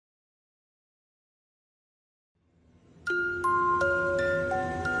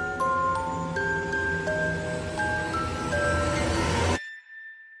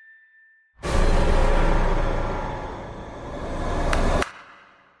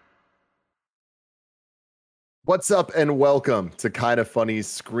What's up and welcome to Kind of Funny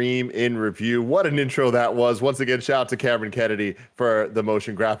Scream in Review. What an intro that was. Once again, shout out to Cameron Kennedy for the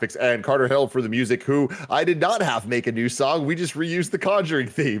motion graphics and Carter Hill for the music, who I did not have make a new song. We just reused the Conjuring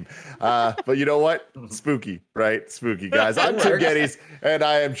theme. But you know what? Spooky, right? Spooky, guys. I'm Tim Geddes, and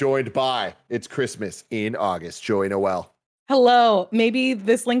I am joined by It's Christmas in August, Joey Noel. Hello. Maybe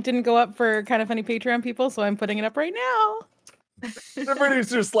this link didn't go up for Kind of Funny Patreon people, so I'm putting it up right now. The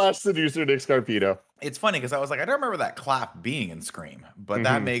producer slash seducer, Nick Scarpino. It's funny because I was like, I don't remember that clap being in Scream, but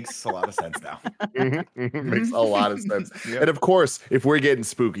that makes a lot of sense now. Makes a lot of sense. Yep. And of course, if we're getting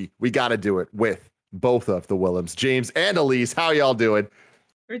spooky, we got to do it with both of the Willems, James and Elise. How y'all doing?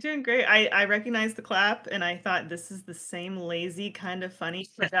 We're doing great. I recognized the clap, and I thought this is the same lazy, kind of funny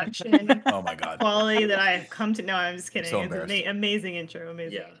production Oh my god, quality that I have come to know. I'm just kidding. So It's an amazing intro.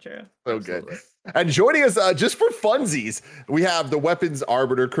 Amazing intro. So good. And joining us just for funsies, we have the weapons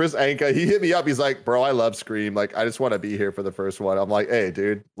arbiter, Chris Anka. He hit me up. He's like, bro, I love Scream. Like, I just want to be here for the first one. I'm like, hey,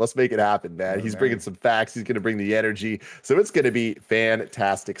 dude, let's make it happen, man. He's bringing some facts. He's going to bring the energy. So it's going to be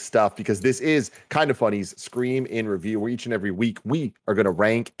fantastic stuff because this is Kind of Funny's Scream in Review, where each and every week we are going to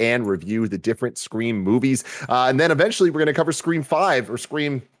rank and review the different Scream movies. And then eventually we're going to cover Scream 5 or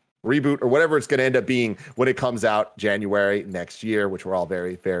Scream reboot or whatever it's going to end up being when it comes out January next year, which we're all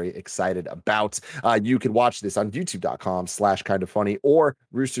very, very excited about. You can watch this on youtube.com/kindoffunny or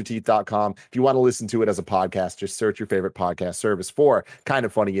roosterteeth.com. If you want to listen to it as a podcast, just search your favorite podcast service for Kind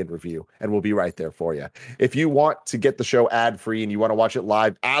of Funny in Review, and we'll be right there for you. If you want to get the show ad-free and you want to watch it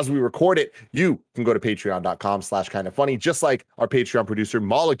live as we record it, you can go to patreon.com/kindoffunny, just like our Patreon producer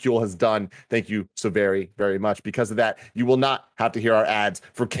Molecule has done. Thank you so very, very much. Because of that, you will not have to hear our ads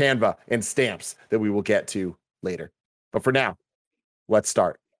for Canva and stamps that we will get to later. But for now, let's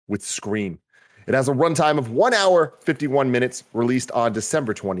start with Scream. It has a runtime of 1 hour, 51 minutes, released on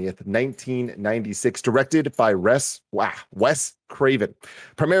December 20th, 1996, directed by Wes Craven,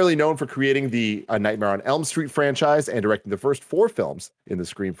 primarily known for creating the Nightmare on Elm Street franchise and directing the first 4 films in the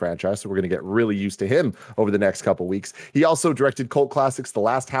Scream franchise. So we're going to get really used to him over the next couple weeks. He also directed cult classics The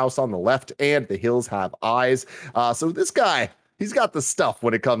Last House on the Left and The Hills Have Eyes. So this guy, he's got the stuff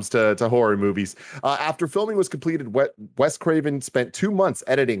when it comes to horror movies. After filming was completed, Wes Craven spent 2 months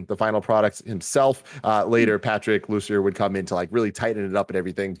editing the final product himself. Later, Patrick Lussier would come in to like really tighten it up and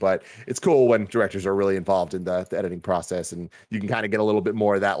everything. But it's cool when directors are really involved in the editing process, and you can kind of get a little bit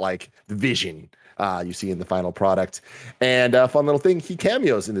more of that like vision you see in the final product. And a fun little thing, he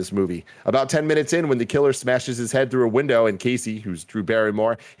cameos in this movie. About 10 minutes in, when the killer smashes his head through a window and Casey, who's Drew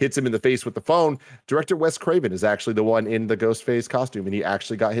Barrymore, hits him in the face with the phone, director Wes Craven is actually the one in the Ghostface costume, and he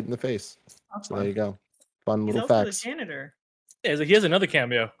actually got hit in the face. So there you go. Fun little facts. He's also the janitor. Yeah, he has another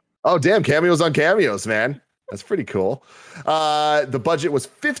cameo. Oh, damn. Cameos on cameos, man. That's pretty cool. The budget was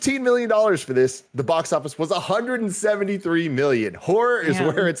 $15 million for this. The box office was $173 million. Horror is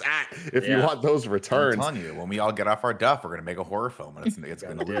where it's at if you want those returns. I'm telling you, when we all get off our duff, we're going to make a horror film, and it's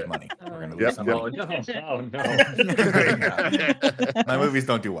going to lose money. We're going to lose some money. Oh, no. My movies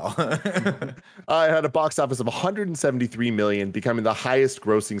don't do well. It had a box office of $173 million, becoming the highest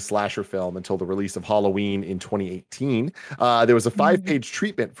grossing slasher film until the release of Halloween in 2018. There was a 5-page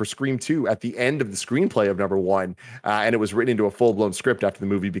treatment for Scream 2 at the end of the screenplay of number 1, and it was written into a full-blown script after the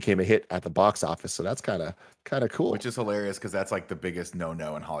movie became a hit at the box office. So that's kind of cool. Which is hilarious because that's like the biggest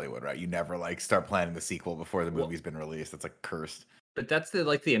no-no in Hollywood, right? You never like start planning the sequel before the movie's been released. That's like cursed. But that's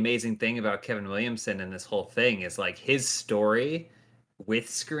the amazing thing about Kevin Williamson and this whole thing is like his story with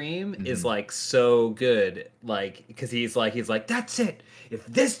Scream is like so good, like because he's like that's it, if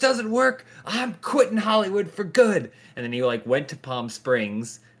this doesn't work, I'm quitting Hollywood for good. And then he like went to Palm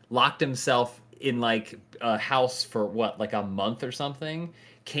Springs, locked himself in like a house for what, like a month or something,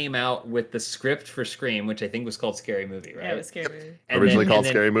 came out with the script for Scream, which I think was called Scary Movie, right? Yeah, it was Scary Movie. Originally called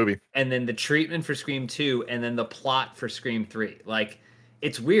Scary Movie. And then the treatment for Scream 2, and then the plot for Scream 3. Like,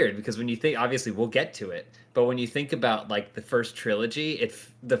 it's weird because when you think, obviously we'll get to it, but when you think about like the first trilogy,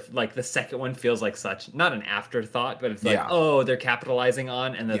 the second one feels like such, not an afterthought, but it's like, oh, they're capitalizing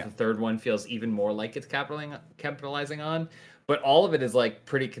on, and then the third one feels even more like it's capitalizing on. But all of it is like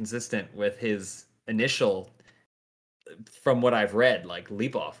pretty consistent with his initial, from what I've read, like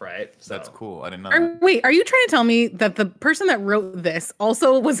leap off, right? So that's cool. I didn't know that. Wait, are you trying to tell me that the person that wrote this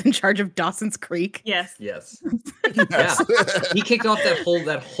also was in charge of Dawson's Creek? Yes. Yeah. He kicked off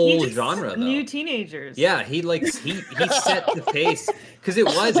that whole genre though. New teenagers. Yeah, he set the pace because it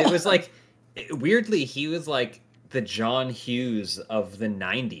was like weirdly he was like the John Hughes of the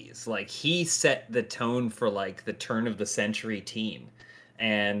 90s. Like he set the tone for like the turn of the century teen.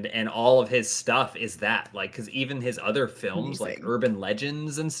 And all of his stuff is that, like, because even his other films like Urban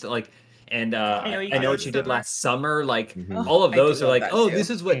Legends and stuff, like, and I Know I know what you did Summer. last summer. Like Mhm. all of I do those are love like, that oh, too. this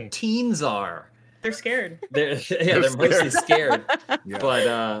is what teens are. They're scared. They're they're mostly scared. Yeah.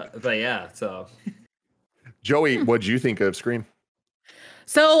 But yeah, so Joey, what'd you think of Scream?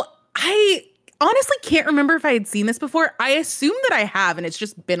 So I honestly can't remember if I had seen this before. I assume that I have, and it's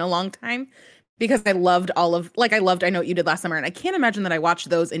just been a long time because I loved I Know What You Did Last Summer, and I can't imagine that I watched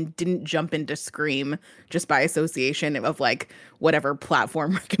those and didn't jump into Scream just by association of like whatever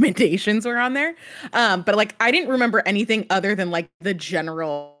platform recommendations were on there. But like I didn't remember anything other than like the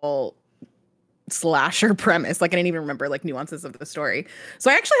general slasher premise. Like I didn't even remember like nuances of the story. So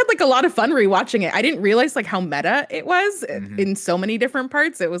I actually had like a lot of fun rewatching it. I didn't realize like how meta it was in so many different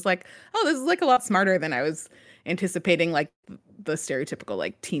parts. It was like, oh, this is like a lot smarter than I was anticipating like the stereotypical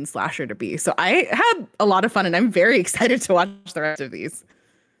like teen slasher to be. So I had a lot of fun and I'm very excited to watch the rest of these.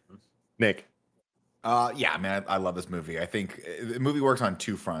 Nick. Yeah, man, I love this movie. I think the movie works on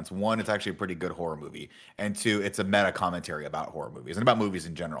two fronts. One, it's actually a pretty good horror movie, and two, it's a meta commentary about horror movies and about movies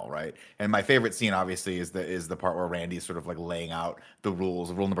in general, right? And my favorite scene, obviously, is the part where Randy's sort of like laying out the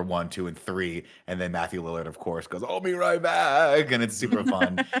rules, rule number 1, 2, and 3, and then Matthew Lillard, of course, goes, "I'll be right back," and it's super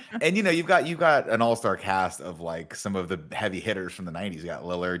fun. And you know, you've got an all-star cast of like some of the heavy hitters from the '90s. You got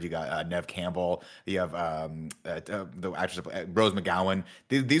Lillard, you got Neve Campbell, you have the actress Rose McGowan.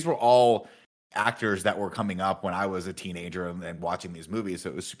 These were all actors that were coming up when I was a teenager and watching these movies. So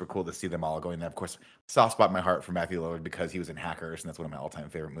it was super cool to see them all going there. Of course, soft spot in my heart for Matthew Lillard because he was in Hackers, and that's one of my all-time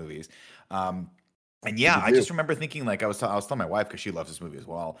favorite movies. And yeah, I just remember thinking, like, I was telling my wife because she loves this movie as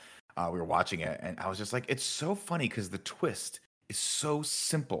well. We were watching it, and I was just like, it's so funny because the twist is so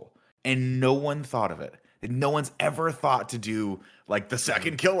simple, and no one thought of it. No one's ever thought to do like the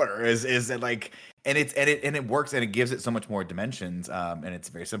second killer is like, and it works, and it gives it so much more dimensions, and it's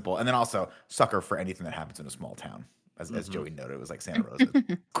very simple. And then also sucker for anything that happens in a small town, as Joey noted, it was like Santa Rosa.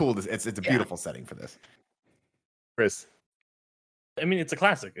 Cool. It's a beautiful setting for this. Chris. I mean, it's a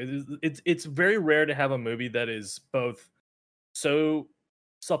classic. It's very rare to have a movie that is both so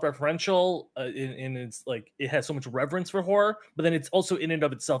self-referential in its like it has so much reverence for horror, but then it's also in and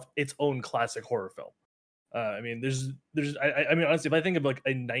of itself its own classic horror film. I mean, I mean, honestly, if I think of like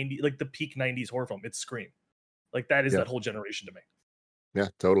the peak '90s horror film, it's Scream. Like that is that whole generation to me. Yeah,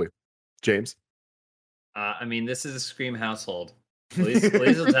 totally. James. I mean, this is a Scream household. Please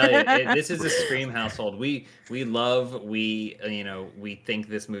will tell you, this is a Scream household. We think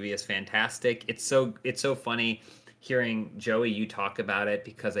this movie is fantastic. It's so funny hearing Joey you talk about it,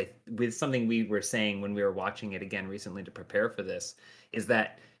 because with something we were saying when we were watching it again recently to prepare for this is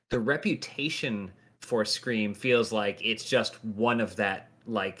that the reputation for Scream feels like it's just one of that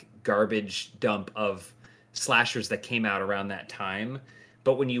like garbage dump of slashers that came out around that time.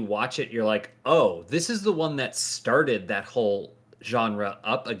 But when you watch it, you're like, oh, this is the one that started that whole genre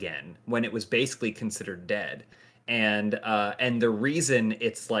up again when it was basically considered dead. And the reason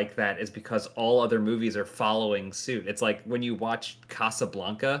it's like that is because all other movies are following suit. It's like when you watch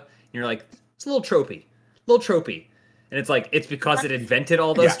Casablanca, you're like, it's a little tropey. And it's like, it's because it invented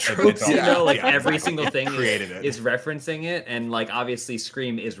all those tropes, every single thing is referencing it. And like, obviously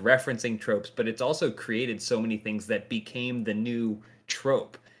Scream is referencing tropes, but it's also created so many things that became the new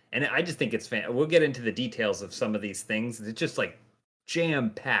trope. And I just think it's fan. We'll get into the details of some of these things. It's just like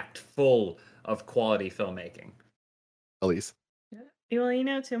jam-packed full of quality filmmaking. Elise.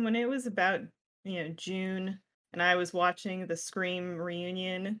 Well, Tim, when it was about, June and I was watching the Scream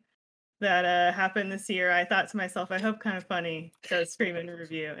reunion that happened this year, I thought to myself, I hope Kind of Funny does Scream in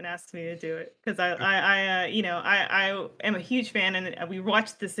review and asks me to do it, because I am a huge fan, and we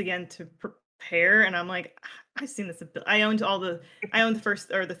watched this again to prepare, and I'm like, I've seen this. I owned the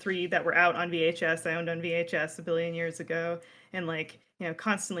first or the 3 that were out on VHS. I owned on VHS a billion years ago, and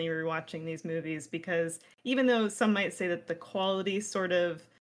constantly rewatching these movies, because even though some might say that the quality sort of,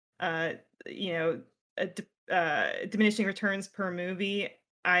 diminishing returns per movie,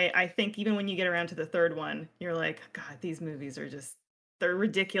 I think even when you get around to the 3rd one, you're like, God, these movies are they're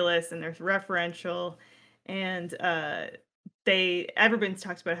ridiculous and they're referential, and everyone's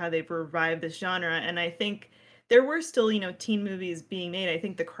talked about how they've revived this genre, and I think there were still, teen movies being made. I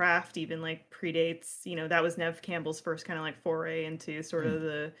think The Craft even predates, that was Neve Campbell's first kind of foray into sort of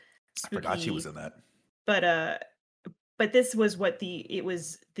the spooky. I forgot she was in that. But this was it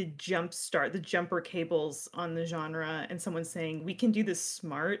was the jumper cables on the genre, and someone saying we can do this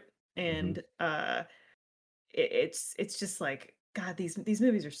smart, and it's just like, God, these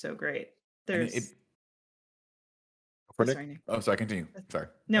movies are so great. There's Sorry, sorry, continue. Sorry.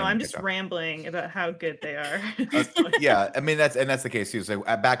 No, I'm just rambling about how good they are. Yeah, I mean that's the case too. So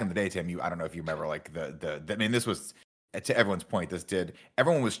back in the day, Tim, I don't know if you remember, like I mean, this was to everyone's point,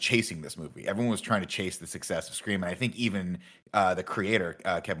 everyone was chasing this movie. Everyone was trying to chase the success of Scream, and I think even the creator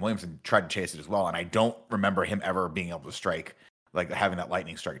Kevin Williamson tried to chase it as well. And I don't remember him ever being able to strike, like having that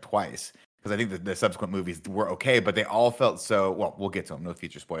lightning strike twice. Because I think that the subsequent movies were okay, but they all felt so. Well, we'll get to them. No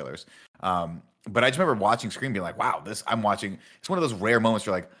future spoilers. But I just remember watching Scream, being like, "Wow, I'm watching." It's one of those rare moments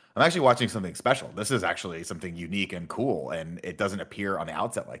where you're like, "I'm actually watching something special. This is actually something unique and cool." And it doesn't appear on the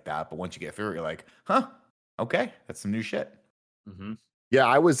outset like that, but once you get through it, you're like, "Huh, okay, that's some new shit." Mm-hmm. Yeah,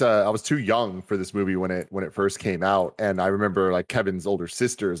 I was too young for this movie when it first came out, and I remember like Kevin's older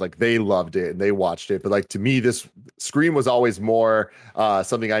sisters, like they loved it and they watched it. But like to me, this Scream was always more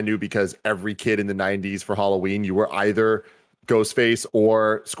something I knew because every kid in the '90s for Halloween, you were either Ghostface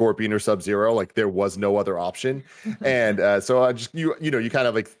or Scorpion or Sub-Zero. Like there was no other option, and so I just you kind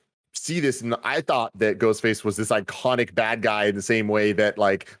of like see this, and I thought that Ghostface was this iconic bad guy in the same way that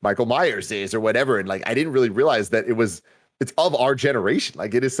like Michael Myers is or whatever, and like I didn't really realize that it's of our generation.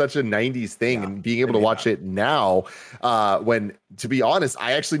 Like it is such a 90s thing, and being able to watch it now, when, to be honest,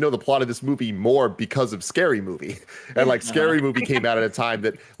 I actually know the plot of this movie more because of Scary Movie. And like Scary Movie came out at a time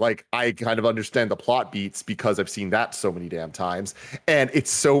that like I kind of understand the plot beats because I've seen that so many damn times. And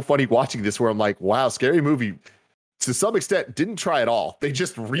it's so funny watching this where I'm like, wow, Scary Movie to some extent didn't try at all. They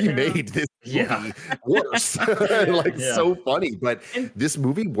just remade this movie worse. So funny, but this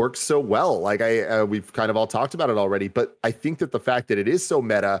movie works so well. Like we've kind of all talked about it already, but I think that the fact that it is so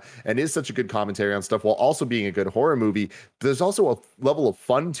meta and is such a good commentary on stuff while also being a good horror movie, there's also a level of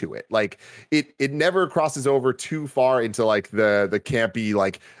fun to it. Like it never crosses over too far into like the campy,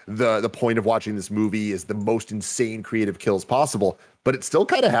 like the point of watching this movie is the most insane creative kills possible, but it still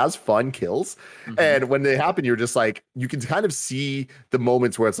kind of has fun kills. And when they happen, you're just like, you can kind of see the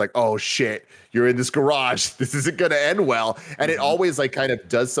moments where it's like, oh shit, you're in this garage. This isn't going to end well. And it always like kind of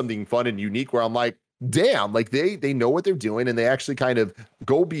does something fun and unique where I'm like, damn, like they know what they're doing and they actually kind of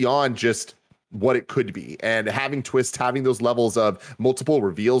go beyond just what it could be. And having twists, having those levels of multiple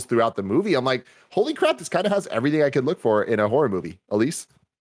reveals throughout the movie, I'm like, holy crap, this kind of has everything I could look for in a horror movie. Elise?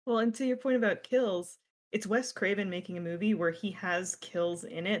 Well, and to your point about kills, it's Wes Craven making a movie where he has kills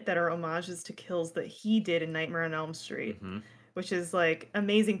in it that are homages to kills that he did in Nightmare on Elm Street, which is like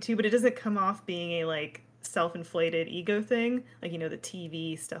amazing too, but it doesn't come off being a like self-inflated ego thing, like, you know, the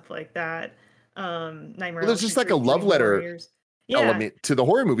TV stuff like that. Nightmare. Well, there's just like a love letter element to the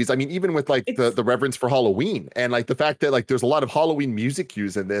horror movies. I mean, even with like the reverence for Halloween and like the fact that like there's a lot of Halloween music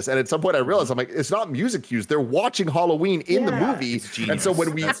cues in this. And at some point I realized I'm like, it's not music cues. They're watching Halloween in the movie. And so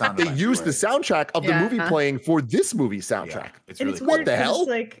when they use the soundtrack of the movie playing for this movie soundtrack, it's really cool. What the hell? It's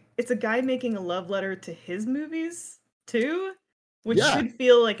like it's a guy making a love letter to his movies too, which should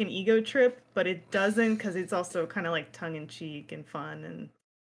feel like an ego trip, but it doesn't, because it's also kind of like tongue in cheek and fun. And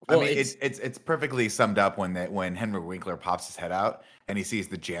well, I mean, it's perfectly summed up when Henry Winkler pops his head out and he sees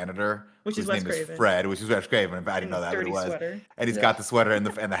the janitor, which whose is name is Fred, which is Wes Craven. I didn't know that who it was. Sweater. And he's got the sweater and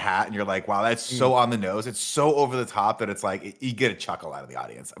the hat, and you're like, wow, that's so on the nose. It's so over the top that it's like you get a chuckle out of the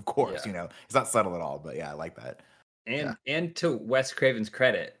audience. Of course, you know, it's not subtle at all, but yeah, I like that. And to Wes Craven's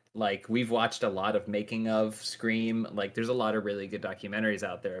credit, like we've watched a lot of making of Scream. Like there's a lot of really good documentaries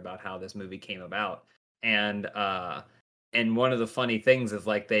out there about how this movie came about. And one of the funny things is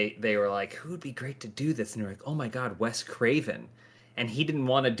like they were like, who would be great to do this? And they're like, oh my God, Wes Craven. And he didn't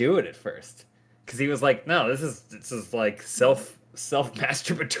want to do it at first because he was like, no, this is like self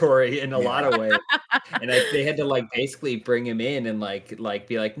masturbatory in a lot of ways. And they had to like basically bring him in and like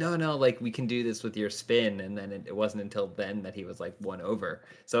be like, no, like we can do this with your spin. And then it wasn't until then that he was like won over.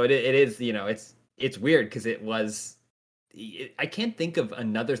 So it is, you know, it's weird because I can't think of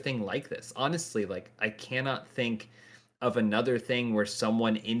another thing like this. Honestly, like I cannot think of another thing where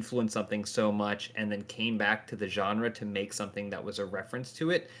someone influenced something so much and then came back to the genre to make something that was a reference to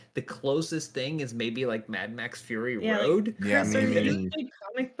it. The closest thing is maybe like Mad Max Fury Road. Like, Chris, are you a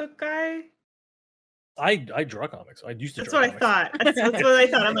comic book guy? I draw comics. I used to. That's what I thought. That's what I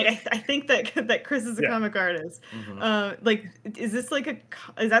thought. I'm like, I think that Chris is a comic artist. Like, is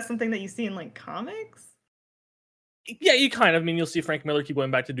that something that you see in like comics? Yeah, you kind of. I mean, you'll see Frank Miller keep going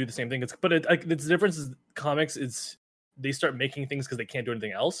back to do the same thing. But the difference is comics is they start making things because they can't do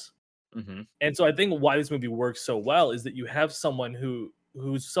anything else. And so I think why this movie works so well is that you have someone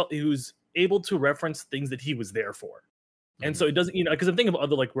who's able to reference things that he was there for. And so it doesn't, you know, because I'm thinking of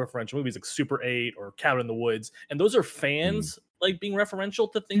other like referential movies like Super 8 or Cabin in the Woods, and those are fans like being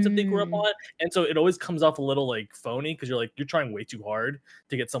referential to things that they grew up on. And so it always comes off a little like phony because you're trying way too hard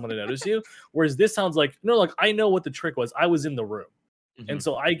to get someone to notice you. Whereas this sounds like, no, like I know what the trick was. I was in the room. And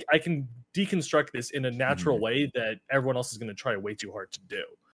so I can deconstruct this in a natural way that everyone else is going to try way too hard to do.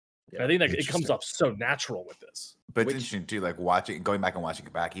 I think that it comes Interesting. off so natural with this. But it's Which- interesting too, like going back and watching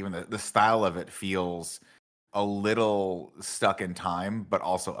it back, even the style of it feels a little stuck in time, but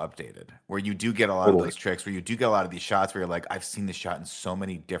also updated. Where you do get a lot of Totally. those tricks, where you do get a lot of these shots where you're like, I've seen this shot in so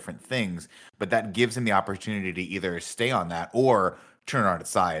many different things, but that gives him the opportunity to either stay on that or turn it on its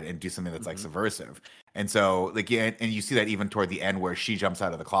side and do something that's like subversive. And so, like, yeah, and you see that even toward the end where she jumps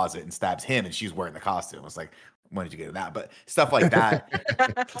out of the closet and stabs him, and she's wearing the costume. It's like, when did you get to that? But stuff like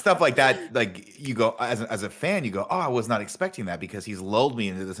that, like you go as a fan, you go, oh, I was not expecting that, because he's lulled me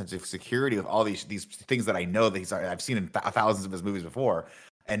into the sense of security with all these things that I know that I've seen in thousands of his movies before,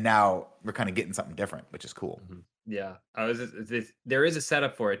 and now we're kind of getting something different, which is cool. Yeah, there is a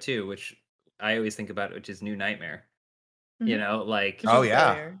setup for it too, which I always think about, which is New Nightmare. You Mhm. know, like Which Oh, is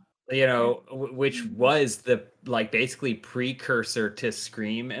yeah. fair. you know, which was the like basically precursor to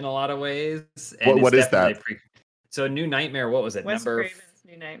Scream in a lot of ways. What it's is that? definitely So New Nightmare, what was it? Wes Number Craven's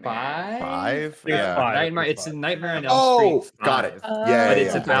New Nightmare. 5? It's Yeah. five. Nightmare. It's It's a five. Nightmare on Elm Oh, Street. got it. 5. Yeah, But yeah,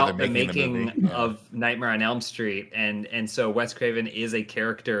 it's yeah. about They're the making the making movie, yeah. of Nightmare on Elm Street, and so Wes Craven is a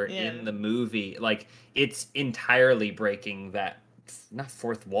character Yeah. in the movie. Like it's entirely breaking that not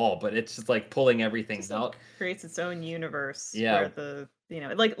fourth wall, but it's just like pulling everything Just, out. like, creates its own universe. Yeah. Where the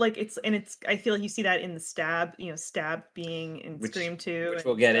like it's I feel like you see that in the Stab, Stab being in Which- Scream 2. Which and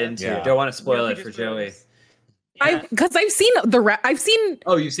we'll get stuff. into. Yeah. Don't want to spoil You it know, for just Joey. those- Yeah. Because I've seen I've seen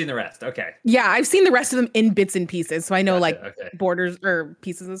Oh, you've seen the rest. Okay. I've seen the rest of them in bits and pieces, so I know Gotcha, like okay. borders or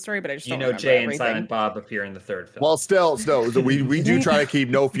pieces of the story, but I just You don't know remember Jay and everything. Silent Bob appear in the third film. Well, still, we do try to keep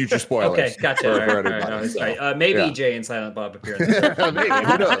no future spoilers. Okay, gotcha. for- All for right, all right, anybody, no, it's so, right. Maybe yeah. Jay and Silent Bob appear in the third film. Maybe,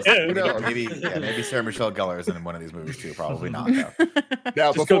 who knows? Who knows? Maybe Sarah Michelle Gellar is in one of these movies too. Probably not. Though.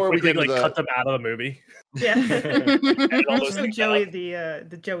 Now, Just go before we quickly, get into like cut the them out of the movie. Yeah. Edit all those Just the things Joey out.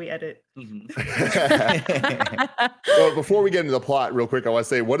 the Joey edit. well, before we get into the plot, real quick, I want to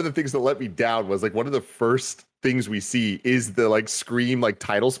say one of the things that let me down was like one of the first things we see is the like Scream like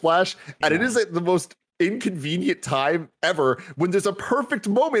title splash, and it is at the most inconvenient time ever when there's a perfect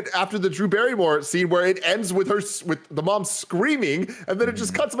moment after the Drew Barrymore scene where it ends with with the mom screaming, and then it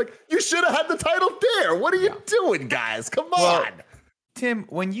just cuts. I'm like, you should have had the title there. What are you doing, guys? Come Well, on. Tim,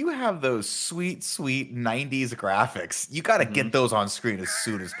 when you have those sweet 90s graphics, you got to get those on screen as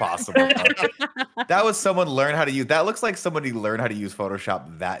soon as possible. That was someone learned how to use. That looks like somebody learned how to use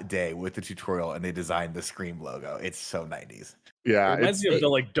Photoshop that day with the tutorial, and they designed the Scream logo. It's so 90s. Yeah, It reminds me of the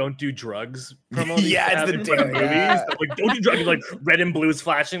like "Don't do drugs" promo. that Yeah, you it's have the in fucking don't- movies. yeah. Like "Don't do drugs," like red and blue is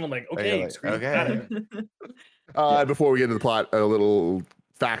flashing. I'm like, okay, like, Scream, okay. got it. Before we get into the plot, a little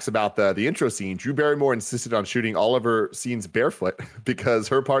facts about the intro scene. Drew Barrymore insisted on shooting all of her scenes barefoot because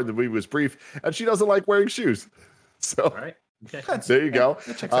her part in the movie was brief and she doesn't like wearing shoes. So All right. Okay. there you go.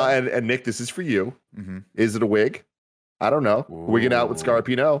 That checks out. And Nick, this is for you. Mhm. Is it a wig? I don't know. Wigging out with Ooh.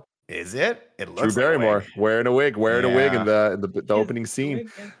 Scarpino. Is it? It Drew looks like a Barrymore wig. wearing a wig in Yeah. the opening scene.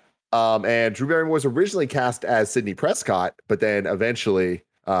 And Drew Barrymore was originally cast as Sidney Prescott, but then eventually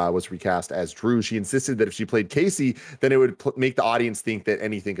was recast as Drew. She insisted that if she played Casey, then it would make the audience think that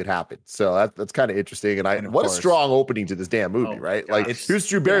anything could happen. So that's kind of interesting. And of what a course- strong opening to this damn movie, Oh, right? God. Like, It's- here's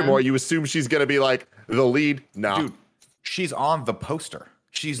Drew Barrymore. You assume she's gonna be like the lead. No, Dude, she's on the poster.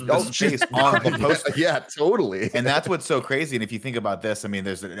 She's Oh, the face on the poster. yeah, totally. And that's what's so crazy. And if you think about this, I mean,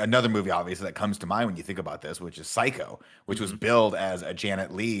 there's another movie obviously that comes to mind when you think about this, which is Psycho, which was billed as a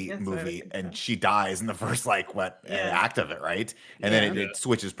Janet Leigh That's what I was movie, thinking. and she dies in the first Yeah. act of it, right? And then Yeah. it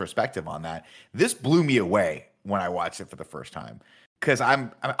switches perspective on that. This blew me away when I watched it for the first time, because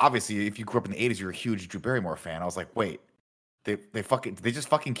I'm obviously, if you grew up in the '80s, you're a huge Drew Barrymore fan. I was like, wait. They just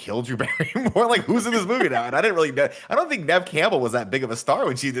fucking killed Drew Barrymore. Like, who's in this movie now? And I didn't really know. I don't think Neve Campbell was that big of a star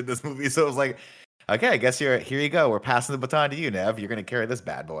when she did this movie. So it was like, okay, I guess here you go. We're passing the baton to you, Neve. You're gonna carry this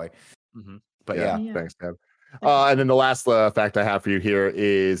bad boy. Mhm. But yeah, Yeah. Thanks, Deb. And then the last fact I have for you here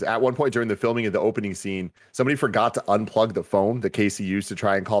is at one point during the filming of the opening scene, somebody forgot to unplug the phone that Casey used to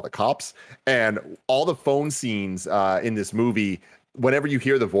try and call the cops. And all the phone scenes in this movie, whenever you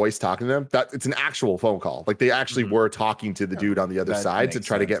hear the voice talking to them, that it's an actual phone call. Like they actually were talking to the dude on the other That side to makes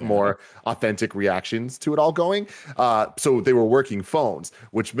try to sense, get yeah. more authentic reactions to it all going. So they were working phones,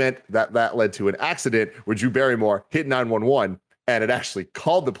 which meant that led to an accident where Drew Barrymore hit 911. And it actually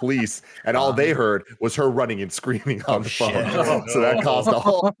called the police, and all they heard was her running and screaming on the phone. shit. Oh, So that no. caused a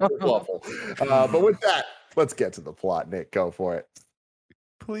whole kerfuffle. But with that, let's get to the plot. Nick, go for it.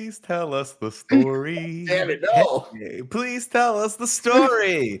 please tell us the story. Damn it, no. Hey, please tell us the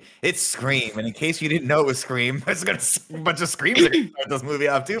story. It's Scream, and in case you didn't know it was Scream, there's a bunch of screams that start this movie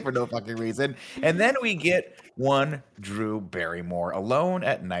off too for no fucking reason. And then we get one Drew Barrymore alone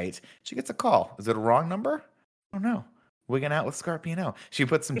at night. She gets a call. Is it a wrong number? Oh no. wigging out with Scarpino. She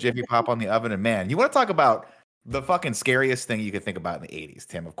put some Jiffy Pop on the oven, and man, you want to talk about the fucking scariest thing you could think about in the 80s,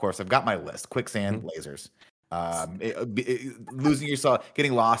 Tim. Of course, I've got my list. Quicksand, lasers. Losing yourself,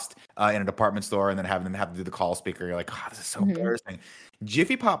 getting lost in a department store, and then having them have to do the call speaker. You're like, oh, this is so embarrassing.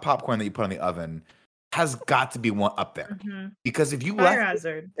 Jiffy Pop popcorn that you put on the oven has got to be one up there. Because if you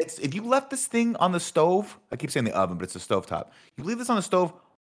if you left this thing on the stove, I keep saying the oven, but it's a stovetop. You leave this on the stove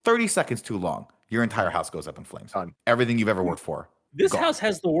 30 seconds too long, your entire house goes up in flames. Everything you've ever worked for. This house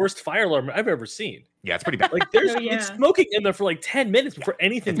has the worst fire alarm I've ever seen. Yeah, it's pretty bad. Like there's it's smoking in there for like 10 minutes before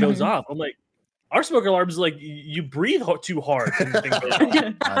anything goes off. I'm like, our smoke alarm is like you breathe too hard. And things goes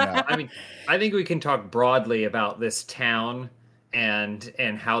off. I mean, I think we can talk broadly about this town and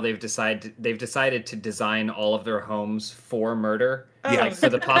how they've decided to design all of their homes for murder. Like for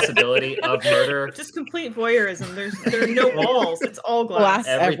the possibility of murder. Just complete voyeurism. There are no walls. It's all glass.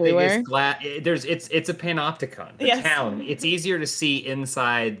 Everything everywhere. is glass. It's a panopticon. The town. It's easier to see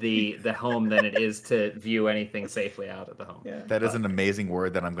inside the home than it is to view anything safely out of the home. Yeah. That is an amazing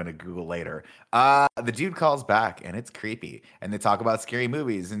word that I'm going to Google later. The dude calls back, and it's creepy. And they talk about scary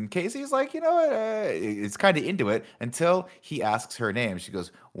movies. And Casey's like, you know what? It's kind of into it until he asks her name. She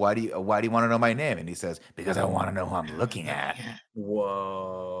goes, why do you want to know my name? And he says, because I want to know who I'm looking at.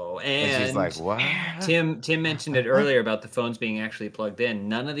 Whoa. And she's like, what? Tim mentioned it earlier about the phones being actually plugged in.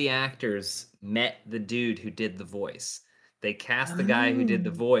 None of the actors met the dude who did the voice. They cast the guy who did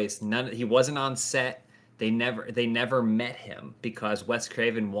the voice. He wasn't on set. They never met him because Wes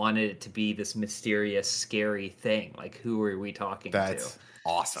Craven wanted it to be this mysterious, scary thing. Like, who are we talking to? That's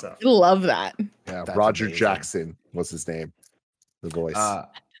awesome. I love that. Yeah, That's Roger amazing. Jackson was his name. The voice.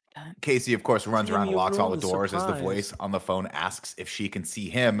 Casey, of course, runs around and you locks all the ruined the doors as the surprise. voice on the phone asks if she can see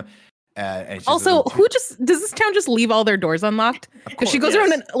him. And she Also, says, does this town just leave all their doors unlocked? Because she goes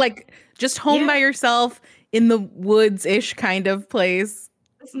around and like just home by herself in the woods ish kind of place.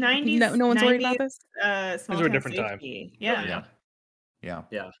 It's 90s. No one's worried about this. Small These were a town different time. safety. Yeah. Yeah.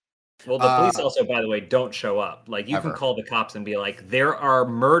 Well, the police also, by the way, don't show up. Like, you can call the cops and be like, there are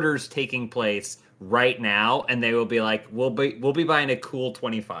murders taking place right now, and they will be like, we'll be buying a cool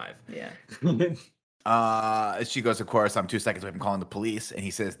 25. Yeah. She goes, of course, I'm 2 seconds away from calling the police. And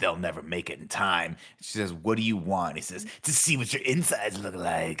he says, they'll never make it in time. She says, what do you want? He says, to see what your insides look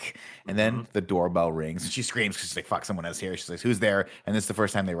like. And then the doorbell rings. And she screams because she's like, fuck, someone else here. She's like, who's there? And this is the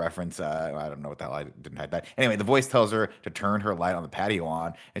first time they reference, I don't know what the hell, I didn't type that. Anyway, the voice tells her to turn her light on the patio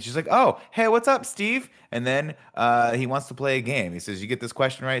on. And she's like, oh, hey, what's up, Steve? And then he wants to play a game. He says, you get this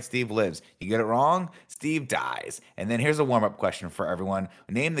question right, Steve lives. You get it wrong, Steve dies. And then here's a warm-up question for everyone.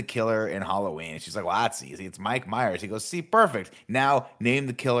 Name the killer in Halloween. And she's like, well, that's easy. It's Mike Myers. He goes, see, perfect. Now name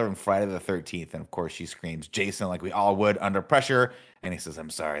the killer in Friday the 13th. And of course she screams, Jason, like we all would under pressure. And he says, I'm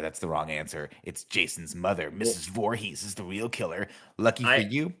sorry, that's the wrong answer. It's Jason's mother. Mrs. Voorhees is the real killer. Lucky for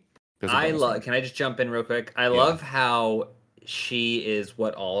you. Can I just jump in real quick? I love how she is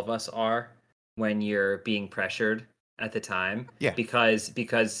what all of us are when you're being pressured at the time. Yeah. Because he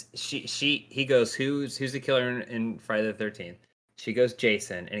goes, who's the killer in Friday the 13th? She goes,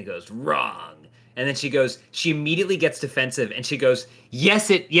 Jason, and he goes, wrong. And then she immediately gets defensive and she goes, yes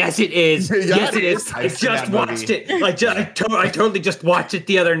it is. Yes it is. I just watched it. I totally just watched it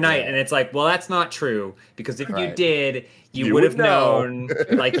the other night. And it's like, well, that's not true, because if you did, you would have known.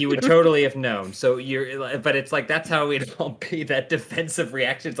 Like, you would totally have known. So but it's like, that's how it'd all be, that defensive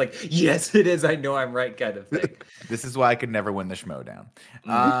reaction. It's like, yes it is, I know I'm right kind of thing. This is why I could never win the Schmodown.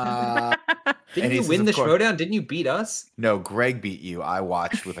 Didn't you win the Schmodown? Didn't you beat us? No, Greg beat you. I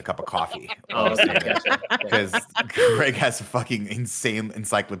watched with a cup of coffee. Okay, gotcha. Because Greg has a fucking insane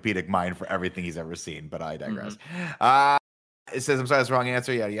encyclopedic mind for everything he's ever seen, but I digress. It says, I'm sorry, that's the wrong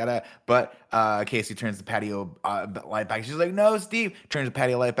answer, yada, yada. But Casey turns the patio light back. She's like, no, Steve. Turns the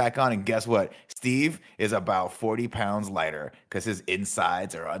patio light back on, and guess what? Steve is about 40 pounds lighter because his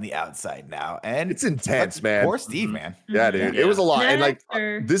insides are on the outside now. And It's intense, man. Poor Steve, man. Yeah, dude. It was a lot. And like,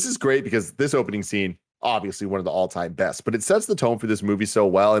 Sure. this is great because this opening scene, obviously one of the all-time best, but it sets the tone for this movie so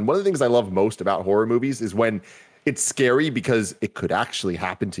well. And one of the things I love most about horror movies is when it's scary because it could actually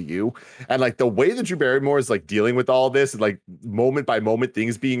happen to you. And like the way that Drew Barrymore is like dealing with all this and like moment by moment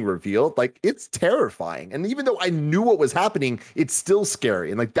things being revealed, like it's terrifying. And even though I knew what was happening, it's still scary.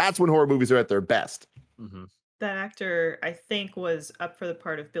 And like that's when horror movies are at their best. That actor, I think, was up for the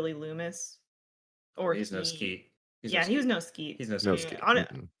part of Billy Loomis. Or He's no skeet. Yeah, he was no Skeet. He's no No Skeet. Skeet. On it,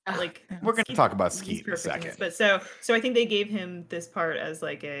 Mm-mm. like We're gonna Skeet- talk about he's Skeet in a perfect in this, second. But so I think they gave him this part as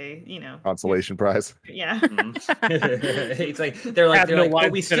like a Consolation prize. yeah. It's like they're Have no like, life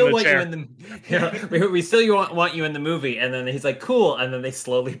oh, we in still the want you chair. in the, we still want you in the movie, and then he's like, cool, and then they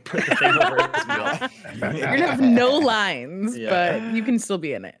slowly put the thing over his mouth. You're gonna have no lines, Yeah. but you can still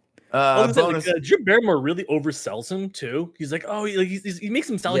be in it. Oh, listen, Bonus. Drew Barrymore really oversells him too. He's like, oh, he makes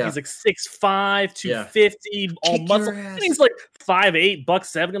him sound like Yeah. he's like 6'5", 250, all Kick muscle, your and ass. he's like 5'8",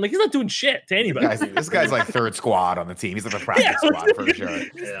 $170. I'm like, he's not doing shit to anybody. This guy's like third squad on the team. He's like the practice squad for sure. His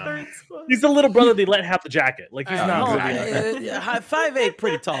Yeah. third squad. He's the little brother they let have the jacket. Like he's All not. right, Really, 5'8",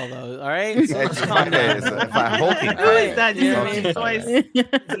 pretty tall though. All right, so It's calm down. it's a whole team. Who is that? Yeah, You I named mean- twice.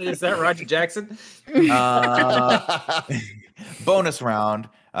 Is that Roger Jackson? Bonus round.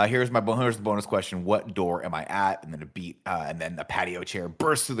 Here's the bonus question: what door am I at? And then and then the patio chair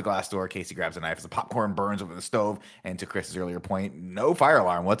bursts through the glass door. Casey grabs a knife as the popcorn burns over the stove. And to Chris's earlier point, no fire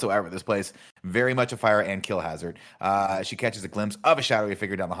alarm whatsoever. This place very much a fire and kill hazard. She catches a glimpse of a shadowy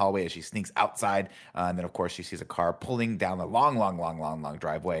figure down the hallway as she sneaks outside, and then of course she sees a car pulling down the long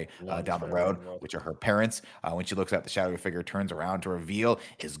driveway down the road, which are her parents. When she looks at the shadowy figure, turns around to reveal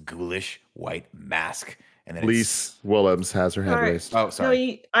his ghoulish white mask. And then Lise Willems has her head All right. raised. Oh, No,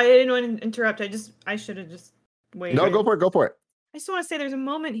 sorry. I didn't want to interrupt. I should have just waited. No, go for it. Go for it. I just want to say there's a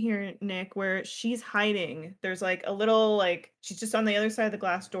moment here, Nick, where she's hiding. There's like a little she's just on the other side of the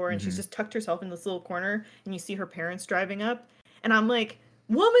glass door and she's just tucked herself in this little corner and you see her parents driving up. And I'm like,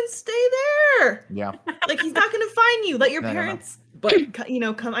 woman, stay there. Yeah. Like he's not gonna find you. Let your No, no, no. parents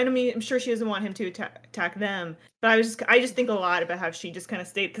come. I mean, I'm sure she doesn't want him to attack them. But I just think a lot about how she just kind of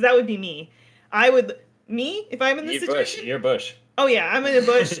stayed, because that would be me. If I'm in this situation. You're Bush. Oh yeah, I'm in a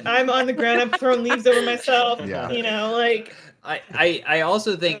bush. I'm on the ground. I'm throwing leaves over myself. Yeah. I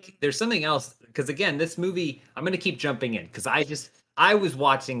also think there's something else, because again, this movie, I'm going to keep jumping in because I was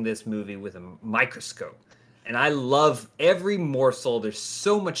watching this movie with a microscope and I love every morsel. There's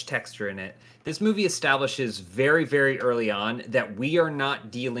so much texture in it. This movie establishes very, very early on that we are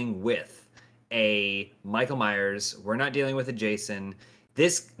not dealing with a Michael Myers. We're not dealing with a Jason.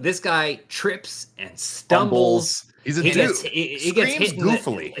 This guy trips and stumbles. He's a He dude. gets, he gets Screams hit in the-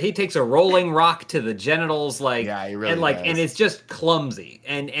 goofily. he takes a rolling rock to the genitals, Yeah, he really does. and it's just clumsy,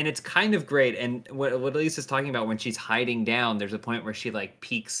 and it's kind of great. And what Elise is talking about, when she's hiding down, there's a point where she like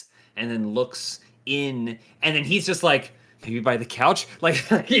peeks and then looks in, and then he's just like, maybe by the couch, like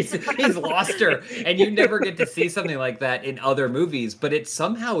he's lost her, and you never get to see something like that in other movies, but it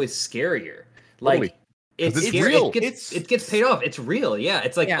somehow is scarier. Like. Totally. It's 'Cause it's scary. real. It gets paid off. It's real. Yeah.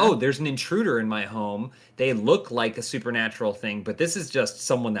 It's like, Yeah. oh, there's an intruder in my home. They look like a supernatural thing, but this is just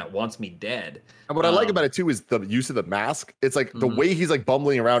someone that wants me dead. And what I like about it too is the use of the mask. It's like the way he's like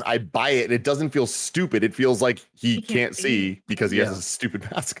bumbling around. I buy it, and it doesn't feel stupid. It feels like he can't see because he Yeah. has a stupid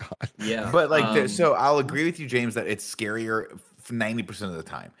mask on. Yeah. But like, so I'll agree with you, James, that it's scarier 90% of the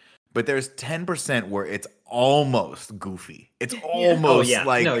time. But there's 10% where it's almost goofy. It's almost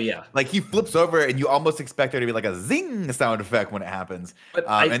like he flips over and you almost expect there to be like a zing sound effect when it happens. But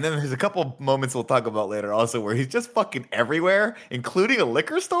And then there's a couple moments we'll talk about later also where he's just fucking everywhere, including a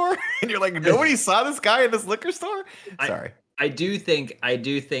liquor store. And you're like, nobody saw this guy in this liquor store? Sorry. I do think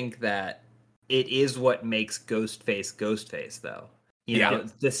that it is what makes Ghostface though. You know,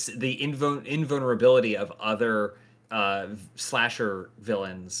 the invulnerability of other slasher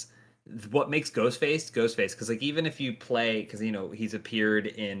villains. What makes Ghostface, because like even if you play, because you know he's appeared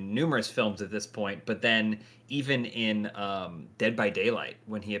in numerous films at this point, but then even in Dead by Daylight,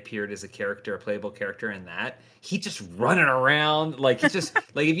 when he appeared as a playable character in that, he just running around like he's just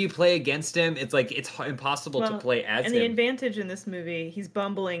like, if you play against him, it's like it's impossible to play as and him. the advantage in this movie, he's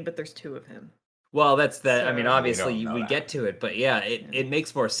bumbling, but there's two of him. Well, that's that. I mean, So- obviously don't know we that. get to it, but yeah, it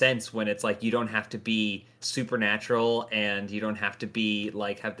makes more sense when it's like you don't have to be supernatural and you don't have to be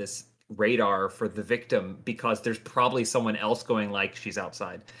like have this radar for the victim, because there's probably someone else going like, she's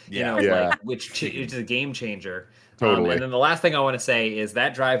outside. Yeah. You know, Yeah. like which is a game changer. Totally. And then the last thing I want to say is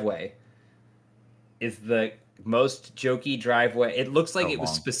that driveway is the most jokey driveway. It looks like So it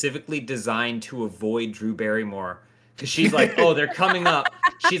was long. specifically designed to avoid Drew Barrymore. Because she's like, oh, they're coming up.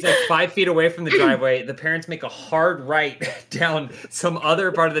 She's like 5 feet away from the driveway. The parents make a hard right down some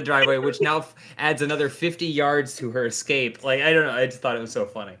other part of the driveway, which now adds another 50 yards to her escape. Like, I don't know. I just thought it was so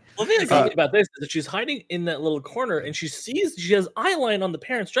funny. Well, the thing I think about this is that she's hiding in that little corner and she has eye line on the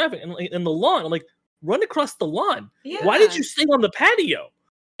parents driving in the lawn. I'm like, run across the lawn. Why did you stay on the patio?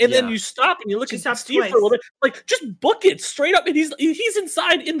 And then Yeah. you stop and you look She at stops Steve twice. for a little bit. Like, just book it straight up. And he's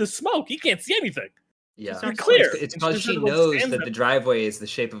inside in the smoke. He can't see anything. Yeah, starts to clear. It's And because she she just, like, knows stands that there. the driveway is the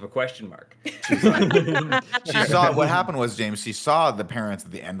shape of a question mark. She saw what happened was, James, she saw the parents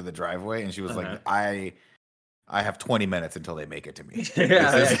at the end of the driveway, and she was Uh-huh. like, I have 20 minutes until they make it to me.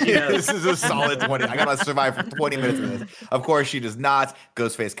 Yeah, this, she knows. this is a solid 20. I gotta survive for 20 minutes of this. Of course, she does not.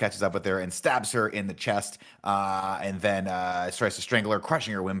 Ghostface catches up with her and stabs her in the chest, and then tries to strangle her,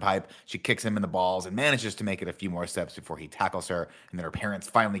 crushing her windpipe. She kicks him in the balls and manages to make it a few more steps before he tackles her. And then her parents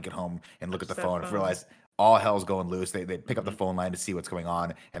finally get home and look at the That phone and phone. realize all hell's going loose. They pick up the phone line to see what's going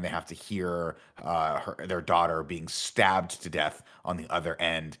on, and they have to hear their daughter being stabbed to death on the other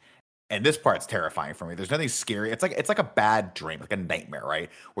end. And this part's terrifying for me. There's nothing scary. It's like a bad dream, like a nightmare, right?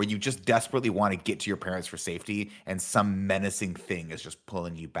 Where you just desperately want to get to your parents for safety, and some menacing thing is just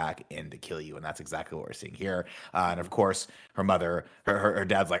pulling you back in to kill you. And that's exactly what we're seeing here. And of course, her mother, her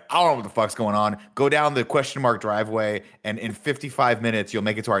dad's like, I don't know what the fuck's going on. Go down the question mark driveway, and in 55 minutes, you'll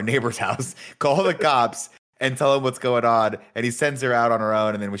make it to our neighbor's house. Call the cops and tell him what's going on. And he sends her out on her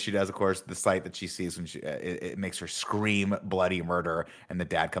own. And then when she does, of course, the sight that she sees when it makes her scream bloody murder. And the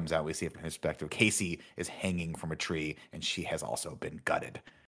dad comes out. We see it from his perspective. Casey is hanging from a tree, and she has also been gutted.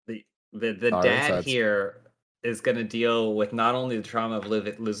 The All right, dad so that's- here is going to deal with not only the trauma of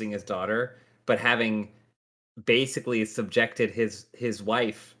losing his daughter, but having basically subjected his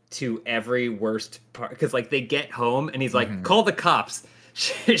wife to every worst part. Because like they get home and he's like, call the cops.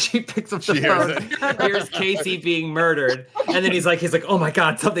 She picks up the She hears phone, hears Casey being murdered, and then he's like, oh my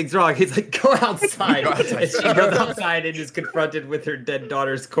god, something's wrong. He's like, go outside. Go outside. And she goes outside and is confronted with her dead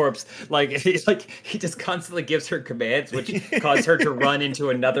daughter's corpse. He just constantly gives her commands, which cause her to run into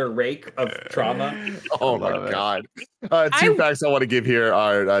another rake of trauma. Oh my Love it. God. Two facts I want to give here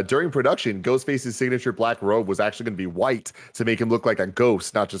are during production, Ghostface's signature black robe was actually going to be white to make him look like a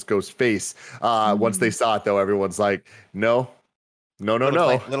ghost, not just Ghostface. Once they saw it, though, everyone's like, no.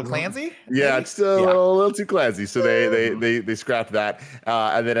 Little Clancy? Yeah, it's a little too classy. So they scrapped that.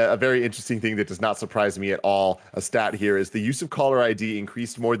 And then a very interesting thing that does not surprise me at all, a stat here, is the use of caller ID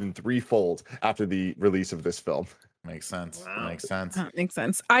increased more than threefold after the release of this film. Makes sense. Wow. Makes sense. That makes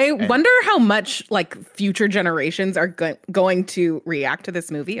sense. I wonder how much like future generations are going to react to this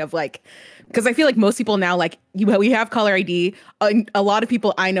movie of like, because I feel like most people now, like we have caller ID. A lot of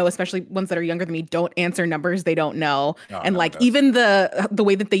people I know, especially ones that are younger than me, don't answer numbers they don't know. And like even the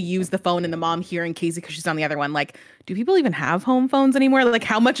way that they use the phone and the mom hearing Casey because she's on the other one, like, do people even have home phones anymore? Like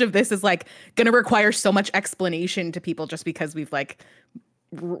how much of this is like going to require so much explanation to people just because we've like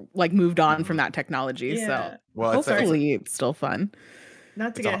moved on from that technology. Yeah. So Well, hopefully it's still fun.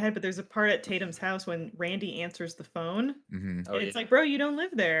 Not to It's get all- ahead, but there's a part at Tatum's house when Randy answers the phone. Mhm. Oh, It's like, bro, you don't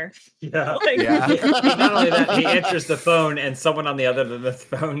live there. yeah. Like, Yeah. Not only that, he answers the phone, and someone on the other end of the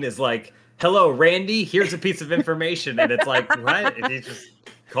phone is like, "Hello, Randy. Here's a piece of information," and it's like, "What?" And he just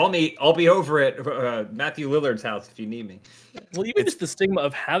call me. I'll be over at Matthew Lillard's house if you need me. Well, even just the stigma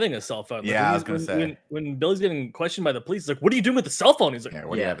of having a cell phone. Like, Yeah, when I was he's- gonna say. when Billy's getting questioned by the police, he's like, "What are you doing with the cell phone?" He's like, Yeah,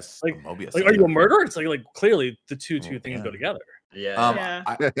 what do you Yeah. have? Like- Mobius? "Like, are you a murderer?" It's like clearly the two Oh, things yeah. go together. Yeah.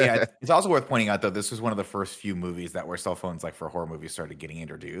 Yeah. It's also worth pointing out though, this was one of the first few movies that where cell phones, like for horror movies, started getting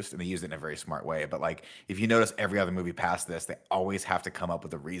introduced, and they used it in a very smart way. But like, if you notice, every other movie past this, they always have to come up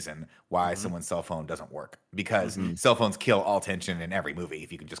with a reason why someone's cell phone doesn't work, because cell phones kill all tension in every movie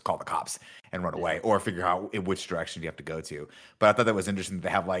if you can just call the cops and run away, or figure out in which direction you have to go to. But I thought that was interesting to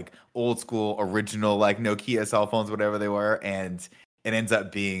have like old school, original, like Nokia cell phones, whatever they were, and it ends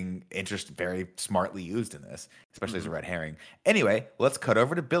up being very smartly used in this, especially as a red herring. Anyway, let's cut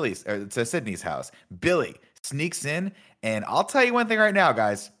over to to Sydney's house. Billy sneaks in, and I'll tell you one thing right now,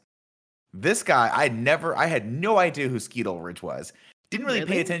 guys. This guy, I had no idea who Skeet Ulrich was. Didn't really pay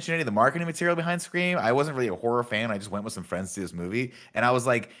Really? attention to any of the marketing material behind Scream. I wasn't really a horror fan. I just went with some friends to see this movie, and I was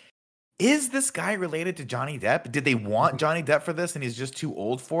like, is this guy related to Johnny Depp? Did they want Johnny Depp for this, and he's just too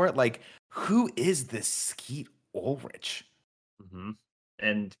old for it? Like, who is this Skeet Ulrich? Mhm.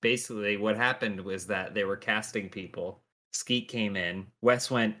 And basically, what happened was that they were casting people. Skeet came in.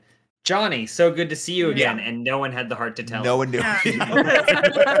 Wes went, "Johnny, so good to see you again," and no one had the heart to tell. No him. one knew.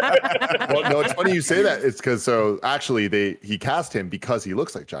 Well, no, it's funny you say that. It's because actually he cast him because he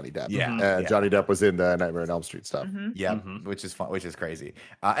looks like Johnny Depp. Yeah, And yeah. Johnny Depp was in the Nightmare on Elm Street stuff. Mhm. Yeah, Mhm. which is fun, which is crazy.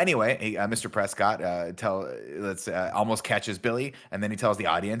 Anyway, Mr. Prescott almost catches Billy, and then he tells the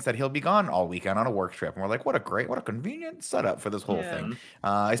audience that he'll be gone all weekend on a work trip. And we're like, what a convenient setup for this whole Yeah. thing.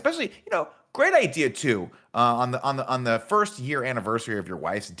 Especially, great idea too. On the first year anniversary of your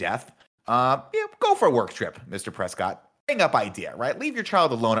wife's death, go for a work trip, Mr. Prescott. Bring up idea, right? Leave your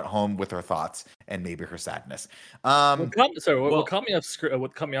child alone at home with her thoughts and maybe her sadness. What well- caught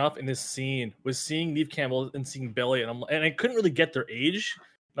me off in this scene was seeing Neve Campbell and seeing Billy, and I couldn't really get their age.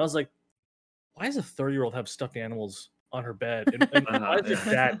 And I was like, why does a 30-year-old have stuffed animals on her bed? And why is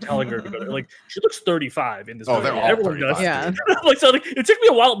her dad telling her to go? Like, she looks 35 in this movie. They're all Everyone 35, does. Yeah. Like, so like, it took me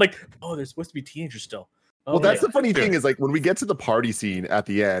a while. Like, oh, they're supposed to be teenagers still. Oh, Well, that's yeah. the funny thing is like when we get to the party scene at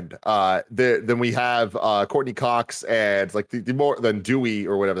the end, then we have Courtney Cox and like the more than Dewey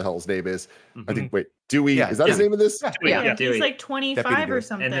or whatever the hell his name is. I think Dewey, Yeah, is that his yeah. name in this? Yeah. He's like 25 or Dewey.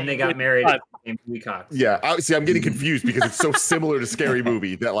 something. And then they got married in Peacocks. Yeah, I'm getting confused because it's so similar to Scary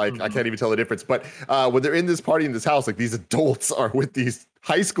Movie that like I can't even tell the difference. But when they're in this party in this house, like these adults are with these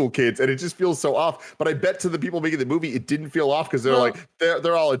high school kids, and it just feels so off. But I bet to the people making the movie, it didn't feel off because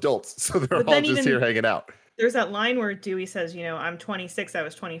they're all adults, so they're But all then just even- here hanging out. There's that line where Dewey says, you know, I'm 26, I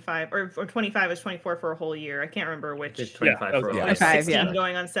was 25, or 25, I was 24 for a whole year. I can't remember which. Just 25 for a Yeah, whole Like year. 25, 16 yeah.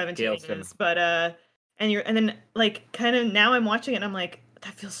 going on 17 Gail's it is. But and then like kind of now I'm watching it and I'm like,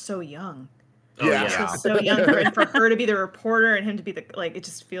 that feels so young. Oh, Yeah. It yeah. feels so young for her to be the reporter and him to be the like it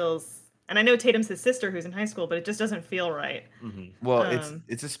just feels, and I know Tatum's his sister who's in high school, but it just doesn't feel right. Well, Um,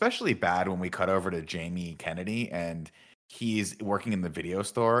 it's especially bad when we cut over to Jamie Kennedy and he's working in the video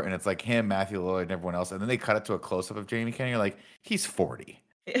store and it's like him, Matthew Lloyd, and everyone else, and then they cut it to a close up of Jamie Kennedy. You're like, he's 40.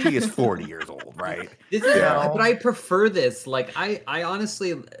 He is 40 years old, right? This is, Yeah. but I prefer this. Like, I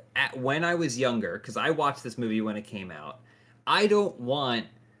honestly, when I was younger, because I watched this movie when it came out, I don't want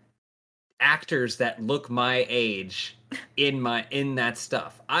actors that look my age in that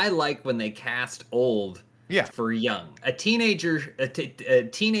stuff. I like when they cast old Yeah. for young. A teenage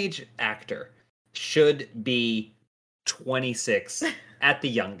actor should be 26 at the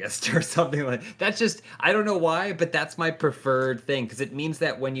youngest or something like that's just, I don't know why, but that's my preferred thing because it means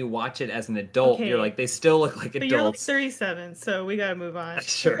that when you watch it as an adult, Okay. you're like, they still look like But you're like adults. 37, so we gotta move on.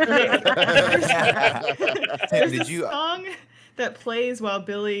 Sure. Okay. There's Did a you- song that plays while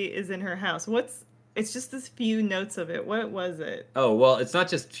Billy is in her house. It's just this few notes of it. What was it? Oh, well, it's not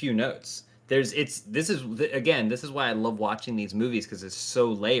just few notes. This is why I love watching these movies because it's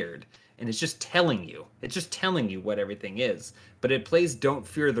so layered and it's just telling you what everything is. But it plays Don't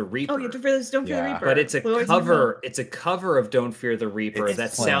Fear the Reaper. Oh, you Don't Fear the Yeah. Reaper. But it's a Blue Eyes cover. It's a cover of "Don't Fear the Reaper" It's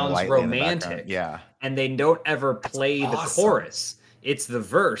that playing sounds lightly in the background. romantic. Yeah. And they don't ever play the awesome. chorus. It's the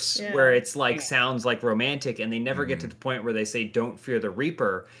verse Yeah. where it's like sounds like romantic, and they never get to the point where they say "Don't fear the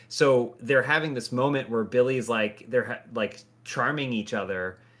Reaper." So they're having this moment where Billy's like like charming each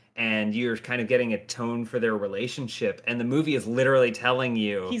other, and you're kind of getting a tone for their relationship. And the movie is literally telling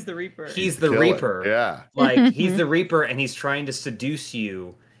you He's the Reaper. he's the Killer. Reaper. Yeah. Like he's the Reaper and he's trying to seduce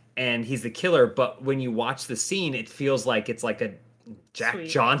you and he's the killer, but when you watch the scene it feels like it's like a Jack Sweet.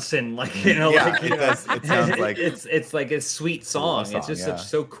 Johnson, like, you know, Yeah, like, you it know, does. It sounds like- it's like a sweet song. song, It's just yeah.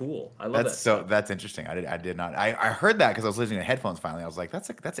 so cool. I love That's interesting. I did not. I heard that because I was listening to headphones finally. I was like, that's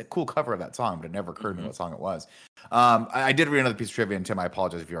a cool cover of that song, but it never occurred to me what song it was. I did read another piece of trivia, and Tim, I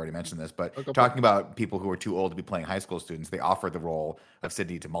apologize if you already mentioned this, but talking about people who are too old to be playing high school students, they offered the role of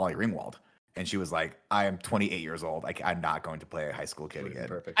Sydney to Molly Ringwald. And she was like, I am 28 years old. I'm not going to play a high school kid again.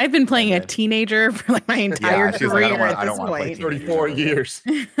 Perfect. I've been playing a teenager for like my entire she was like, career I don't at wanna play this teenagers. point. 34 years.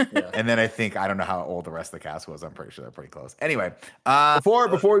 And then I don't know how old the rest of the cast was. I'm pretty sure they're pretty close. Anyway,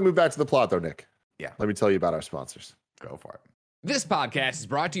 Before we move back to the plot, though, Nick. Yeah. Let me tell you about our sponsors. go for it. This podcast is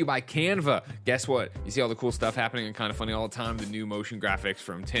brought to you by Canva. Guess what? You see all the cool stuff happening and Kind of Funny all the time, the new motion graphics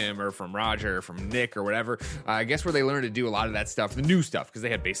from Tim or from Roger or from Nick or whatever. Guess where they learned to do a lot of that stuff, the new stuff, because they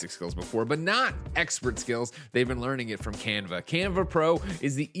had basic skills before, but not expert skills. They've been learning it from Canva. Canva Pro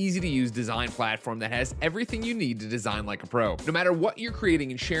is the easy-to-use design platform that has everything you need to design like a pro. No matter what you're creating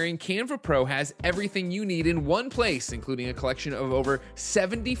and sharing, Canva Pro has everything you need in one place, including a collection of over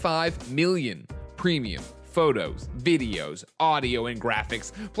 75 million premium photos, videos, audio, and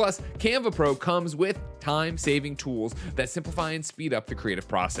graphics. Plus, Canva Pro comes with time-saving tools that simplify and speed up the creative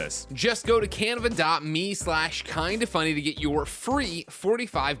process. Just go to canva.me/kindafunny to get your free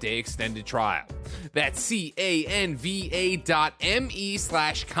 45-day extended trial. That's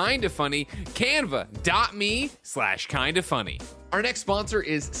canva.me/kindafunny, canva.me/kindafunny. Our next sponsor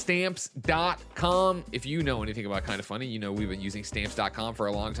is Stamps.com. If you know anything about Kind of Funny, you know we've been using Stamps.com for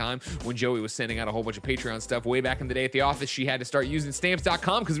a long time. When Joey was sending out a whole bunch of Patreon stuff way back in the day at the office, she had to start using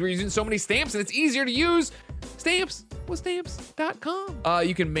Stamps.com because we were using so many stamps and it's easier to use. Stamps with Stamps.com.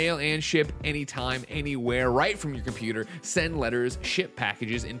 You can mail and ship anytime, anywhere, right from your computer, send letters, ship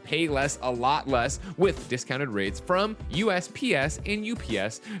packages, and pay less, a lot less, with discounted rates from USPS and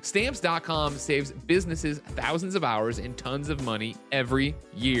UPS. Stamps.com saves businesses thousands of hours and tons of money every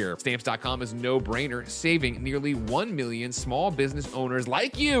year. Stamps.com is a no-brainer, saving nearly 1 million small business owners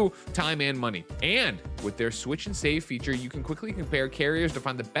like you time and money. And with their Switch and Save feature, you can quickly compare carriers to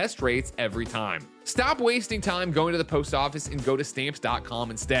find the best rates every time. Stop wasting time going to the post post office and go to stamps.com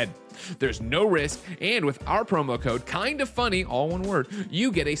instead. There's no risk, and with our promo code KINDOFFUNNY, all one word,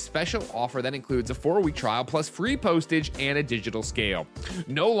 you get a special offer that includes a 4-week trial plus free postage and a digital scale.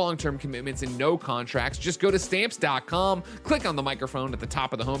 No long-term commitments and no contracts. Just go to stamps.com, click on the microphone at the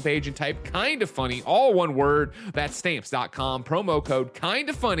top of the homepage and type KINDOFFUNNY, all one word. That's stamps.com, promo code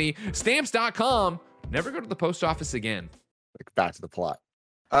KINDOFFUNNY, stamps.com. Never go to the post office again. Like, back to the plot.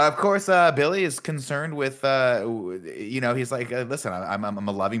 Of course, Billy is concerned with, he's like, listen, I'm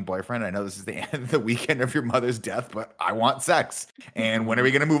a loving boyfriend. I know this is the end of the weekend of your mother's death, but I want sex. And when are we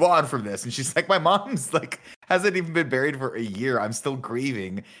going to move on from this? And she's like, my mom's like, hasn't even been buried for a year. I'm still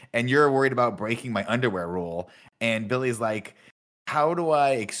grieving. And you're worried about breaking my underwear rule. And Billy's like, how do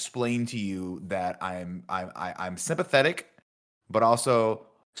I explain to you that I'm sympathetic, but also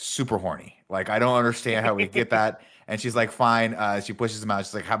super horny? Like, I don't understand how we get that. And she's like, fine. She pushes him out.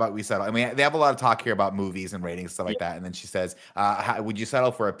 She's like, how about we settle? I mean, they have a lot of talk here about movies and ratings, stuff like that. And then she says, would you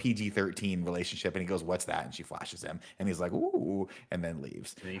settle for a PG-13 relationship? And he goes, what's that? And she flashes him. And he's like, ooh, and then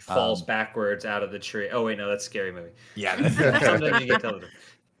leaves. And he falls backwards out of the tree. Oh, wait, no, that's a scary movie. Yeah. Sometimes you get television.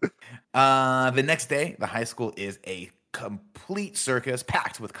 The next day, the high school is a complete circus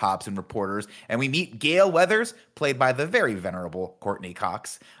packed with cops and reporters, and we meet Gale Weathers, played by the very venerable Courtney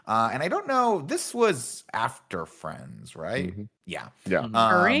Cox. And I don't know, this was after Friends, right? Mm-hmm. Yeah.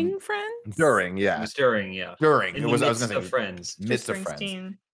 During Friends? During, yeah. It was during, yeah. During. In It the was, I was midst going to of say, Friends. midst of Friends.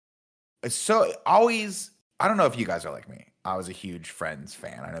 Springsteen. So always, I don't know if you guys are like me. I was a huge Friends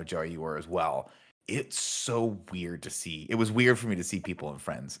fan. I know, Joey, you were as well. It's so weird to see. It was weird for me to see people in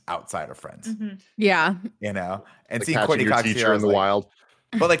Friends outside of Friends, Mhm. Yeah. you know? And Like seeing catching Courtney your Cox teacher here, I in was the like, wild.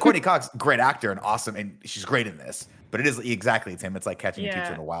 but like Courtney Cox, great actor and awesome, and she's great in this. But it is exactly it's him. It's like catching your teacher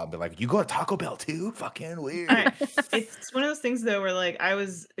Yeah. in the wild and be like, you go to Taco Bell too? Fucking weird. It's one of those things though where like I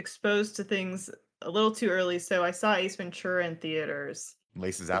was exposed to things a little too early. So I saw Ace Ventura in theaters,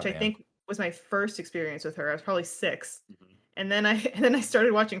 Laces out, which I man. think was my first experience with her. I was probably 6. Mhm. And then I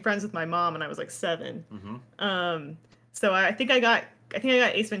started watching Friends with my mom and I was like 7. Mhm. So I think I got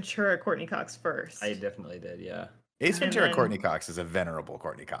Ace Ventura, Courtney Cox first. I definitely did, yeah. Ace and Ventura then- Courtney Cox is a venerable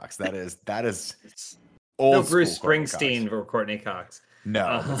Courtney Cox. That is It's old no Bruce school Courtney Springsteen Cox. for Courtney Cox. No.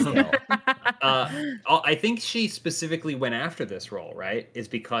 Uh, still. I think she specifically went after this role, right? Is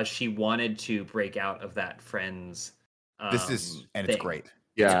because she wanted to break out of that Friends. This is and it's thing. great.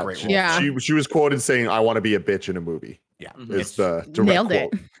 Yeah. It's a great she, role. Yeah. she was quoted saying, I want to be a bitch in a movie. Yeah. Mhm. It's the direct Nailed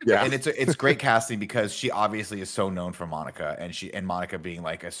it. quote. Yeah. And it's great casting because she obviously is so known for Monica, and Monica being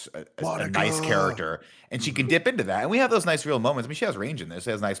like a nice Monica. character, and she can dip into that. And we have those nice real moments. I mean, she has range in this.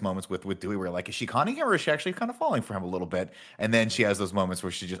 She has nice moments with Dewey where like, is she conning him or is she actually kind of falling for him a little bit? And then she has those moments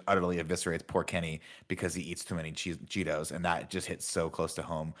where she just utterly eviscerates poor Kenny because he eats too many Cheetos, and that just hits so close to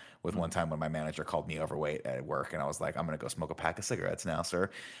home. With one time when my manager called me overweight at work, and I was like, I'm gonna go smoke a pack of cigarettes now, sir.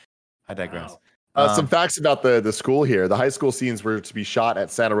 I digress. Wow. Some facts about the school here. The high school scenes were to be shot at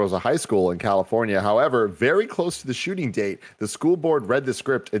Santa Rosa High School in California. However, very close to the shooting date, the school board read the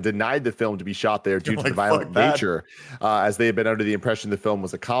script and denied the film to be shot there due to Like, the violent fuck that. nature, as they had been under the impression the film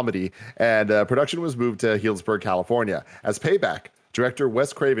was a comedy. And production was moved to Healdsburg, California. As payback, director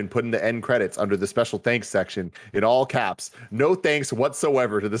Wes Craven put in the end credits under the special thanks section in all caps, "No thanks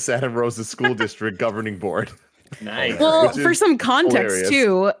whatsoever to the Santa Rosa School District Governing Board." Nice. Well, Which for is some context hilarious.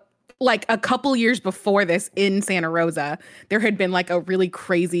 too, like a couple years before this in Santa Rosa, there had been like a really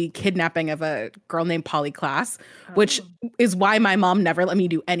crazy kidnapping of a girl named Polly Klaas, which is why my mom never let me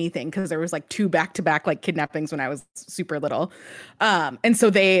do anything, because there was like 2 back-to-back like kidnappings when I was super little. And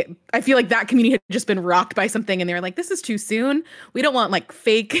so I feel like that community had just been rocked by something, and they were like, this is too soon. We don't want like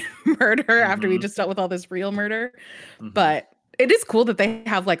fake murder after we just dealt with all this real murder. Mhm. But it is cool that they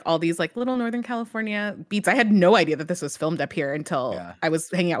have like all these like little Northern California beats. I had no idea that this was filmed up here until Yeah. I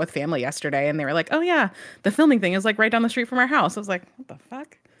was hanging out with family yesterday, and they were like, "Oh yeah, the filming thing is like right down the street from our house." I was like, "What the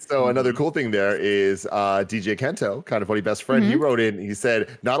fuck?" So another cool thing there is DJ Kento, Kind of Funny best friend. He wrote in, he said,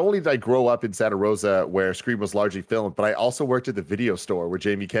 "Not only did I grow up in Santa Rosa where Scream was largely filmed, but I also worked at the video store where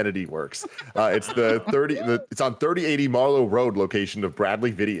Jamie Kennedy works. It's it's on 3080 Marlowe Road location of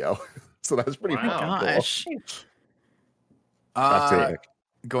Bradley Video." So that's pretty Wow. fucking cool. Gosh. Back to Nick.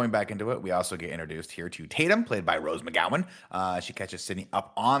 Going back into it, we also get introduced here to Tatum, played by Rose McGowan. She catches Sydney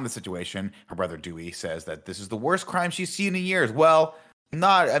up on the situation. Her brother Dewey says that this is the worst crime she's seen in years. Well,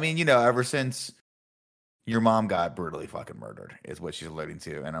 ever since your mom got brutally fucking murdered is what she's alluding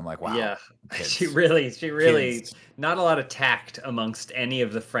to. And I'm like, wow. Yeah, kids. she really, Kids. not a lot of tact amongst any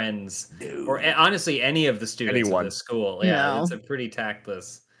of the friends, or honestly, any of the students Anyone. of the school. Yeah, No. it's a pretty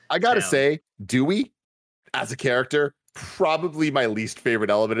tactless. I gotta town. say, Dewey, as a character, probably my least favorite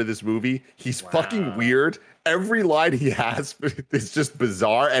element of this movie. He's fucking weird. Every line he has is just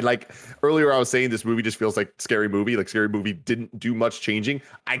bizarre. And like earlier, I was saying this movie just feels like Scary Movie. Like Scary Movie didn't do much changing.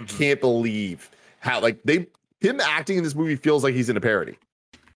 I can't believe how like him acting in this movie feels like he's in a parody.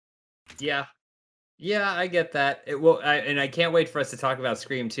 Yeah. Yeah, I get that. And I can't wait for us to talk about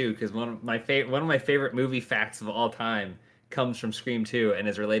Scream 2 because one of my favorite movie facts of all time comes from Scream 2 and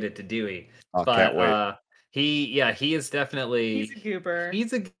is related to Dewey. Oh, can't wait. He is definitely He's a goober.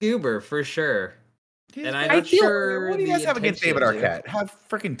 He's a goober for sure. And I'm I not feel- sure. What do you the guys have against David intention- Arquette? Have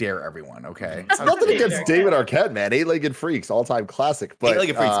freaking dare everyone, okay? It's nothing David against Arquette. David Arquette, man. Eight-Legged Freaks, all-time classic. But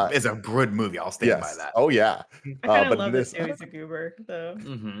Eight-Legged Freaks is a good movie. I'll stand by yes. that. Oh yeah. I kind but of love this- that Dewey's a goober, though.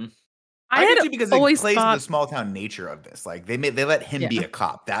 Mm-hmm. I do had too, because it always plays thought the small town nature of this. Like they let him be a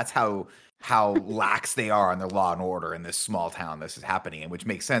cop. That's how lax they are on their law and order in this small town. This is happening, and which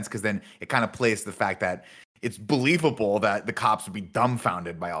makes sense because then it kind of plays the fact that it's believable that the cops would be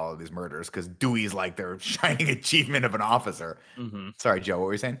dumbfounded by all of these murders because Dewey's like their shining achievement of an officer. Mm-hmm. Sorry, Joe, what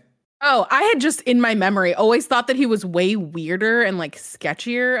were you saying? Oh, I had just in my memory always thought that he was way weirder and like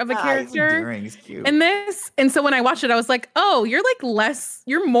sketchier of a He's character. endearing, he's cute. And so when I watched it, I was like, oh, you're like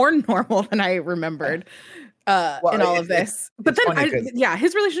you're more normal than I remembered in all of this. But it's then funny 'cause-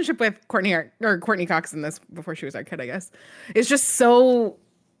 his relationship with Courtney Cox in this before she was our kid, I guess, is just so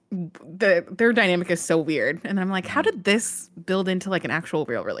their dynamic is so weird. And I'm like, how did this build into like an actual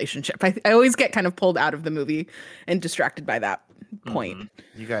real relationship? I always get kind of pulled out of the movie and distracted by that point.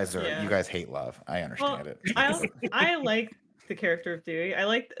 You guys Yeah. you guys hate love. I understand it. I like the character of Dewey. I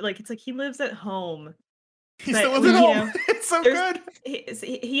like it's like he lives at home. He but, still lives at you home. know, It's so there's- good.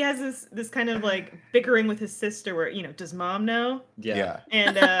 He has this kind of like bickering with his sister where, does mom know? Yeah.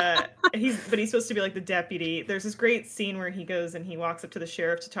 And he's supposed to be like the deputy. There's this great scene where he goes and he walks up to the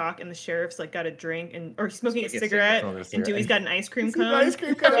sheriff to talk, and the sheriff's like got a drink or he's smoking a cigarette, and Dewey's got an ice cream cone. Ice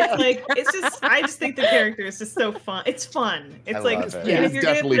cream cone. I just think the character is just so fun. It's fun. It's I like love it. and if It's you're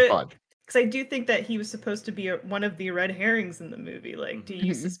gonna definitely put it- fun. because I do think that he was supposed to be one of the red herrings in the movie. Like, do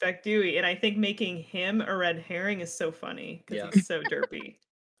you suspect Dewey? And I think making him a red herring is so funny because Yeah. he's so derpy.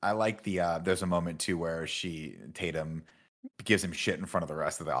 I like there's a moment too where Tatum gives him shit in front of the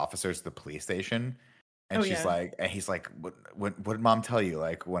rest of the officers at the police station. And Oh, she's yeah. like, and he's like, what did mom tell you?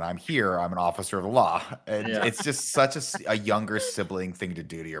 Like, when I'm here, I'm an officer of the law. And Yeah. it's just such a younger sibling thing to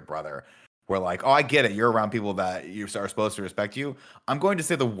do to your brother. Where like, oh, I get it. You're around people that you are supposed to respect you. I'm going to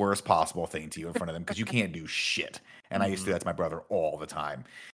say the worst possible thing to you in front of them because you can't do shit. And I used to do that to my brother all the time.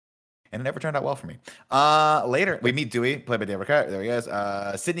 And it never turned out well for me. Later, we meet Dewey, played by David Arquette. There he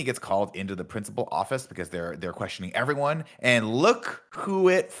is. Sydney gets called into the principal office because they're questioning everyone. And look who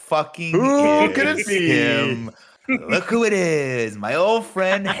it fucking Who is. could it be? Him. Look who it is. My old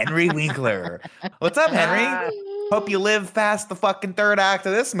friend Henry Winkler. What's up, Henry? Hope you live past the fucking third act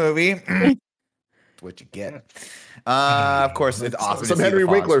of this movie. That's what you get. Of course, it's awesome. Some to see Henry the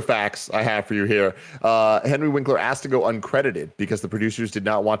Fonz. Winkler facts I have for you here. Henry Winkler asked to go uncredited because the producers did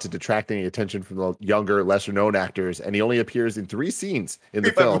not want to detract any attention from the younger, lesser-known actors, and he only appears in 3 scenes in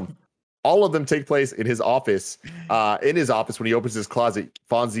the film. All of them take place in his office. In his office, when he opens his closet,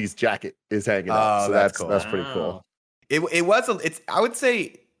 Fonzie's jacket is hanging up. Oh, So that's cool. that's pretty cool. I would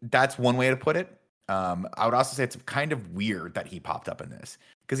say that's one way to put it. I would also say it's kind of weird that he popped up in this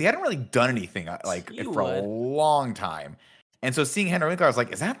because he hadn't really done anything You for a would. long time. And so seeing Henry Winkler, I was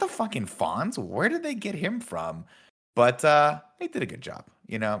like, is that the fucking Fonz? Where did they get him from? But they did a good job.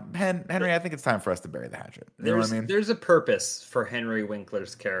 Henry, I think it's time for us to bury the hatchet. You know what I mean? There's a purpose for Henry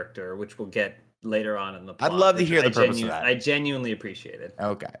Winkler's character, which we'll get later on in the plot. love to which hear the I purpose of that. I genuinely appreciate it.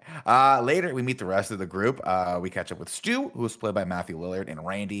 Okay. Later, we meet the rest of the group. We catch up with Stu, who's played by Matthew Lillard, and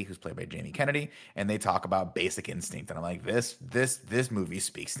Randy, who's played by Jamie Kennedy, and they talk about Basic Instinct. And I'm like, this movie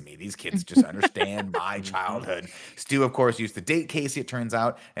speaks to me. These kids just understand my childhood. Stu, of course, used to date Casey, it turns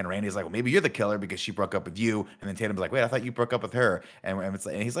out, and Randy's like, well, maybe you're the killer because she broke up with you. And then Tatum's like, wait, I thought you broke up with her. And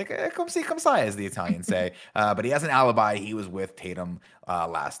he's like, come see, come sai, as the Italians say. But he has an alibi. He was with Tatum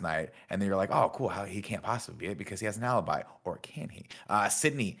last night. And then you're like, oh, cool. How he can't possibly be it because he has an alibi. Or can he?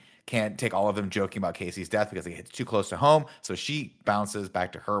 Sydney can't take all of them joking about Casey's death because it hits too close to home. So she bounces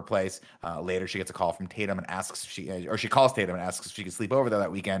back to her place. Later, she gets a call from Tatum and asks if she calls Tatum and asks if she can sleep over there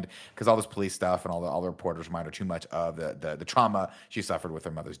that weekend because all this police stuff and all the reporters remind her too much of the trauma she suffered with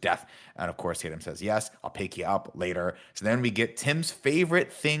her mother's death. And of course, Tatum says, yes, I'll pick you up later. So then we get Tim's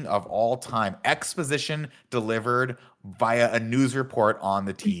favorite thing of all time, exposition delivered via a news report on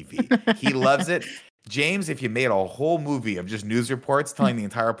the TV. He loves it. James, if you made a whole movie of just news reports telling the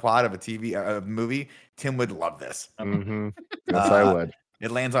entire plot of a movie, Tim would love this. Yes, I would.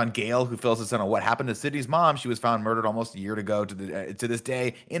 It lands on Gail, who fills us in on what happened to Sydney's mom. She was found murdered almost a year ago to this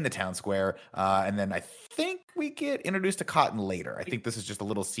day in the town square. And then I think we get introduced to Cotton later. I think this is just a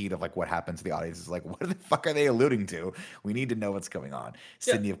little seed of like what happens to the audience. Is like, what the fuck are they alluding to? We need to know what's going on.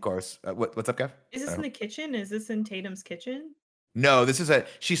 Yeah. Sydney, of course. What's up, Kev? Is this in the kitchen? Is this in Tatum's kitchen? No, this is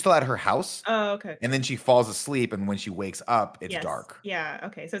she's still at her house. Oh, okay. And then she falls asleep, and when she wakes up, it's Yes. dark. Yeah.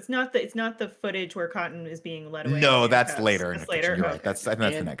 Okay. So it's not the footage where Cotton is being led away. No, in that's handcuffs. later in That's the kitchen. later. You're right. Okay. I think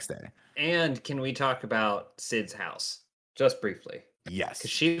that's the And- next day. And can we talk about Sid's house just briefly? Yes.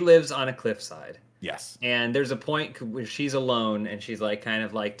 Because she lives on a cliffside. Yes. And there's a point where she's alone and she's like kind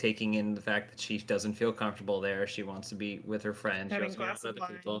of like taking in the fact that she doesn't feel comfortable there. She wants to be with her friends. She Having wants to be glass with of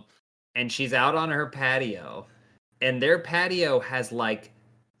other wine. people. And she's out on her patio. And their patio has like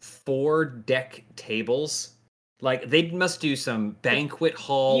 4 deck tables. Like they must do some banquet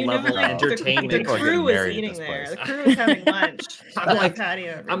hall You know, level like, entertainment. The People are crew getting is married at eating this there. place. The crew is having lunch on I'm that like-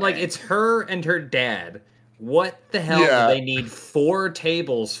 patio. every I'm like, day. it's her and her dad. What the hell Yeah. do they need 4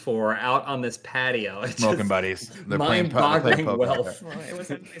 tables for out on this patio? It's Smoking just buddies. They're playing mind-boggling poker. wealth. Well, it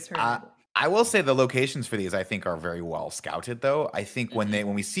was a nice turn. I will say the locations for these I think are very well scouted though. I think when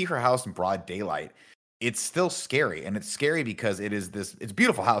we see her house in broad daylight, it's still scary. And it's scary because it's a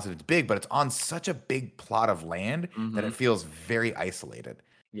beautiful house and it's big, but it's on such a big plot of land that it feels very isolated.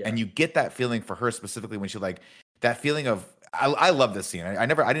 Yeah. And you get that feeling for her specifically when she like that feeling of I love this scene. I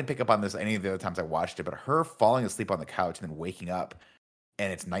didn't pick up on this any of the other times I watched it, but her falling asleep on the couch and then waking up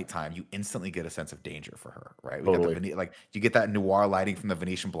and it's nighttime, you instantly get a sense of danger for her, right? Totally. Like you get that noir lighting from the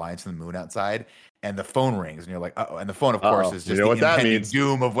Venetian blinds from the moon outside, and the phone rings, and you're like, oh, and the phone, of course, Uh-oh. is You just know the what that impending means.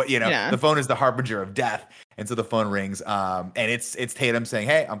 doom of what Yeah. The phone is the harbinger of death, and so the phone rings, and it's Tatum saying,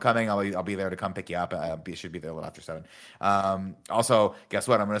 "Hey, I'm coming. I'll be there to come pick you up. Should be there a little after 7." Also, guess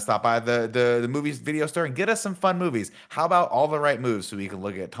what? I'm gonna stop by the movies video store and get us some fun movies. How about All the Right Moves, so we can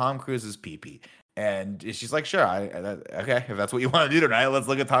look at Tom Cruise's pee-pee? And she's like, sure, okay, if that's what you want to do tonight, let's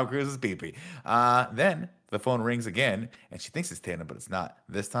look at Tom Cruise's pee-pee. Then the phone rings again, and she thinks it's Tatum, but it's not.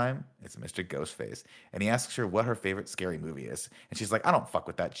 This time, it's Mr. Ghostface. And he asks her what her favorite scary movie is. And she's like, I don't fuck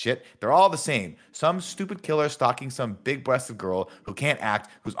with that shit. They're all the same. Some stupid killer stalking some big-breasted girl who can't act,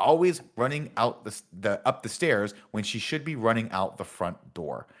 who's always running out up the stairs when she should be running out the front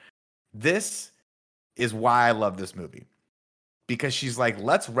door. This is why I love this movie. Because she's like,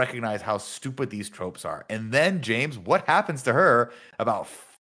 let's recognize how stupid these tropes are. And then, James, what happens to her about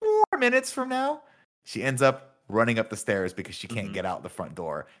 4 minutes from now? She ends up running up the stairs because she can't get out the front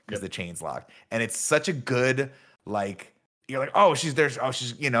door because the chain's locked. And it's such a good, like, you're like, oh, she's there. Oh,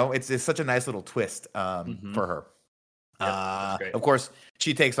 she's, it's such a nice little twist for her. great. Of course,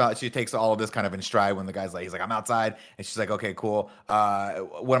 she takes all of this kind of in stride when the guy's like, he's like, I'm outside. And she's like, okay, cool.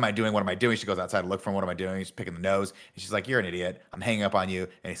 What am I doing? What am I doing? She goes outside to look for him. What am I doing? He's picking the nose. And she's like, you're an idiot. I'm hanging up on you.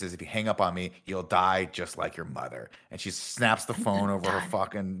 And he says, if you hang up on me, you'll die just like your mother. And she snaps the phone over her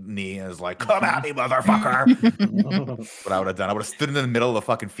fucking knee and is like, come at me, motherfucker. What I would have done, I would have stood in the middle of the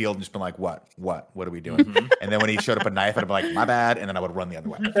fucking field and just been like, what are we doing? And then when he showed up a knife, I'd be like, my bad. And then I would run the other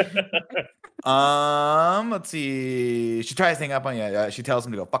way. Let's see. She tries to hang up on you. She tells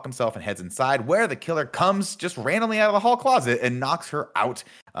him to go fuck himself and heads inside, where the killer comes just randomly out of the hall closet and knocks her out.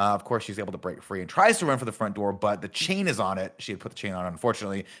 Of course, she's able to break free and tries to run for the front door, but the chain is on it. She had put the chain on,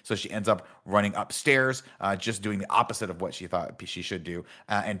 unfortunately, so she ends up running upstairs, just doing the opposite of what she thought she should do,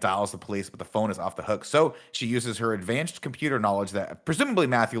 and dials the police, but the phone is off the hook. So she uses her advanced computer knowledge that presumably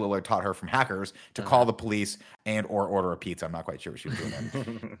Matthew Lillard taught her from hackers to call the police and or order a pizza. I'm not quite sure what she was doing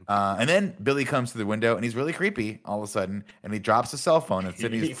then. And then Billy comes to the window, and he's really creepy all of a sudden, and he drops his cell phone, and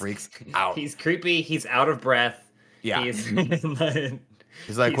Sydney freaks out. He's creepy. He's out of breath. Yeah. He's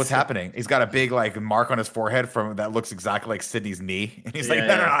He's like, what's happening? He's got a big like mark on his forehead from that looks exactly like Sydney's knee. And he's like,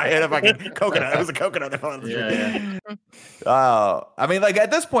 no, I hit a fucking coconut. It was a coconut that fell on the street. I mean, like at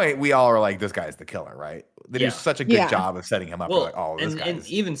this point, we all are like, this guy's the killer, right? They do such a good job of setting him up. Well, We're like, oh, this guy. and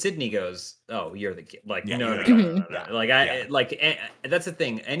even Sydney goes, "Oh, you're the like, Yeah, no, you're no, the no, no, no." Like that's the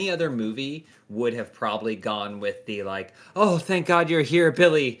thing. Any other movie would have probably gone with the like, "Oh, thank God you're here,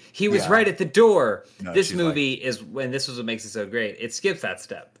 Billy. He was right at the door." No, this she's movie is when this is what makes it so great. It skips that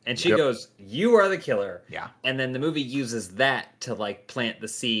step, and she goes, "You are the killer." Yeah. And then the movie uses that to like plant the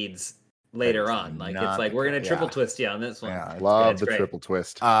seeds later on. Like not it's like the we're gonna killer. triple Yeah. twist you on this one. Yeah, it's Love it's the great. triple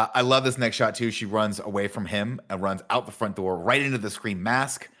twist. I love this next shot too. She runs away from him and runs out the front door right into the Scream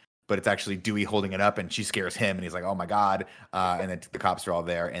mask. but it's actually Dewey holding it up, and she scares him, and he's like, "Oh my god!" And then the cops are all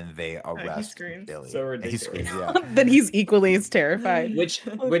there, and they arrest screams. Billy. So And he ridiculous. screams, yeah. Then he's equally as terrified. Which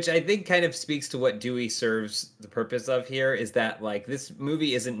I think kind of speaks to what Dewey serves the purpose of here, is that like this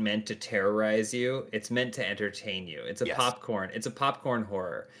movie isn't meant to terrorize you, it's meant to entertain you. It's a Yes. popcorn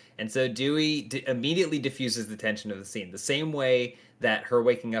horror. And so Dewey immediately diffuses the tension of the scene, the same way that her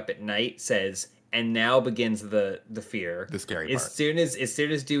waking up at night says, and now begins the fear. The scary As part. soon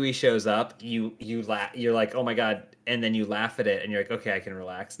as Dewey shows up, you're like, oh my god, and then you laugh at it and you're like, okay, I can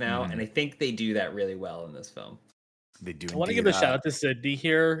relax now. Mhm. And I think they do that really well in this film. They do. I want to give a shout out to Sydney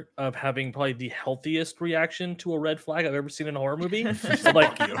here of having probably the healthiest reaction to a red flag I've ever seen in a horror movie. I'm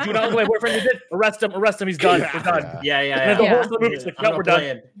like, do not look at my boyfriend. You did arrest him. He's done. We're done. Yeah. And then the Yeah. whole rest of the movie's like, I'm no, not we're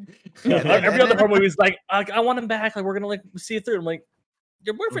done. playing. Every other horror movie is like, I want him back. Like, we're gonna like see it through. I'm like,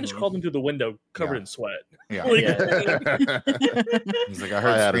 your boyfriend just Mhm. crawled into the window covered Yeah. in sweat. Yeah. Like, He's like, I I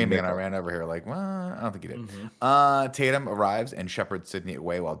heard had a screaming and I nickel. ran over here. Like, well, I don't think he did. Mhm. Tatum arrives and shepherds Sydney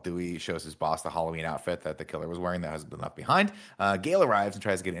away while Dewey shows his boss the Halloween outfit that the killer was wearing that has been left behind. Gail arrives and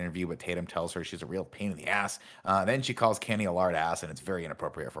tries to get an interview, but Tatum tells her she's a real pain in the ass. Then she calls Kenny a lard ass, and it's very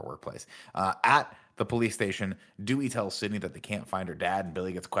inappropriate for a workplace. At the police station, Dewey tells Sydney that they can't find her dad, and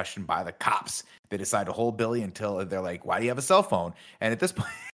Billy gets questioned by the cops. They decide to hold Billy until they're like, why do you have a cell phone? And at this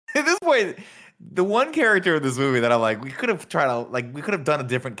point, the one character of this movie that I'm like, we could have done a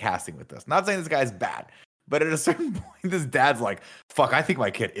different casting with this. Not saying this guy's bad, but at a certain point, this dad's like, fuck, I think my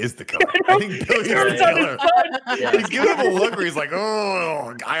kid is the killer. I think Billy's the killer. Yeah. He's giving him a look where he's like,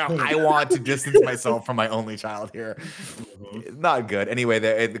 oh, I want to distance myself from my only child here. Not good. Anyway,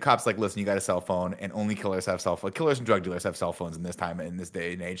 the cop's like, listen, you got a cell phone, and only killers have cell phone. Killers and drug dealers have cell phones in this time, in this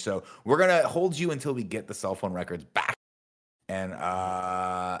day and age. So we're gonna hold you until we get the cell phone records back. And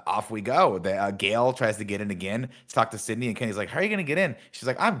off we go. Gail tries to get in again to talk to Sydney, and Kenny's like, how are you going to get in? She's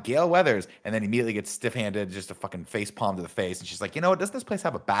like, I'm Gail Weathers. And then immediately gets stiff-handed, just a fucking face palm to the face. And she's like, you know what? Doesn't this place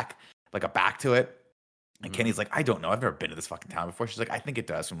have a back to it? And Kenny's like, I don't know. I've never been to this fucking town before. She's like, I think it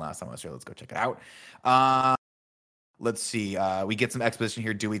does from last time I was here. Let's go check it out. Let's see. We get some exposition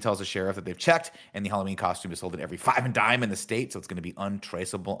here. Dewey tells the sheriff that they've checked, and the Halloween costume is sold at every 5 and dime in the state, so it's going to be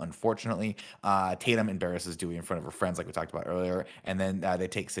untraceable, unfortunately. Tatum embarrasses Dewey in front of her friends, like we talked about earlier, and then they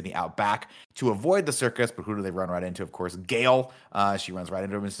take Sydney out back to avoid the circus, but who do they run right into? Of course, Gail. She runs right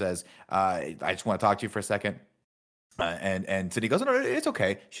into him and says, I just want to talk to you for a second. And Sydney goes, no, it's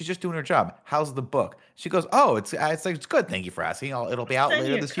okay. She's just doing her job. How's the book? She goes, oh, it's good. Thank you for asking. It'll be out Send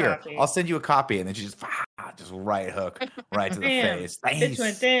later you a this year. copy. I'll send you a copy. And then she just right hook right to the Bam. face. Bitch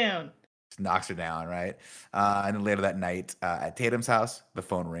went down. Just knocks her down, right? And then later that night at Tatum's house, the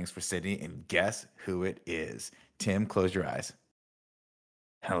phone rings for Sydney, and guess who it is? Tim, close your eyes.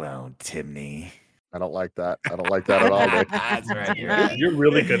 Hello, Timney. I don't like that. I don't like that at all, Nick. That's right. You're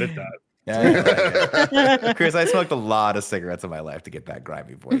really good at that. Yeah. Chris, I smoked a lot of cigarettes in my life to get that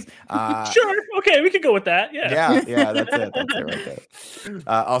grimy voice. Sure. Okay, we could go with that. Yeah. Yeah, that's it. That's it right there.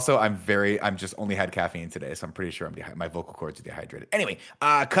 Also, I'm just only had caffeine today, so I'm pretty sure my vocal cords are dehydrated. Anyway,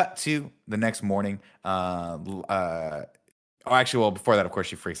 cut to the next morning. Before that, of course,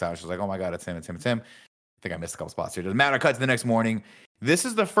 she freaks out. She's like, oh my God, it's him. I think I missed a couple spots here. Doesn't matter. Cut to the next morning. This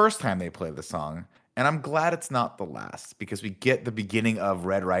is the first time they play the song. And I'm glad it's not the last, because we get the beginning of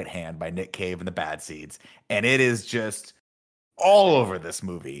Red Right Hand by Nick Cave and the Bad Seeds. And it is just all over this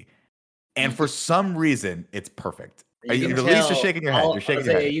movie. And for some reason, it's perfect. At least you're shaking your head. You're shaking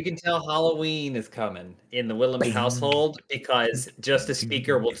your head. You can tell Halloween is coming in the Willems household, because just a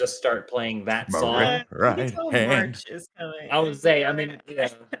speaker will just start playing that song. Right You can tell hand. March is coming. I would say, I mean, yeah.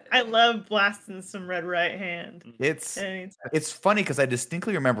 I love blasting some Red Right Hand. It's Anytime. funny because I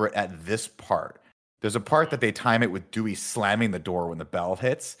distinctly remember it at this part. There's a part that they time it with Dewey slamming the door when the bell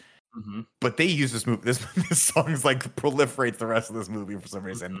hits. Mhm. But they use this movie. This song is like proliferates the rest of this movie for some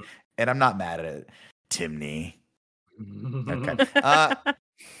reason, and I'm not mad at it. Timney. Okay.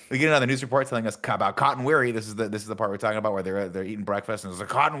 We get another news report telling us about Cotton Weary. This is the part we're talking about where they're eating breakfast, and there's a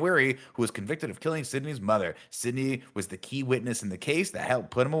Cotton Weary who was convicted of killing Sydney's mother. Sydney was the key witness in the case that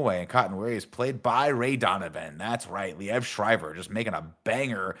helped put him away, and Cotton Weary is played by Ray Donovan. That's right, Liev Schreiber, just making a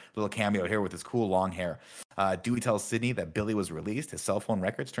banger little cameo here with his cool long hair. Dewey tells Sydney that Billy was released. His cell phone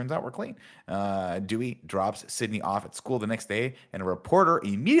records turns out were clean. Dewey drops Sydney off at school the next day, and a reporter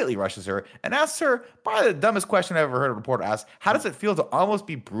immediately rushes her and asks her, probably the dumbest question I've ever heard a reporter ask, how does it feel to almost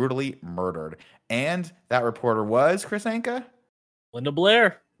be brutally murdered? And that reporter was, Chris Anka? Linda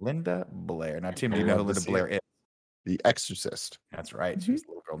Blair. Linda Blair. Now, Tim, do you know who Linda Blair is? The Exorcist. That's right. She was the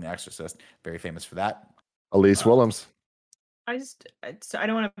little girl in The Exorcist. Very famous for that. Elise Willems. I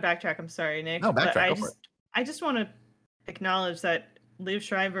don't want to backtrack. I'm sorry, Nick. No, but backtrack. Go for it. I just want to acknowledge that Liv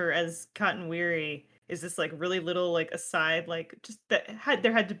Schreiber as Cotton Weary is this like really little like aside, like just there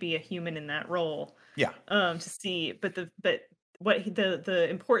had to be a human in that role. Yeah. To see, but the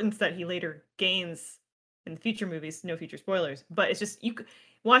importance that he later gains in the future movies, no future spoilers, but it's just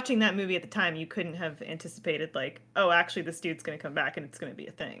watching that movie at the time, you couldn't have anticipated like, oh, actually this dude's going to come back and it's going to be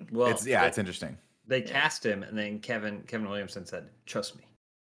a thing. Well, it's interesting. They cast him, and then Kevin Williamson said, "Trust me,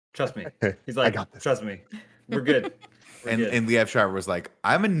 trust me." Hey, He's like, I got this. "Trust me, we're good." We're good. And Liev Schreiber was like,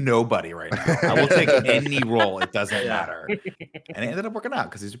 I'm a nobody right now. I will take any role. It doesn't matter. And it ended up working out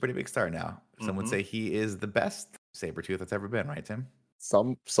because he's a pretty big star now. Some would say he is the best Sabretooth that's ever been, right, Tim?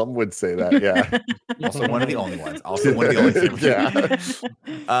 Some would say that, yeah. Also one of the only ones. Also one of the only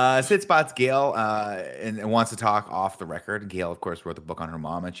Sabretooth. Sid spots Gail and wants to talk off the record. Gail, of course, wrote the book on her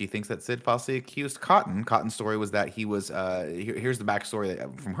mom, and she thinks that Sid falsely accused Cotton. Cotton's story was that he was, here's the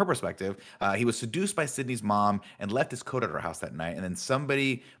backstory from her perspective. He was seduced by Sydney's mom and left his coat at her house that night. And then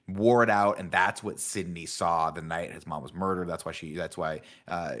somebody wore it out, and that's what Sydney saw the night his mom was murdered. That's why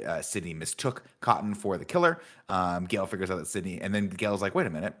Sydney mistook Cotton for the killer. Gail figures out that Sydney, and then Gail's like, wait a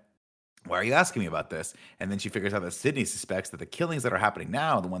minute, why are you asking me about this? And then she figures out that Sydney suspects that the killings that are happening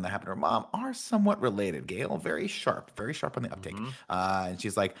now, the one that happened to her mom, are somewhat related. Gail, very sharp on the uptake. And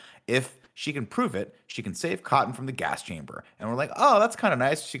she's like, if she can prove it, she can save Cotton from the gas chamber. And we're like, oh, that's kind of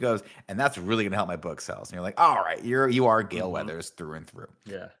nice. She goes, and that's really going to help my book sales. And you're like, all right, you are Gail Weathers through and through.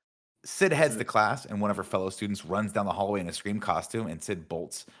 Yeah. Sid heads to class, and one of her fellow students runs down the hallway in a Scream costume, and Sid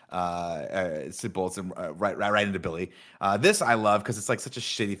bolts. Right into Billy. This I love because it's like such a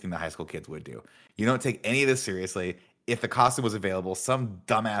shitty thing that high school kids would do. You don't take any of this seriously. If the costume was available, some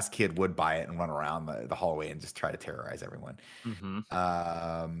dumbass kid would buy it and run around the hallway and just try to terrorize everyone.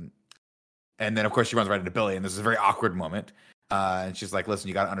 And then, of course, she runs right into Billy, and this is a very awkward moment. And she's like, listen,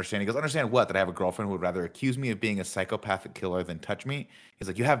 you got to understand. He goes, understand what? That I have a girlfriend who would rather accuse me of being a psychopathic killer than touch me? He's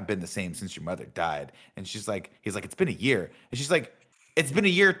like, you haven't been the same since your mother died. And he's like, it's been a year. And she's like, it's been a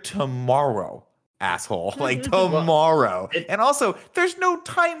year tomorrow, asshole. Like tomorrow. And also, there's no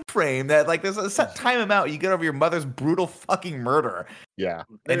time frame that like there's a set time amount you get over your mother's brutal fucking murder. Yeah.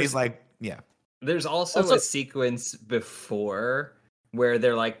 And he's like, yeah. There's also a sequence before where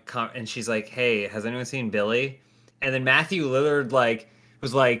they're like, and she's like, hey, has anyone seen Billy? And then Matthew Lillard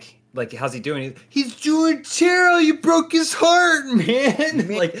was like, how's he doing? He's doing terrible. You broke his heart,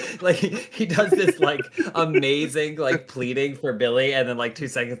 man. like he does this like amazing like pleading for Billy, and then like 2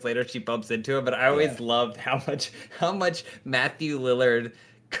 seconds later she bumps into him. But I always loved how much Matthew Lillard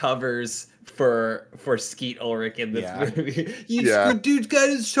covers for Skeet Ulrich in this movie. Dude's got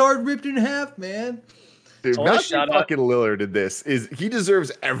his heart ripped in half, man. Dude, Matthew fucking Lillard in this he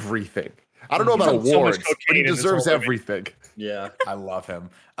deserves everything. I don't know about awards, but he deserves everything. Yeah, I love him.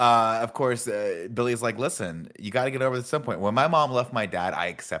 Of course, Billy's like, listen, you got to get over this at some point. When my mom left my dad, I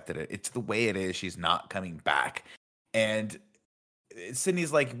accepted it. It's the way it is. She's not coming back. And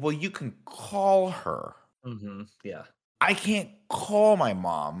Sydney's like, well, you can call her. Yeah. I can't call my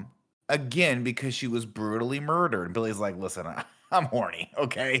mom again because she was brutally murdered. And Billy's like, listen, I'm horny,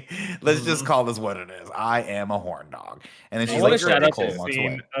 okay? Let's just call this what it is. I am a horn dog. And then she's like, shout out to the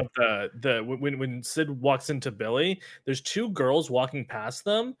scene of when Sid walks into Billy, there's 2 girls walking past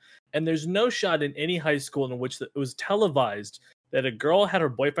them, and there's no shot in any high school in which it was televised that a girl had her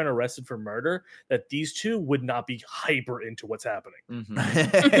boyfriend arrested for murder, that these 2 would not be hyper into what's happening.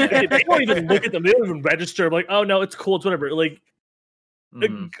 They don't even look at them. They don't even register. Like, oh, no, it's cool. It's whatever. Like, a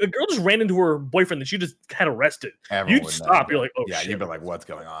girl just ran into her boyfriend that she just had arrested. You'd stop. You're like, oh, shit. You'd be like, what's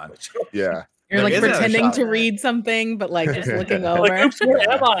going on? Yeah. You're like pretending to read something, but like just looking over. Like, oops, where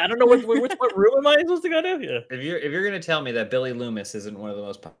am I? I don't know what room am I supposed to go to? Yeah. If you're gonna tell me that Billy Loomis isn't one of the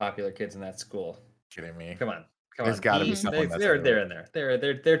most popular kids in that school, kidding me? Come on. There's got to be someone they're in there.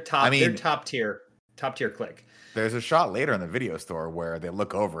 They're top. They're top tier click. There's a shot later in the video store where they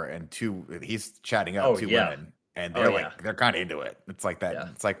look over and he's chatting up 2 women. And they're kind of into it. It's like that. Yeah.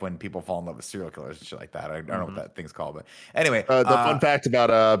 It's like when people fall in love with serial killers and shit like that. I don't know what that thing's called, but anyway. The fun fact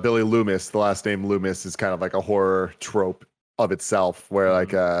about Billy Loomis, the last name Loomis is kind of like a horror trope of itself, where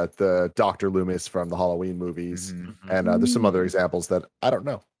like the Dr. Loomis from the Halloween movies, and there's some other examples that I don't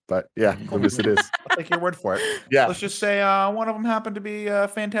know, but yeah, Loomis it is. I'll take your word for it. Yeah. Let's just say one of them happened to be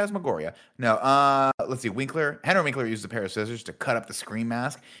Phantasmagoria. No, let's see. Henry Winkler used a pair of scissors to cut up the Scream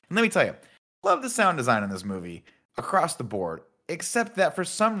mask, and let me tell you. Love the sound design in this movie across the board, except that for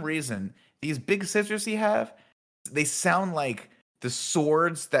some reason, these big scissors they sound like the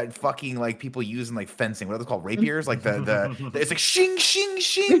swords that fucking like people use in like fencing. What are they called? Rapiers? Like the it's like shing, shing,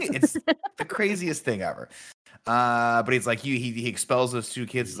 shing. It's the craziest thing ever. But he's like, he expels those 2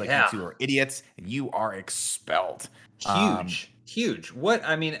 kids. He's like, you 2 are idiots and you are expelled. Huge. What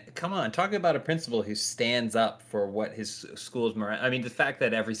I mean, come on, talk about a principal who stands up for what his school's I mean, the fact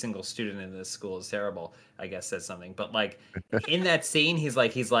that every single student in this school is terrible, I guess says something. But like in that scene, he's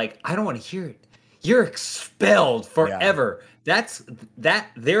like, I don't want to hear it. You're expelled forever. That's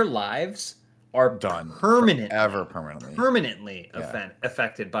their lives are Done permanently Yeah.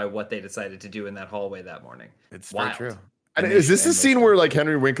 affected by what they decided to do in that hallway that morning. It's Wild. very true. And And is they- this the and they- scene where like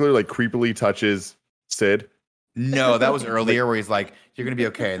Henry Winkler like creepily touches Sid? No, that was earlier where he's like, "You're gonna be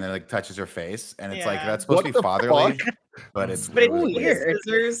okay," and then like touches her face, and it's like Yeah. that's supposed What to be the fatherly, fuck? but it's But it's really weird. weird.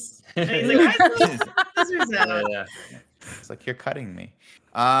 Scissors. And he's like, why is there scissors out? Yeah. It's like you're cutting me.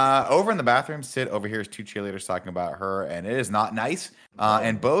 Over in the bathroom, Sid overhears two cheerleaders talking about her, and it is not nice.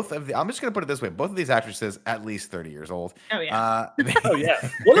 And both of the, I'm just gonna put it this way: both of these actresses, at least 30 years old. Oh, yeah. Oh yeah,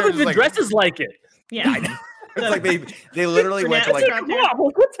 one of them It's even like- dresses like it. Yeah. It's like they literally went to like Brunette Come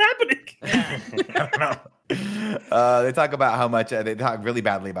on, what's happening? Yeah. I don't know. They talk about how much they talk really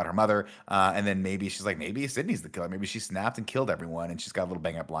badly about her mother, and then maybe she's like, maybe Sydney's the killer. Maybe she snapped and killed everyone, and she's got a little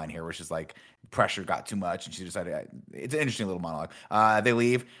bang up line here where she's like, pressure got too much, and she decided. It's an interesting little monologue. They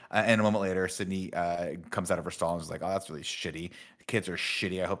leave, and a moment later, Sydney comes out of her stall and is like, "Oh, that's really shitty. The kids are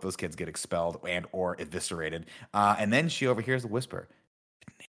shitty. I hope those kids get expelled and or eviscerated." And then she overhears a whisper.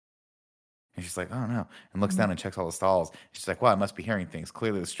 And she's like, "Oh no," and looks down and checks all the stalls. She's like, "Well, I must be hearing things.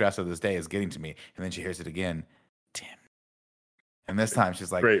 Clearly, the stress of this day is getting to me." And then she hears it again, Tim. And this time,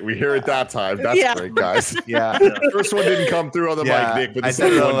 she's like, Great, we hear it that time. That's Yeah. great, guys. "Yeah." First one didn't come through on the Yeah, mic, Nick, but the I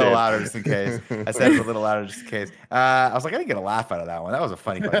said it second a one little did. louder just in case. I said it a little louder just in case. I was like, I didn't get a laugh out of that one. That was a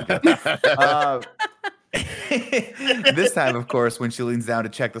funny question. This time, of course, when she leans down to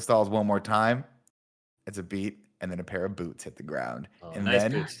check the stalls one more time, it's a beat, and then a pair of boots hit the ground. And nice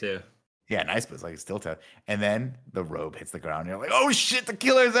then, boots too. yeah, nice boots, like steel toe. And then the robe hits the ground. And you're like, oh shit, the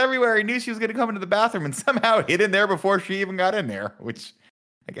killer's everywhere. He knew she was going to come into the bathroom and somehow hid in there before she even got in there, which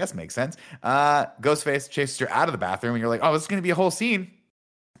I guess makes sense. Ghostface chases her out of the bathroom, and you're like, oh, this is going to be a whole scene.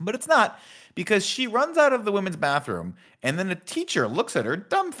 But it's not, because she runs out of the women's bathroom, and then a teacher looks at her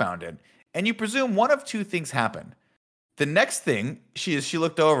dumbfounded. And you presume one of two things happen. The next thing she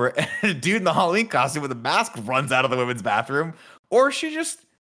looked over, and a dude in the Halloween costume with a mask runs out of the women's bathroom, or she just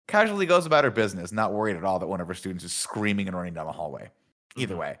casually goes about her business, not worried at all that one of her students is screaming and running down the hallway.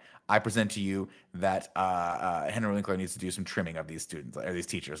 Either way, I present to you that Henry Winkler needs to do some trimming of these students or these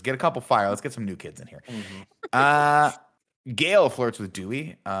teachers. Get a couple fire. Let's get some new kids in here. Gail flirts with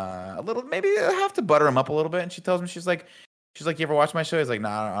Dewey a little, maybe I have to butter him up a little bit. And she tells him, she's like, you ever watch my show? He's like,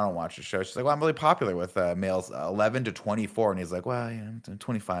 nah, I don't watch your show. She's like, well, I'm really popular with males 11 to 24. And he's like, well, yeah, I'm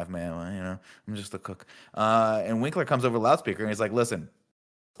 25, man. Well, you know, I'm just a cook. And Winkler comes over the loudspeaker and he's like, listen,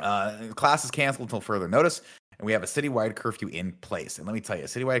 class is canceled until further notice. And we have a citywide curfew in place. And let me tell you, a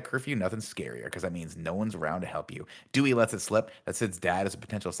citywide curfew, nothing's scarier because that means no one's around to help you. Dewey lets it slip that Sid's dad is a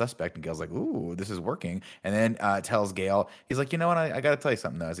potential suspect. And Gail's like, ooh, this is working. And then tells Gail, he's like, you know what? I got to tell you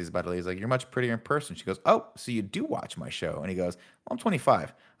something, though, as he's about to leave. He's like, you're much prettier in person. She goes, oh, so you do watch my show? And he goes, well, I'm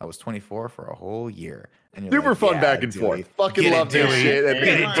 25. I was 24 for a whole year. And you're Super like, fun yeah, back and Dewey. forth. Fucking Get it, loved this Dewey. shit. And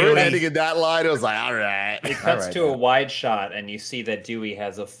Get it, her Dewey. ending in that line, I was like, all right. It cuts right, to a man. wide shot, and you see that Dewey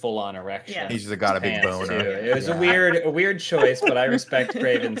has a full-on erection. Yeah. He's just got a big Pants, boner. too. It was Yeah. a weird choice, but I respect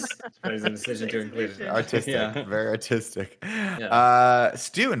Craven's decision to include it. Artistic, Yeah. very artistic. Yeah.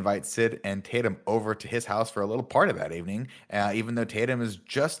 Stu invites Sid and Tatum over to his house for a little party that evening. Even though Tatum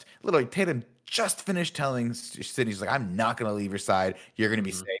just finished telling Sid, he's like, I'm not going to leave your side. You're going to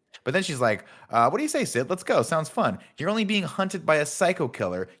be safe. But then she's like, what do you say, Sid? Let's go. Sounds fun. You're only being hunted by a psycho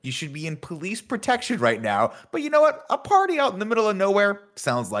killer. You should be in police protection right now. But you know what? A party out in the middle of nowhere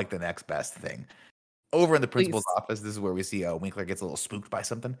sounds like the next best thing. Over in the principal's Please. office, this is where we see Winkler gets a little spooked by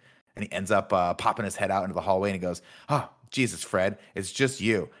something. And he ends up popping his head out into the hallway and he goes, oh, Jesus, Fred, it's just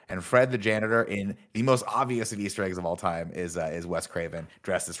you. And Fred, the janitor, in the most obvious of Easter eggs of all time, is Wes Craven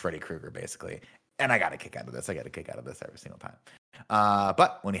dressed as Freddy Krueger, basically. And I got a kick out of this. I get a kick out of this every single time.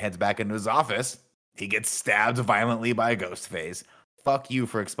 But when he heads back into his office, he gets stabbed violently by a ghost face. Fuck you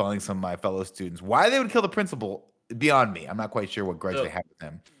for expelling some of my fellow students. Why they would kill the principal, beyond me. I'm not quite sure what grudge So- they have with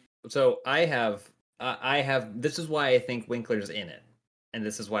him. So I have. This is why I think Winkler's in it, and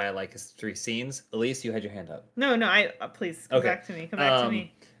this is why I like his 3 scenes. Elise, you had your hand up. No, I please come Okay. back to me. Come back to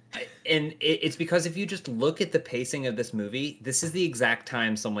me. And it's because if you just look at the pacing of this movie, this is the exact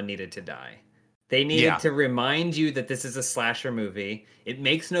time someone needed to die. They needed Yeah. to remind you that this is a slasher movie. It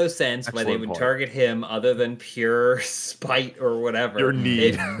makes no sense why they Excellent would point. target him other than pure spite or whatever. Your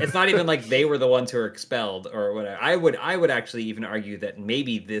need. It's not even like they were the ones who were expelled or whatever. I would actually even argue that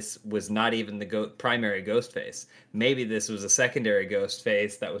maybe this was not even the primary ghost face. Maybe this was a secondary ghost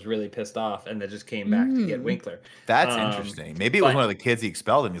face that was really pissed off and that just came back to get Winkler. That's Um, interesting. Maybe it was but- one of the kids he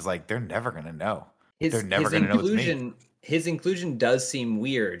expelled, and he's like, they're never gonna know. They're never gonna know it's me. His inclusion does seem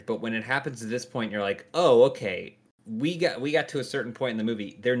weird, but when it happens to this point, you're like, oh, okay. We got to a certain point in the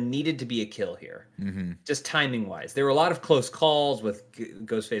movie. There needed to be a kill here, just timing wise. There were a lot of close calls with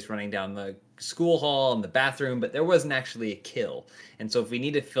Ghostface running down the school hall and the bathroom, but there wasn't actually a kill. And so if we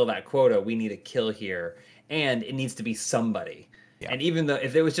need to fill that quota, we need a kill here, and it needs to be somebody. Yeah. And even though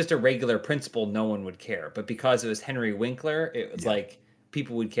if it was just a regular principal, no one would care. But because it was Henry Winkler, it was like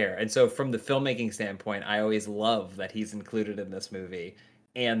people would care. And so from the filmmaking standpoint, I always love that he's included in this movie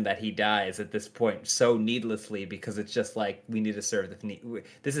and that he dies at this point so needlessly, because it's just like, we need to serve the need.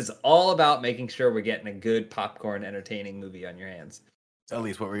 This is all about making sure we're getting a good popcorn entertaining movie on your hands.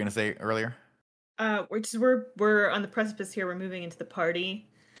 Elise, what were you gonna say earlier? We're on the precipice here. We're moving into the party,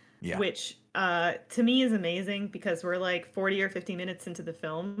 which to me is amazing because we're like 40 or 50 minutes into the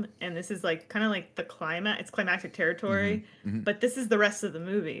film, and this is like kind of like the climax. It's climactic territory, but this is the rest of the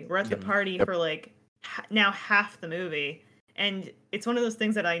movie. We're at the party for like now half the movie, and it's one of those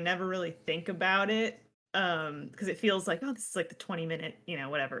things that I never really think about it because it feels like, oh, this is like the 20-minute,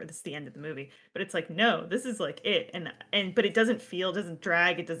 whatever, this is the end of the movie, but it's like, no, this is like it, and but it doesn't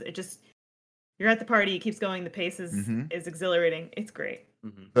drag, it just you're at the party, it keeps going, the pace is exhilarating, it's great.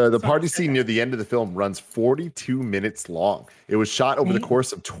 The party scene near the end of the film runs 42 minutes long. It was shot over the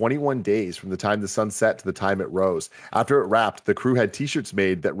course of 21 days from the time the sun set to the time it rose. After it wrapped, the crew had t-shirts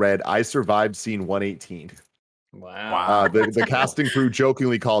made that read, "I survived scene 118." Wow. The casting crew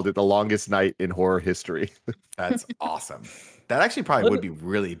jokingly called it the longest night in horror history. That's awesome. That actually probably would be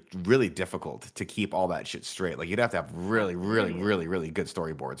really, really difficult to keep all that shit straight. Like, you'd have to have really, really, really, really good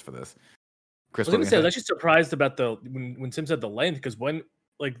storyboards for this. Chris, I was actually surprised about when Tim said the length, because when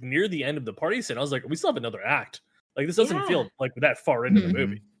like near the end of the party scene, I was like, we still have another act. Like, this doesn't feel like that far into the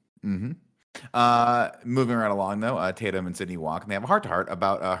movie. Moving right along though, Tatum and Sydney walk, and they have a heart-to-heart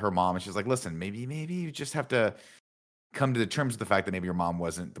about her mom, and she's like, listen, maybe you just have to come to the terms with the fact that maybe your mom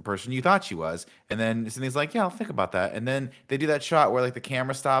wasn't the person you thought she was. And then Sydney's like, yeah, I'll think about that. And then they do that shot where like the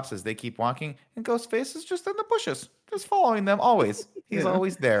camera stops as they keep walking, and Ghostface is just in the bushes, just following them always. He's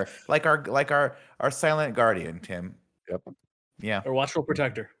always there, like our silent guardian, Tim. Yep. Yeah. Or watchful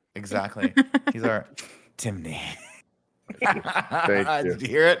protector. Exactly. He's our Timney. Thank you. Did you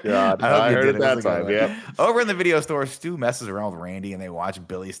hear it? God, hope I you heard did. it that was a good time. one. Yeah. Over in the video store, Stu messes around with Randy, and they watch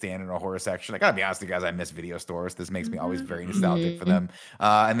Billy stand in a horror section. I gotta be honest with you guys, I miss video stores. This makes me always very nostalgic for them.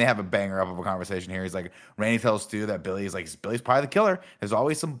 And they have a banger up of a conversation here. He's like, Randy tells Stu that Billy's probably the killer. There's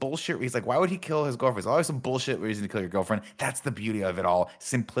always some bullshit. He's like, why would he kill his girlfriend? There's always some bullshit reason to kill your girlfriend. That's the beauty of it all.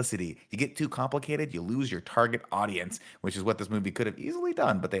 Simplicity. You get too complicated, you lose your target audience, which is what this movie could have easily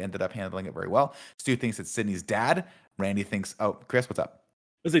done, but they ended up handling it very well. Stu thinks it's Sydney's dad. Randy thinks, oh, Chris, what's up?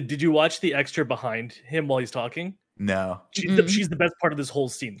 Did you watch the extra behind him while he's talking? No. She's the best part of this whole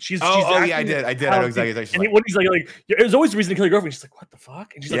scene. She's yeah, I did. I know exactly. And when he's like, there's always a reason to kill your girlfriend. She's like, what the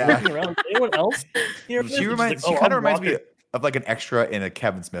fuck? And she's like looking around. Anyone else here? She kind of reminds me of like an extra in a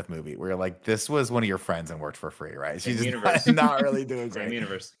Kevin Smith movie where you're like, this was one of your friends and worked for free, right? She's just not really doing great. Same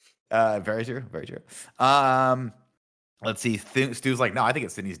universe. Very true. Very true. Let's see. Stu's like, no, I think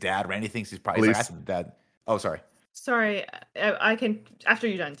it's Sydney's dad. Randy thinks he's probably like, I think dad. Oh, sorry. Sorry, I can after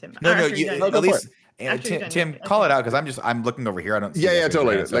you're done, Tim. No, After you you're done. at least Tim, call it out because I'm looking over here. I don't. See Yeah,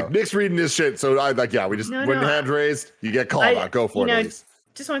 totally. Right, so. Like Nick's reading this shit, so I like, we just when hand raised, you get called out. Go for it, Elise.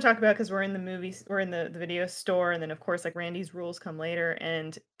 Just want to talk about, because we're in the movies, we're in the video store, and then of course like Randy's rules come later.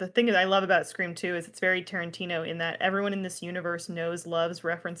 And the thing that I love about Scream 2 is it's very Tarantino in that everyone in this universe knows, loves,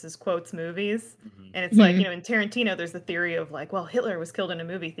 references, quotes movies. And it's like, in Tarantino there's the theory of like, well, Hitler was killed in a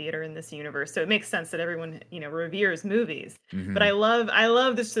movie theater in this universe, so it makes sense that everyone reveres movies. But I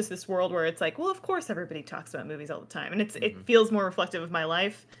love this world where it's like, well, of course everybody talks about movies all the time, and it feels more reflective of my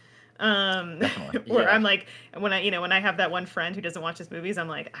life. Where I'm like, when I have that one friend who doesn't watch his movies, I'm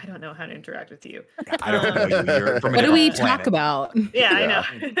like, I don't know how to interact with you. I don't know you. You're from a What do we different talk planet. about? Yeah, I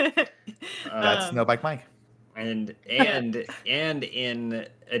know. That's Snowbike Mike. And in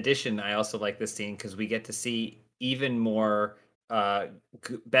addition, I also like this scene because we get to see even more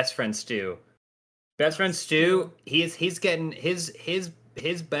best friend Stu. Best friend Stu, he's getting his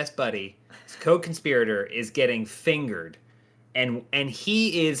best buddy, his co-conspirator, is getting fingered, and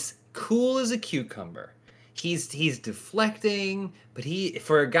he is cool as a cucumber. he's deflecting, but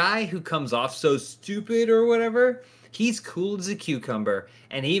for a guy who comes off so stupid or whatever, he's cool as a cucumber.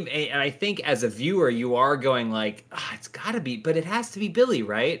 And I think as a viewer, you are going like, it's got to be, but it has to be Billy,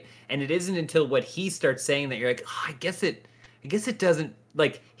 right? And it isn't until what he starts saying that you're like, I guess it doesn't.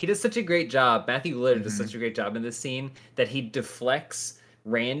 Like, he does such a great job. Matthew Lillard does such a great job in this scene that he deflects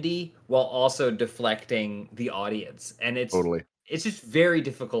Randy while also deflecting the audience, and it's just very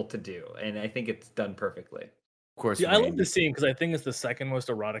difficult to do, and I think it's done perfectly. Of course, I love this scene because I think it's the second most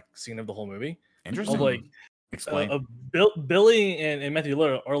erotic scene of the whole movie. Interesting. Like, explain. Billy and Matthew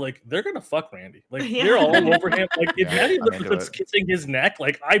Lillard are like, they're gonna fuck Randy. Like, they're all over him. Like, if Matthew Lillard's kissing his neck,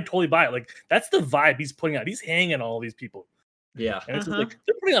 like, I totally buy it. Like, that's the vibe he's putting out. He's hanging on all these people. Yeah, and it's just like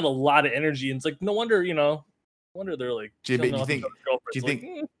they're putting out a lot of energy, and it's like no wonder they're like. Do you think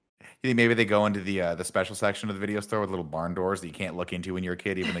maybe they go into the special section of the video store with little barn doors that you can't look into when you're a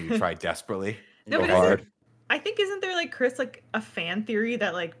kid, even though you try desperately? No, go but hard. I think isn't there like Chris like a fan theory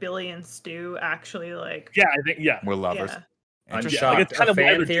that like Billy and Stu actually like? Yeah, I think we're lovers. Yeah. I'm shocked. Like, it's kind of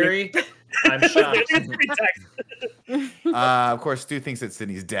fan theory. I'm shocked. Of course, Stu thinks it's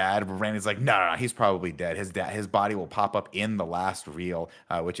Sydney's dad, but Randy's like, no, he's probably dead. His body will pop up in the last reel,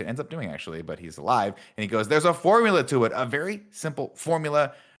 which it ends up doing actually, but he's alive. And he goes, there's a formula to it, a very simple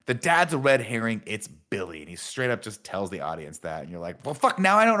formula. The dad's a red herring. It's Billy. And he straight up just tells the audience that. And you're like, well, fuck,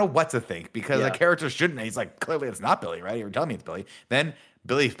 now I don't know what to think because the character shouldn't. He's like, clearly it's not Billy, right? You were telling me it's Billy. Then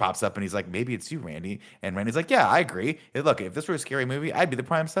Billy pops up and he's like, maybe it's you, Randy. And Randy's like, yeah, I agree. Hey, look, if this were a scary movie, I'd be the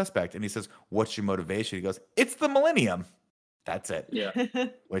prime suspect. And he says, what's your motivation? He goes, it's the millennium. That's it. Yeah.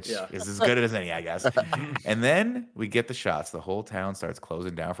 Which is as good as any, I guess. And then we get the shots. The whole town starts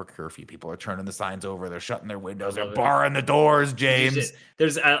closing down for curfew. People are turning the signs over. They're shutting their windows. They're barring the doors, James.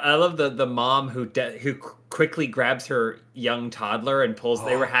 I love the mom who quickly grabs her young toddler and pulls.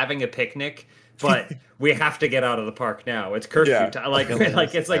 They were having a picnic, but we have to get out of the park now. It's curfew time. Like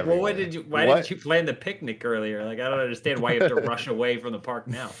it's like, well, why didn't you plan the picnic earlier? Like, I don't understand why you have to rush away from the park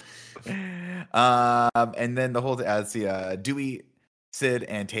now. And then the whole Dewey, Sid,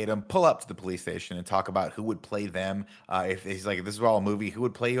 and Tatum pull up to the police station and talk about who would play them. If he's like, if this is all a movie, who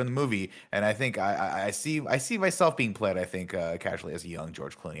would play you in the movie? And I think I see myself being played. I think casually as a young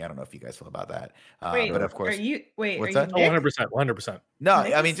George Clooney. I don't know if you guys feel about that. But of course, are you? What's that? 100%. No,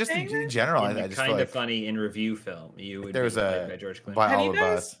 Nick I mean just in general. I just kind feel of funny in review film. You would there's be played by George Clooney. By all of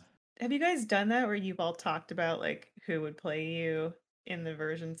us. Have you guys done that where you've all talked about like who would play you in the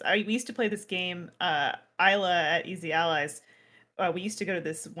versions? We used to play this game, Isla at Easy Allies. We used to go to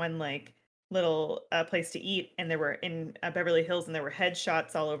this one like little place to eat, and there were in Beverly Hills, and there were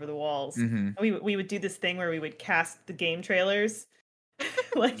headshots all over the walls. Mm-hmm. We would do this thing where we would cast the game trailers.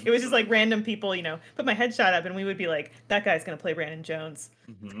 Like it was just like random people, put my headshot up, and we would be like, that guy's gonna play Brandon Jones.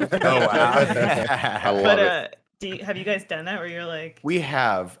 Mm-hmm. Oh wow! I love it. Have you guys done that where you're like? We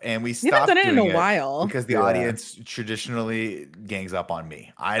have, and we We stopped haven't done it in doing a while because the audience traditionally gangs up on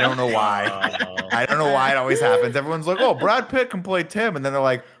me. I don't know why. I don't know why it always happens. Everyone's like, "Oh, Brad Pitt can play Tim," and then they're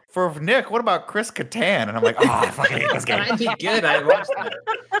like, "For Nick, what about Chris Kattan?" And I'm like, "Oh, I fucking hate this game." That'd be good. I watched that.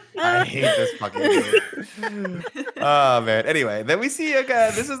 I hate this fucking game. Oh man. Anyway, then we see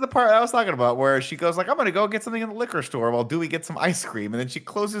this is the part I was talking about where she goes like, I'm gonna go get something in the liquor store while Dewey gets some ice cream, and then she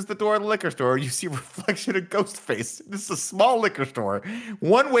closes the door of the liquor store. You see a reflection of Ghostface. This is a small liquor store,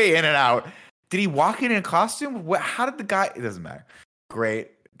 one way in and out. Did he walk in a costume? How did the guy? It doesn't matter.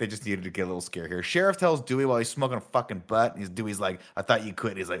 Great. They just needed to get a little scare here. Sheriff tells Dewey while he's smoking a fucking butt. Dewey's like, I thought you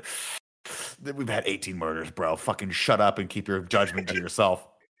could. He's like, we've had 18 murders, bro. Fucking shut up and keep your judgment to yourself.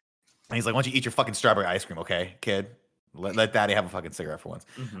 And he's like, why don't you eat your fucking strawberry ice cream, okay, kid? Let daddy have a fucking cigarette for once.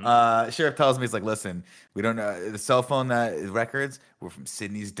 Mm-hmm. Sheriff tells me, he's like, listen, we don't know. The cell phone records were from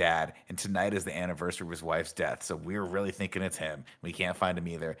Sydney's dad, and tonight is the anniversary of his wife's death. So we're really thinking it's him. We can't find him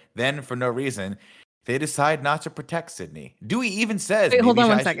either. Then, for no reason, they decide not to protect Sydney. Dewey even says... Wait, hold on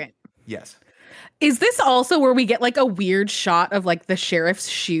one second. Yes. Is this also where we get like a weird shot of like the sheriff's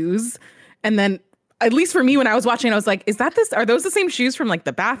shoes? And then, at least for me, when I was watching, I was like, are those the same shoes from like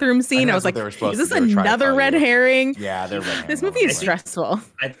the bathroom scene? I was like, is this another red herring? Yeah, they're red herring. This movie is stressful.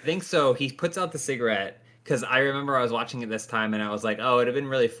 I think so. He puts out the cigarette because I remember I was watching it this time and I was like, oh, it'd have been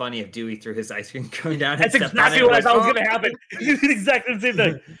really funny if Dewey threw his ice cream going down. That's exactly what I thought was going to happen. Exactly the same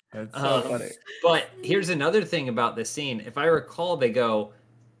thing. That's so funny. But here's another thing about this scene. If I recall, they go,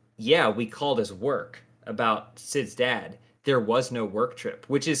 yeah, we called his work about Sid's dad. There was no work trip,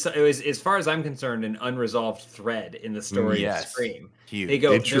 which is, as far as I'm concerned, an unresolved thread in the story of Scream. Huge. They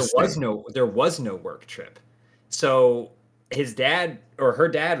go, there was no work trip. So his dad or her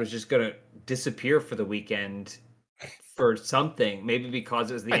dad was just going to disappear for the weekend for something. Maybe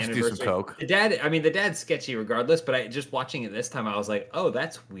because it was the Might just do some anniversary. coke. The dad's sketchy regardless. But just watching it this time, I was like, oh,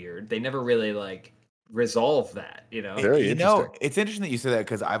 that's weird. They never really like resolve that, you know. Very You know, interesting. it's interesting that you say that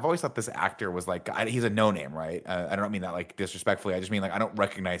because I've always thought this actor was like he's a no name, right? I don't mean that like disrespectfully. I just mean like I don't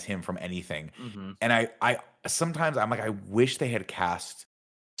recognize him from anything. Mhm. And I sometimes I'm like I wish they had cast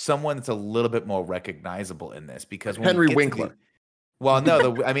someone that's a little bit more recognizable in this because when we Henry get to Winkler. well,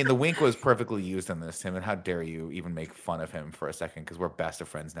 no, I mean the wink was perfectly used in this, Tim. And how dare you even make fun of him for a second? Because we're best of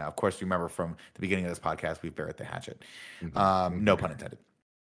friends now. Of course, you remember from the beginning of this podcast, we buried the hatchet. No pun intended.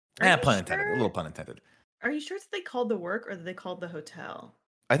 Are you Pun intended. A sure? little pun intended. Are you sure it's they called the work or they called the hotel?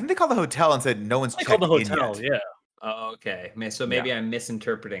 I think they called the hotel and said no one's I call checked the in hotel. yet. Yeah. Oh, okay. So maybe I'm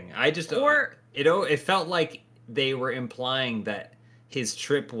misinterpreting. I just Or- it felt like they were implying that his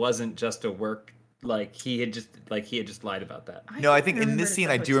trip wasn't just a work. Like he had just lied about that. No, I don't think in remember this the scene,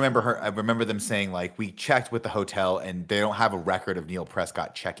 I do remember hotel. her. I remember them saying like we checked with the hotel and they don't have a record of Neil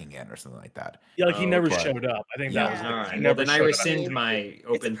Prescott checking in or something like that. Yeah, like he Oh, never but- showed up. I think Yeah. that was All like, right. he Well, never then I showed up. rescind my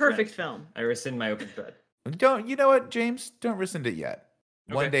open. It's a perfect thread. film. I rescind my open thread. Don't you know what, James? Don't rescind it yet.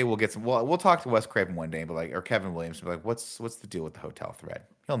 One Okay. day we'll get some. We'll talk to Wes Craven one day, but like or Kevin Williams, and be like, what's the deal with the hotel thread?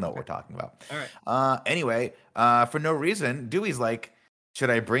 He'll know what we're talking about. All right. Anyway, for no reason, Dewey's like,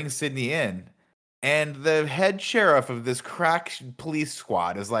 should I bring Sydney in? And the head sheriff of this crack police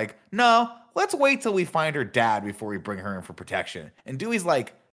squad is like, no, let's wait till we find her dad before we bring her in for protection. And Dewey's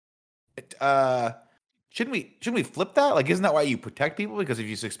like, shouldn't we flip that? Like, isn't that why you protect people? Because if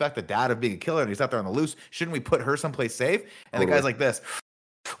you suspect the dad of being a killer and he's out there on the loose, shouldn't we put her someplace safe? And the guy's like this.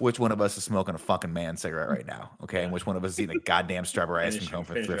 Which one of us is smoking a fucking man cigarette right now? Okay, and which one of us is eating a goddamn strawberry ice cream cone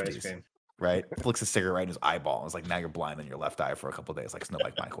from Finish your ice Thrifties? cream. Right? Flicks a cigarette right in his eyeball. It's like now you're blind in your left eye for a couple of days, like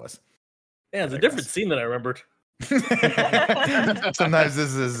Snowbike Mike was. Yeah, it's a I different guess. scene than I remembered. Sometimes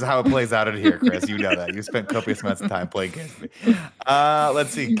this is how it plays out in here, Chris. You know that. You spent copious amounts of time playing games with me.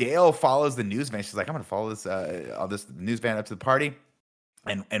 Let's see. Gail follows the news van. She's like, I'm going to follow this news van up to the party.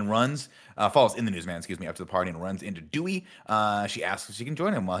 And runs, follows in the news van, excuse me, up to the party and runs into Dewey. She asks if she can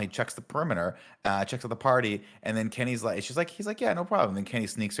join him while he checks the perimeter, checks out the party. And then he's like, yeah, no problem. And then Kenny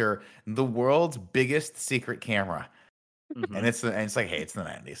sneaks her the world's biggest secret camera. Mhm. And it's like, hey, it's the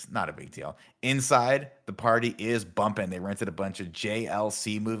 90s. Not a big deal. Inside, the party is bumping. They rented a bunch of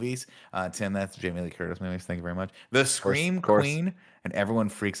JLC movies. Tim, that's Jamie Lee Curtis movies. Thank you very much. The Scream course. Queen. And everyone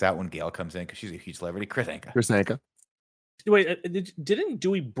freaks out when Gail comes in because she's a huge celebrity. Chris Anka. Chris Anka. Wait, didn't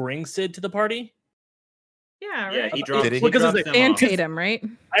Dewey bring Sid to the party? Yeah, Yeah, right. he dropped. Did he? he Because it's dropped like- them And off. Tatum, right?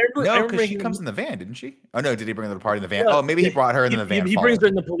 I remember, No, I remember because she him- comes in the van, didn't she? Oh no, did he bring her to the party in the van? Yeah, Oh, maybe he yeah, brought her in the van. He brings her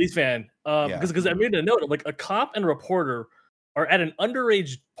in followed. the police van. Yeah. Because I made a note of like a cop and a reporter are at an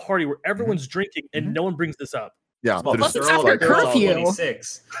underage party where everyone's drinking and Mhm. no one brings this up. Yeah. Well, there's- Plus, they're it's all- after they're all curfew.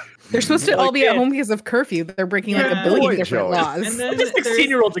 26. They're supposed to Like, all be at yeah. home because of curfew. They're breaking like Yeah. a billion Boy, different Joey. laws. And then These there's,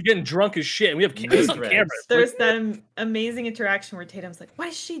 16-year-olds are getting drunk as shit. And we have Nice on threads. cameras. there's that amazing interaction where Tatum's like, "What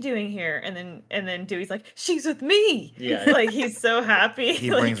is she doing here?" And then Dewey's like, "She's with me." Yeah. Like he's so happy.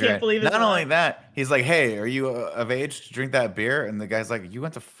 He like, brings her can't in. believe it's Not only live. that, he's like, "Hey, are you of age to drink that beer?" And the guy's like, "You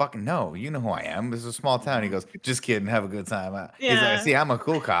went to fucking no. You know who I am. This is a small town." He goes, "Just kidding. Have a good time." He's Yeah. like, "See, I'm a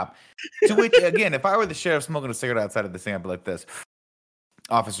cool cop." To which, again, if I were the sheriff smoking a cigarette outside of the thing, I'd be like this.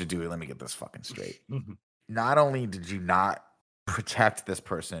 Officer Dewey, let me get this fucking straight. Mhm. Not only did you not protect this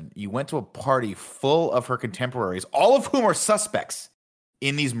person, you went to a party full of her contemporaries, all of whom are suspects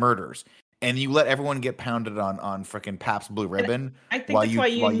in these murders, and you let everyone get pounded on freaking Pabst Blue Ribbon. I think while that's why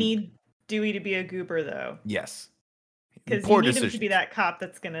you while need Dewey to be a goober though, Yes. because Poor you need him to decision. be that cop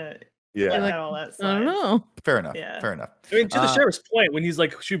that's gonna Yeah. let Like, all that I slide. don't know. Fair enough. Yeah. Fair enough. I mean, to the Uh, sheriff's point, when he's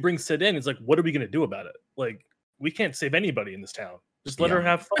like, she brings Sid in, it's like, what are we going to do about it? Like, we can't save anybody in this town. Just let Yeah. her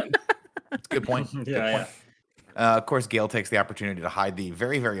have fun. That's a good point. Good Yeah, point. Of course, Gail takes the opportunity to hide the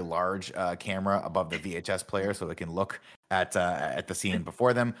very, very large camera above the VHS player so they can look at the scene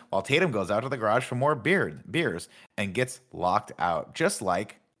before them, while Tatum goes out to the garage for more beers and gets locked out, just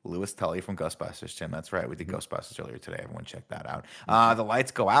like Louis Tully from Ghostbusters, Tim. That's right. We did Ghostbusters earlier today. Everyone check that out. The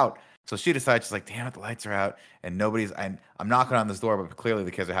lights go out. So she decides, she's like, damn it, the lights are out. And nobody's, I'm knocking on this door, but clearly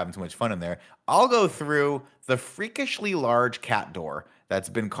the kids are having too much fun in there. I'll go through the freakishly large cat door that's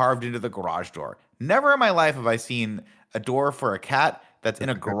been carved into the garage door. Never in my life have I seen a door for a cat that's in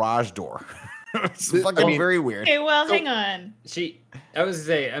a garage door. It's I fucking mean- very weird. Okay, well, So- hang on. I was to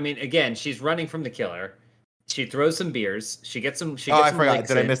say, I mean, again, she's running from the killer. She throws some beers. She gets some. She Oh, gets I some forgot. licks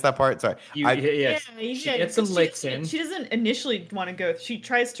Did I in. miss that part? Sorry. Yes. Yeah, She gets some licks in. She doesn't initially want to go. She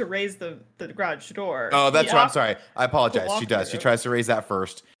tries to raise the garage door. Oh, that's The right. I'm op- sorry. I apologize. She walk does. She through. tries to raise that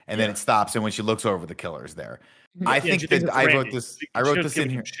first, and then Yeah. it stops. And when she looks over, the killer's there. I Yeah, think she thinks that it's I Randy. wrote this. She- I she wrote was this in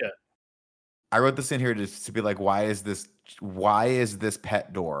giving here. him shit. I wrote this in here just to be like, why is this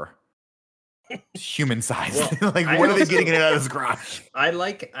pet door human sized? Well, Like, I what are they also- getting it out of this garage? I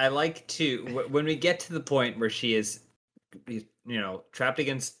like to when we get to the point where she is, trapped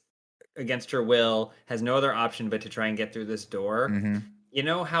against her will, has no other option but to try and get through this door. Mm-hmm. You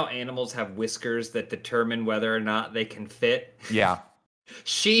know how animals have whiskers that determine whether or not they can fit? Yeah.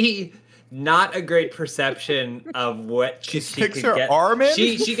 She not a great perception of what She she sticks could her get. arm in?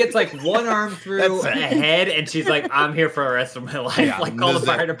 She gets like one arm through That's a it. head, and she's like, "I'm here for the rest of my life." Yeah, Like, call the this is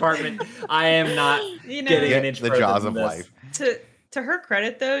fire it. department. I am not You know, getting an Get inch the further jaws than of this. life. to her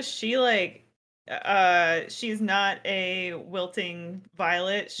credit though, she she's not a wilting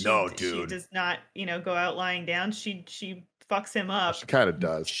violet. No, She dude. does not, go out lying down. She fucks him up. She kind of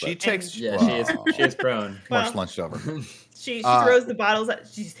does. She but- takes. Yeah, she is prone. More Well- slunched over. She Uh, throws the bottles at,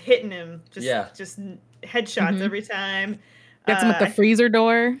 she's hitting him. Just headshots Mhm. every time. Gets him at the I- freezer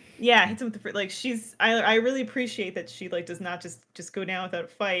door. Yeah, hits him with the I really appreciate that she does not just go down without a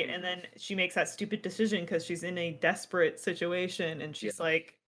fight, and then she makes that stupid decision because she's in a desperate situation and she's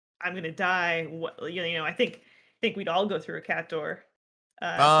like, I'm gonna die. What I think we'd all go through a cat door.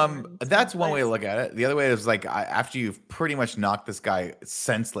 That's one way to look at it. The other way is like after you've pretty much knocked this guy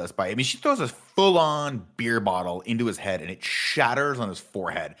senseless she throws a full-on beer bottle into his head and it shatters on his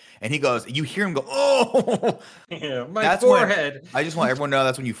forehead. And he goes, you hear him go, oh, Yeah, my That's when- forehead. I just want everyone to know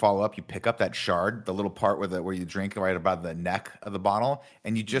that's when you follow up. You pick up that shard, the little part where you drink right about the neck of the bottle,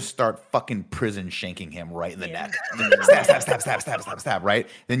 and you just start fucking prison shanking him right in the Yeah. neck. stab, right?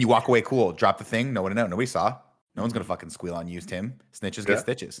 Then you walk away cool. Drop the thing. No one to know. Nobody saw. No one's gonna fucking squeal on you, Tim. Snitches get Yeah.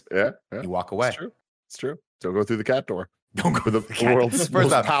 stitches. yeah, You walk away. It's true. It's true. Don't go through the cat door. Don't go For the cat- world's First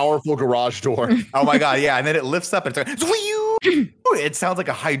most off- powerful garage door. Oh my god, yeah, and then it lifts up and it's like "Zwee-oo!" It sounds like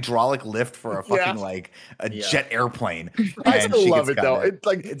a hydraulic lift for a fucking like a Yeah. jet airplane. I And still she love gets it though. got It's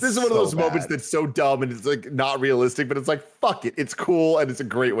like It's this is one of those so moments bad. that's so dumb and it's like not realistic, but it's like fuck it. It's cool and it's a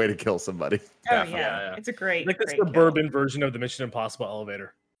great way to kill somebody. Oh Definitely. yeah, it's a great, Like the great kill. suburban version of the Mission Impossible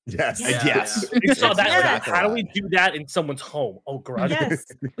elevator. Yes. Yeah. Yes. You saw that. Yeah. Like, how do we do that in someone's home? Oh, garage. Yes,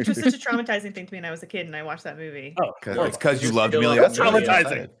 which was such a traumatizing thing to me when I was a kid and I watched that movie. Oh, It's because you Just loved feel Amelia. like That's really traumatizing.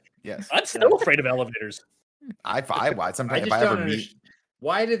 excited. Yes. I'm still afraid of elevators. I sometimes I if just I don't ever meet understand.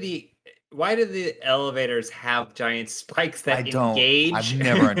 Why do the elevators have giant spikes that I don't. engage? I've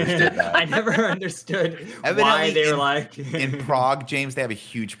never understood that. I never understood why Evidently they were in- like in Prague, James, they have a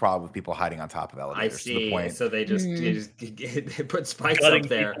huge problem with people hiding on top of I elevators to the see. point So they just, they put spikes Gutting up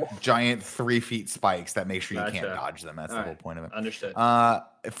there. people. giant 3 feet spikes that make sure you can't Gotcha. dodge them. That's the All whole right. point of it. Understood. A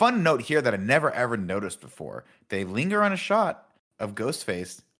fun note here that I never ever noticed before. They linger on a shot of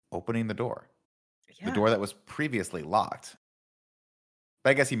Ghostface opening the door. Yeah. The door that was previously locked. But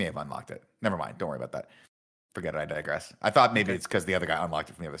I guess he may have unlocked it. Never mind. Don't worry about that. Forget it. I digress. I thought maybe it's because the other guy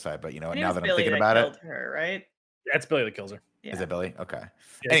unlocked it from the other side, but you know what? And it Now was that I'm Billy thinking that about it, killed her, right? That's Billy that kills her. Yeah. is it Billy? Okay.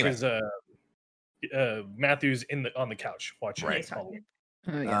 Yeah, Anyway. because Matthew's on the couch watching. Right. it all.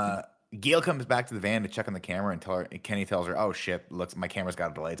 Oh, yeah. Gail comes back to the van to check on the camera and Kenny tells her, "Oh shit, looks my camera's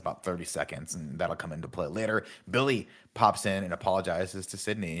got a delay. It's about 30 seconds, and that'll come into play later." Billy pops in and apologizes to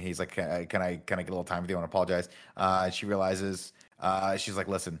Sydney. He's like, "Can I get a little time with you? I want to apologize." She realizes she's like,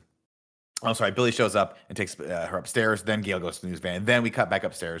 "Listen." I'm sorry. Billy shows up and takes her upstairs. Then Gail goes to the news van. Then we cut back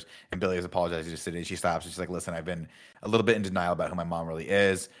upstairs, and Billy is apologizing to Sydney. She stops and she's like, "Listen, I've been a little bit in denial about who my mom really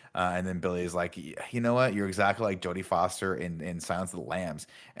is." And then Billy is like, "You know what? You're exactly like Jodie Foster in Silence of the Lambs."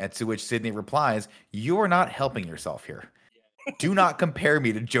 And to which Sydney replies, "You are not helping yourself here. Do not compare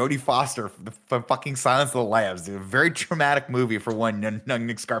me to Jodie Foster for fucking Silence of the Lambs. Dude. A very traumatic movie for one young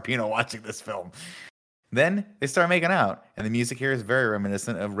Nick Scarpino watching this film." Then they start making out, and the music here is very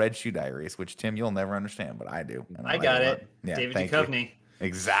reminiscent of Red Shoe Diaries, which Tim, you'll never understand, but I do. and I like got a lot. it. Yeah, David thank you. Duchovny.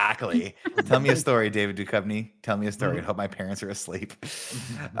 Exactly. Tell me a story, David Duchovny. Tell me a story. I hope my parents are asleep.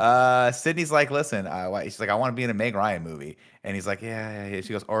 Sydney's like, "Listen," she's like, "I want to be in a Meg Ryan movie," and he's like, "Yeah."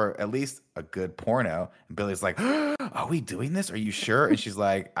 She goes, "Or at least a good porno." And Billy's like, "Are we doing this? Are you sure?" And she's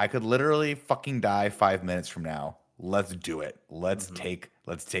like, "I could literally fucking die 5 minutes from now. Let's do it. Let's take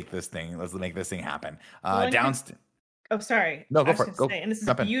this thing. Let's make this thing happen." Well, I think- Downstairs. Oh, sorry. No, I go was for it. gonna Go. say, and this is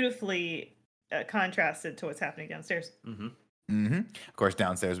Jump in. beautifully contrasted to what's happening downstairs. Of course,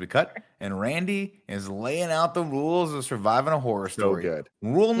 downstairs we cut, and Randy is laying out the rules of surviving a horror So story. good.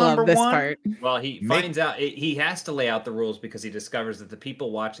 Rule Love number this one. part. Well, he Make- finds out he has to lay out the rules because he discovers that the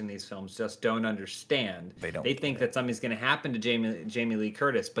people watching these films just don't understand. They don't They get think that something's going to happen to Jamie Lee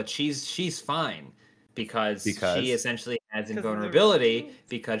Curtis, but she's fine because Because- she essentially has Because of the invulnerability rules.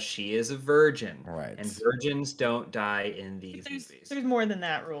 because she is a virgin. Right. And virgins don't die in these There's movies. more than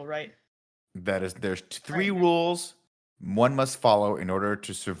that rule, right? There's three rules one must follow in order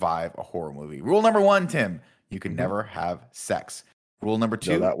to survive a horror movie. Rule number 1, Tim, you can never have sex. Rule number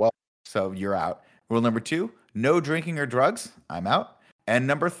 2, Know that well. so you're out. Rule number 2, no drinking or drugs. I'm out. And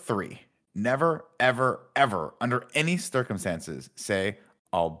number 3, never, ever, ever, under any circumstances, say,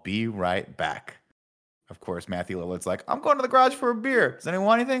 I'll be right back. Of course, Matthew Lillard's like, I'm going to the garage for a beer. Does anyone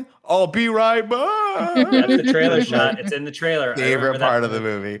want anything? I'll be right back. That's the trailer shot. It's in the trailer. I Favorite remember that part of the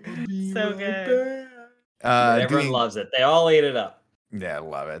movie. So good. Everyone loves it. They all ate it up. Yeah, I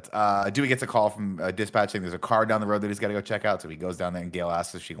love it. Dewey gets a call from dispatching. There's a car down the road that he's got to go check out. So he goes down there and Gail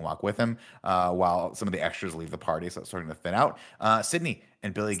asks if she can walk with him while some of the extras leave the party. So it's starting to thin out. Sydney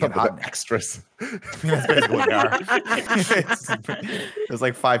and Billy get hot. Extras. That's basically what they are. There's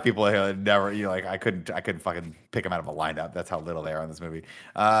like 5 people here that never, I couldn't fucking pick them out of a lineup. That's how little they are in this movie.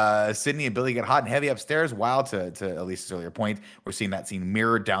 Sydney and Billy get hot and heavy upstairs. While to Elise's earlier point, we're seeing that scene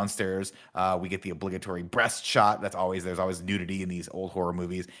mirrored downstairs. We get the obligatory breast shot. There's always nudity in these old horror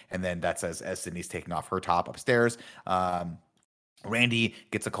movies. And then that's as Sydney's taking off her top upstairs. Randy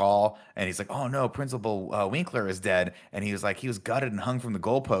gets a call and he's like, oh no, Principal Winkler is dead. And he was like, he was gutted and hung from the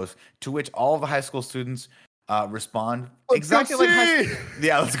goalpost, to which all of the high school students respond exactly like high school.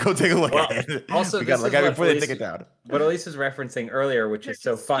 Yeah, let's go take a look at it. Also, we gotta look at it before they take it down. What Elise was referencing earlier, which is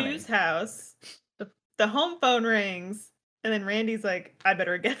so funny. Stu's house, the home phone rings, and then Randy's like, I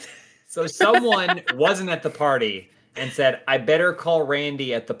better get this. So someone wasn't at the party and said, I better call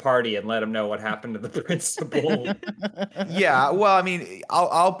Randy at the party and let him know what happened to the principal. Yeah, well, I mean,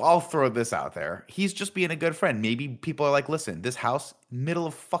 I'll throw this out there. He's just being a good friend. Maybe people are like, listen, this house, middle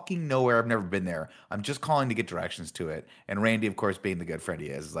of fucking nowhere. I've never been there. I'm just calling to get directions to it. And Randy, of course, being the good friend he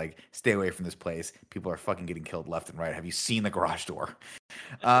is like, stay away from this place. People are fucking getting killed left and right. Have you seen the garage door?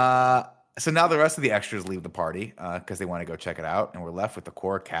 So now the rest of the extras leave the party because they want to go check it out. And we're left with the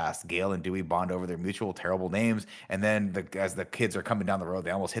core cast. Gail and Dewey bond over their mutual terrible names. And then as the kids are coming down the road,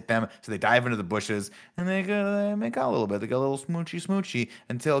 they almost hit them. So they dive into the bushes and they make out a little bit. They go a little smoochy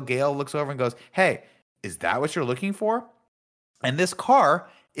until Gail looks over and goes, hey, is that what you're looking for? And this car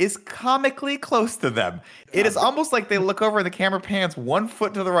is comically close to them. It is almost like they look over and the camera pans 1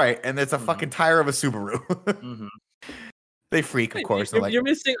 foot to the right and it's a fucking tire of a Subaru. They freak, of course. You're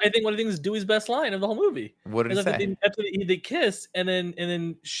missing, I think, one of the things Dewey's best line of the whole movie. What did he say? They kiss, and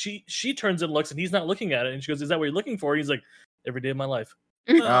then she turns and looks, and he's not looking at it, and she goes, "Is that what you're looking for?" And he's like, "Every day of my life."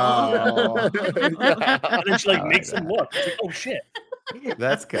 Oh. And then she makes him look. It's like, oh shit.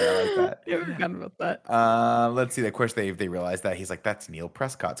 That's good. I like that. Yeah, we forgot about that. Let's see. Of course, they realize that he's like, that's Neil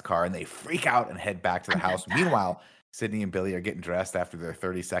Prescott's car, and they freak out and head back to the house. Meanwhile, Sydney and Billy are getting dressed after their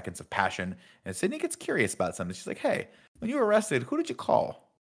 30 seconds of passion, and Sydney gets curious about something. She's like, hey, when you were arrested, who did you call?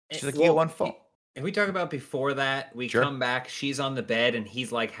 She's like, you one phone. If we talk about before that, we come back, she's on the bed, and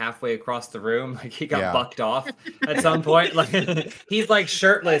he's like halfway across the room. Like he got bucked off at some point. Like he's like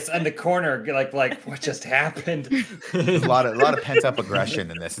shirtless in the corner, like what just happened? There's a lot of pent up aggression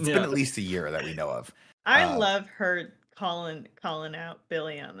in this. It's been at least a year that we know of. I love her calling out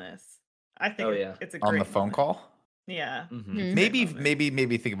Billy on this. I think it's a great on the phone call. Yeah. Mm-hmm.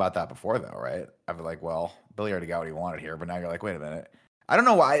 Maybe think about that before though, right? I'd be like, well, Billy already got what he wanted here, but now you're like, wait a minute. I don't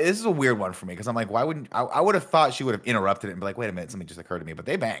know why. This is a weird one for me because I'm like, why wouldn't I would have thought she would have interrupted it and be like, wait a minute, something just occurred to me. But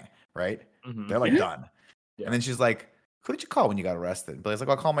they bang, right? Mm-hmm. They're like done. Yeah. And then she's like, who did you call when you got arrested? And Billy's like,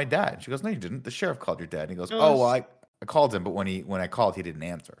 I'll call my dad. And she goes, no, you didn't. The sheriff called your dad. And he goes, oh, well, I called him, but when I called, he didn't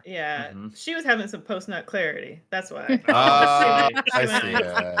answer. Yeah, she was having some post-nut clarity. That's why. I see.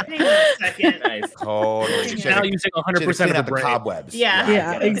 Hang on a second. Nice. Totally. She's now using 100% of the brain. Cobwebs.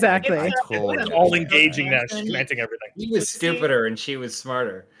 Yeah, exactly. It's all engaging now. She's connecting everything. He was stupider and she was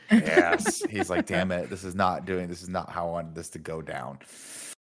smarter. Yes. He's like, damn it, this is not how I wanted this to go down.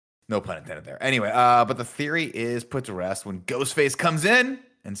 No pun intended there. Anyway, but the theory is put to rest when Ghostface comes in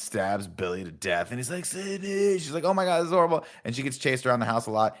and stabs Billy to death. And he's like, Sydney. She's like, oh my God, this is horrible. And she gets chased around the house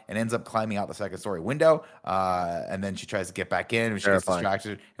a lot and ends up climbing out the second story window. And then she tries to get back in and she gets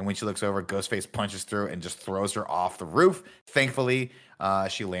distracted. And when she looks over, Ghostface punches through and just throws her off the roof. Thankfully,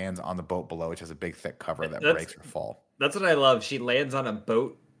 she lands on the boat below, which has a big thick cover that breaks her fall. That's what I love. She lands on a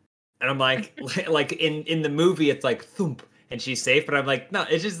boat. And I'm like in the movie, it's like thump. And she's safe, but I'm like, no,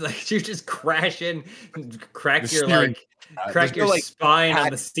 it's just like you just crash in, crack your spine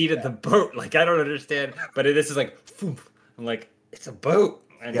on the seat of the boat. Like I don't understand, but this is like, I'm like, it's a boat.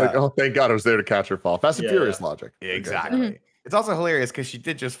 And like, oh, thank God I was there to catch her fall. Fast and Furious logic. Exactly. It's also hilarious because she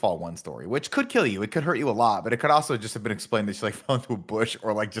did just fall one story, which could kill you. It could hurt you a lot, but it could also just have been explained that she like fell into a bush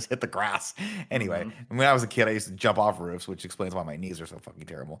or like just hit the grass. Anyway, when I was a kid, I used to jump off roofs, which explains why my knees are so fucking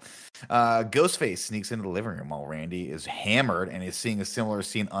terrible. Ghostface sneaks into the living room while Randy is hammered and is seeing a similar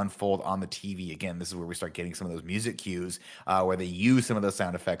scene unfold on the TV. Again, this is where we start getting some of those music cues where they use some of those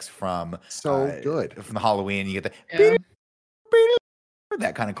sound effects from good from the Halloween. You get the Yeah.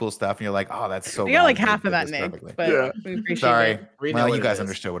 that kind of cool stuff, and you're like, oh, that's so. We got like well, half they of that, did this Nick, perfectly. but Yeah. we appreciate Sorry. it. We know Well, what you it guys is.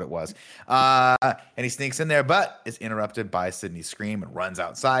 understood what it was. And he sneaks in there, but is interrupted by Sydney's scream and runs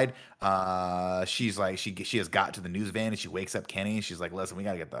outside. She's like, she has got to the news van and she wakes up Kenny. She's like, listen, we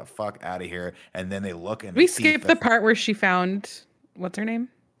got to get the fuck out of here. And then they look and We see skipped the part where she found what's her name?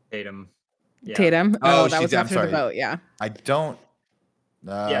 Tatum. Yeah. Tatum. Oh, Oh, that she's- was I'm after sorry. the boat. Yeah. I don't.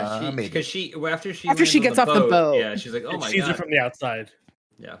 Yeah, Maybe. because after she After she lands gets on off the boat. yeah, she's like, oh And my sees god. her from the outside.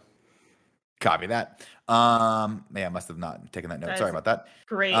 Yeah. Copy that. Yeah, I must have not taken that note. That's Sorry about that.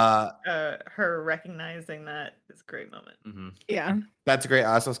 Great. Uh, Her recognizing that is a great moment. Mm-hmm. Yeah. That's great.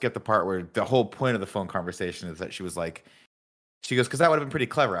 I also skipped the part where the whole point of the phone conversation is that she was like, she goes, because that would have been pretty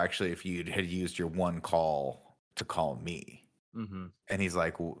clever actually if you had used your one call to call me. Mm-hmm. And he's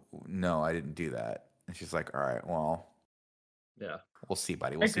like, no, I didn't do that. And she's like, all right, well, Yeah. we'll see,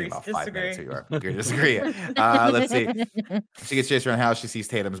 buddy. We'll see in Agree about to 5 minutes who disagree. you are. Agree to disagree. Let's see. She gets chased around the house. She sees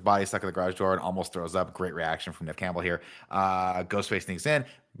Tatum's body stuck in the garage door and almost throws up. Great reaction from Nev Campbell here. Ghostface sneaks in,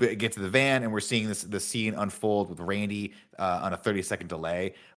 gets to the van, and we're seeing the scene unfold with Randy on a 30-second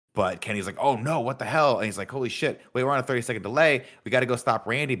delay. But Kenny's like, oh no, what the hell? And he's like, holy shit, wait, we're on a 30-second delay. We got to go stop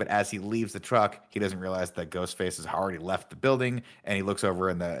Randy. But as he leaves the truck, he doesn't realize that Ghostface has already left the building. And he looks over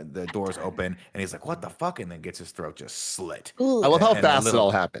and the door's open. And he's like, what the fuck? And then gets his throat just slit. I love how And a fast it little-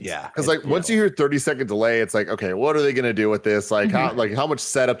 all happens. yeah, because it's like once you hear 30-second delay, it's like, okay, what are they gonna do with this? Like how much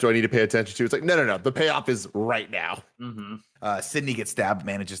setup do I need to pay attention to? It's like no, the payoff is right now. Mm-hmm. Sydney gets stabbed,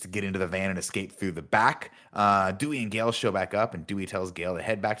 manages to get into the van and escape through the back. Dewey and Gail show back up, and Dewey tells Gail to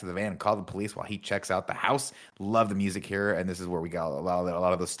head back to the van and call the police while he checks out the house. Love the music here, and this is where we got a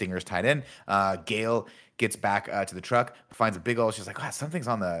lot of those stingers tied in. Gail gets back to the truck, finds a big old. She's like, "Wow, something's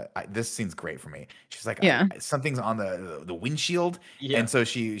on the." This scene's great for me. She's like, Yeah. something's on the windshield," Yeah. and so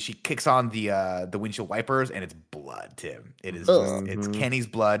she kicks on the windshield wipers, and it's blood. Tim, it is Ugh. it's Kenny's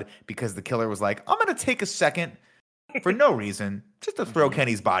blood because the killer was like, "I'm gonna take a second." For no reason, just to throw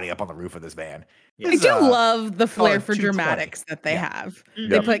Kenny's body up on the roof of this van. I This, do love the call flair it for 220. dramatics that they Yeah. have. Mhm.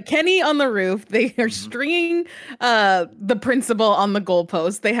 They Yep. put Kenny on the roof. They are stringing the principal on the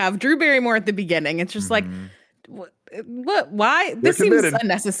goalpost. They have Drew Barrymore at the beginning. It's just like, Mhm. what? Why? This seems committed.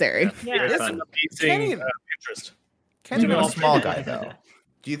 unnecessary. Yeah. Very It's fun. an Kenny- amazing interest. Kenny's Yeah. a small guy though.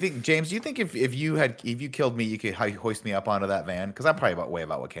 Do you think, James? Do you think if you killed me, you could hoist me up onto that van? Because I'm probably weigh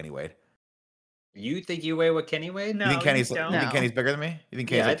about what Kenny weighed. You think you weigh what Kenny weighed? No, You think Kenny's? You don't. think No. Kenny's bigger than me? You think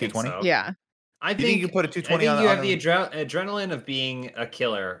Kenny's Yeah, I like think 220? so. Yeah. I Do you think you could put a 220 I on? think you on have the adrenaline of being a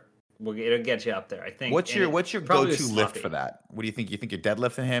killer. It'll get you up there. I think. What's and your it what's your probably go-to was lift sloppy. for that? What do you think? You think you're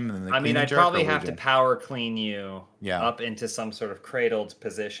deadlifting him? And then I mean, I'd probably have to power clean you Yeah. up into some sort of cradled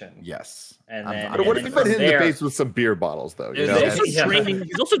position. Yes. And I'm- then- I'm But what and if in you then put him from in the there- face with some beer bottles though? You There's know? this- He's Yeah.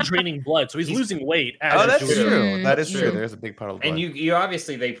 he's also draining blood, so he's losing weight. As Oh, that's he's doing it. true. Mm, That is true. true. There's a big part of the And blood. you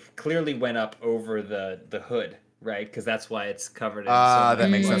obviously they clearly went up over the hood, right? Because that's why it's covered. In so That much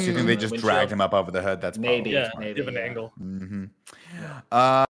makes blood sense. You think they from the just windshield. dragged him up over the hood? That's Maybe. Yeah, Maybe, give an yeah. angle.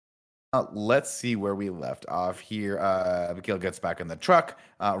 Mm-hmm. Let's see where we left off here. Miguel gets back in the truck.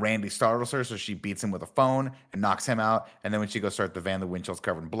 Randy startles her, so she beats him with a phone and knocks him out. And then when she goes start the van, the windshield's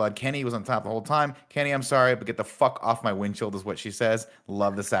covered in blood. Kenny was on top the whole time. Kenny, I'm sorry, but get the fuck off my windshield is what she says.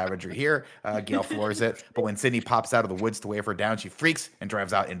 Love the savagery here. Gail floors it. But when Sydney pops out of the woods to wave her down, she freaks and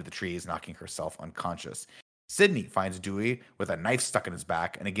drives out into the trees, knocking herself unconscious. Sydney finds Dewey with a knife stuck in his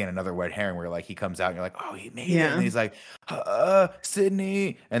back. And again, another red herring where like he comes out and you're like, oh, he made it. Yeah. And he's like,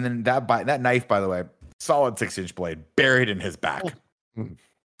 Sydney. And then that knife, by the way, solid 6-inch blade buried in his back.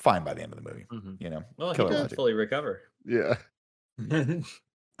 Fine by the end of the movie. Mhm. You know, Well, he killer does logic. fully recover. Yeah.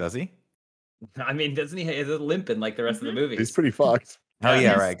 Does he? I mean, doesn't he? He's limping like the rest of the movie. He's pretty fucked. Oh, yeah,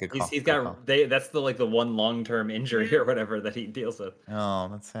 he's- right. Good call. He's good call. got that's the one long-term injury or whatever that he deals with. Oh,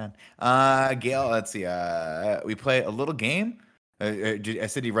 that's sad. Gail, let's see. We play a little game.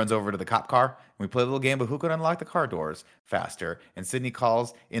 Sydney runs over to the cop car, and we play a little game of who could unlock the car doors faster. And Sydney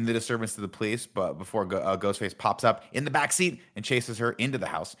calls in the disturbance to the police, but before Ghostface pops up in the back seat and chases her into the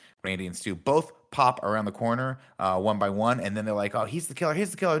house. Randy and Stu both pop around the corner one by one, and then they're like, "Oh, he's the killer! He's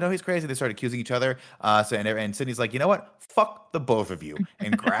the killer! No, he's crazy!" They start accusing each other. And Sydney's like, "You know what? Fuck the both of you!"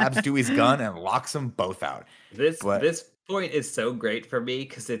 and grabs Dewey's gun and locks them both out. This But- this point is so great for me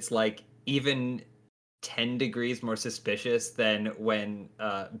because it's like even 10 degrees more suspicious than when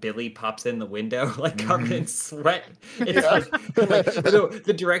Billy pops in the window, like covered in sweat. It's like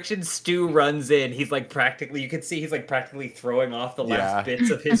the direction Stu runs in, he's like practically, you can see he's like practically throwing off the last bits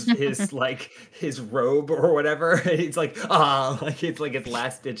of his like his robe or whatever. It's like like it's like his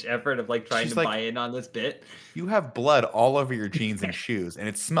last ditch effort of like trying to buy in on this bit. You have blood all over your jeans and shoes, and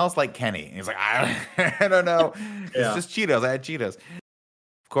it smells like Kenny. And he's like, I don't know. It's just Cheetos. I had Cheetos.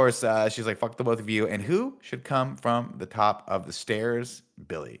 Of course, she's like, fuck the both of you. And who should come from the top of the stairs?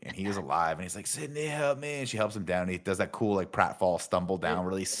 Billy. And he is alive. And he's like, Sydney, help me. And she helps him down. And he does that cool, like, pratfall stumble down,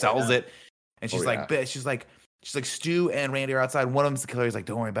 really sells it. And she's like, bitch. She's like, Stu and Randy are outside. One of them's the killer. He's like,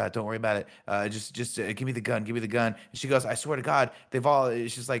 don't worry about it. Don't worry about it. Just give me the gun. Give me the gun. And she goes, I swear to God,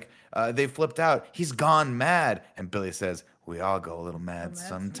 she's like, they've flipped out. He's gone mad. And Billy says, we all go a little mad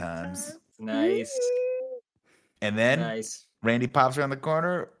sometimes. Nice. And then Randy pops around the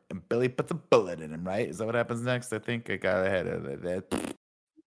corner and Billy puts a bullet in him, right? Is that what happens next? I think I got ahead of that.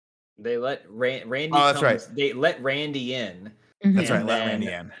 They let Randy that's right. They let Randy in. That's right. Let Randy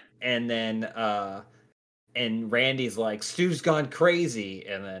in. And then and Randy's like, Stu's gone crazy.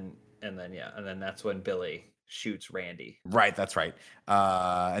 And then that's when Billy shoots Randy. Right, that's right.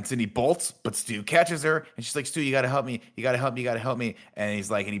 And Sydney bolts, but Stu catches her, and she's like, Stu, you gotta help me. You gotta help me. You gotta help me. And he's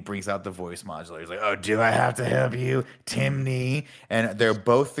like, and he brings out the voice modulator. He's like, oh, do I have to help you, Timney? And they're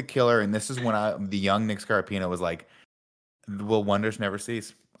both the killer. And this is when the young Nick Scarpino was like, will wonders never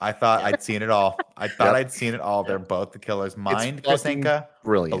cease? I thought I'd seen it all. I thought I'd seen it all. They're both the killers. Mind, Krasinka,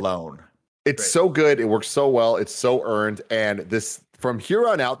 brilliant. Alone. It's so good. It works so well. It's so earned. And this, from here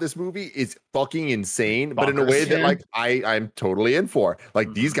on out, this movie is fucking insane, but in a way that like I'm totally in for.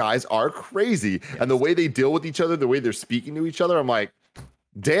 Like these guys are crazy. And the way they deal with each other, the way they're speaking to each other, I'm like,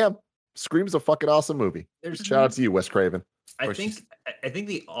 damn, Scream's a fucking awesome movie. Shout out to you, Wes Craven. I think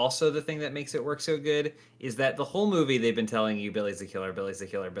the thing that makes it work so good is that the whole movie they've been telling you Billy's the killer, Billy's the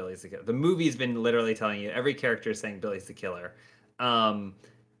killer, Billy's the killer. The movie's been literally telling you, every character is saying Billy's the killer.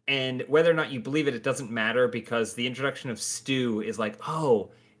 And whether or not you believe it, it doesn't matter, because the introduction of Stu is like, oh,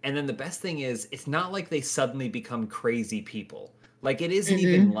 and then the best thing is, it's not like they suddenly become crazy people. Like, it isn't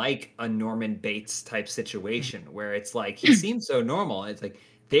even like a Norman Bates type situation where it's like, he seems so normal. It's like,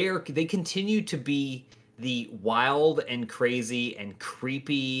 they continue to be the wild and crazy and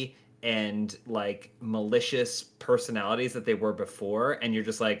creepy and like malicious personalities that they were before. And you're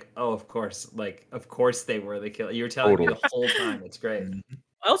just like, oh, of course they were the killer. You're telling me the whole time. It's great.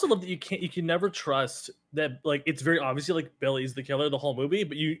 I also love that you can never trust that, like, it's very obviously like Billy's the killer the whole movie,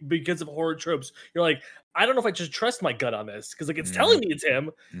 but because of horror tropes, you're like, I don't know if I just trust my gut on this, because like it's telling me it's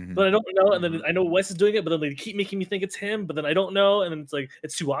him, but I don't know, and then I know Wes is doing it, but then they keep making me think it's him, but then I don't know, and then it's like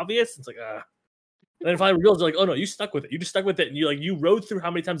it's too obvious. It's like And then if I realize, like, oh no, you stuck with it, you just stuck with it, and you rode through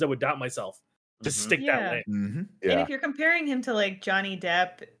how many times I would doubt myself to stick that way. And if you're comparing him to like Johnny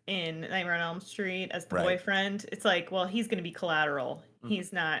Depp in Nightmare on Elm Street as the boyfriend, it's like, well, he's going to be collateral.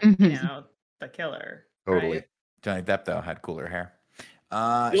 He's not, the killer. Totally. Right? Johnny Depp though had cooler hair. He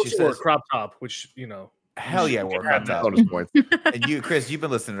also wore a crop top, which hell yeah, wore a crop top. Bonus points. And you, Chris, you've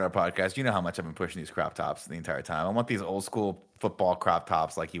been listening to our podcast. You know how much I've been pushing these crop tops the entire time. I want these old school football crop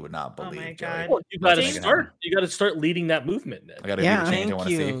tops like you would not believe. Oh my Joey. God. Well, you got to start leading that movement, Nick. I got to be the change I Thank want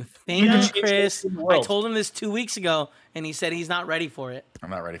to see. you. Thank you, Chris. the I world. told him this 2 weeks ago, and he said he's not ready for it. I'm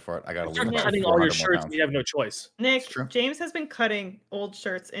not ready for it. I got to Start lose about cutting all 400 your more shirts, pounds. and you have no choice. Nick, true. James has been cutting old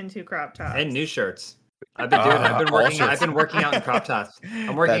shirts into crop tops. And new shirts. I've been doing. I've been working out in crop tops.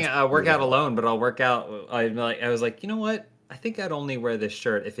 I'm working. I work out alone, but I'll work out. I was like, you know what? I think I'd only wear this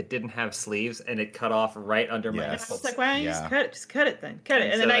shirt if it didn't have sleeves and it cut off right under my And I nipples. was like, why don't you just cut it? Just cut it then. Cut it.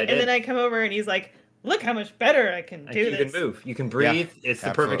 And And so then I and did. then I come over and he's like, look how much better I can do You this. can move. You can breathe. It's the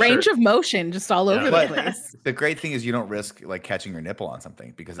absolutely. perfect Range shirt. of motion just all over the But place. the great thing is you don't risk like catching your nipple on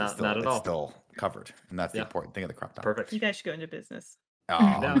something because Not at it's all. still covered, and that's the Yeah. important thing of the crop top. Perfect. You guys should go into business. Oh,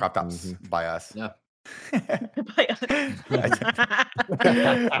 Yeah. crop tops by us. Yeah. uh,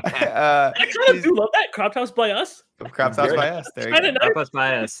 I kind of do love that crop tops by us. crop tops by us. There you Kinda go. nice. Crop us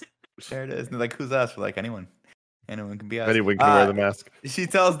bias. There it is. And they're like, who's us? We're like, anyone can be us. Anyone can wear the mask. She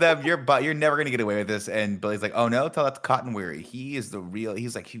tells them, you're never gonna get away with this. And Billy's like, oh no, tell that to Cotton Weary. He is the real.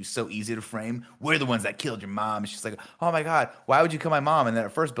 He's like, he was so easy to frame. We're the ones that killed your mom. And she's like, oh my God, why would you kill my mom? And then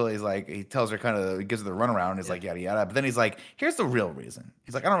at first Billy's like, he tells her he gives her the runaround. He's like, yada yada. But then he's like, here's the real reason.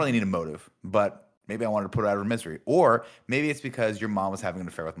 He's like, I don't really need a motive, but maybe I wanted to put her out of her misery. Or maybe it's because your mom was having an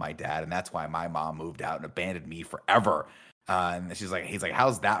affair with my dad, and that's why my mom moved out and abandoned me forever. And he's like,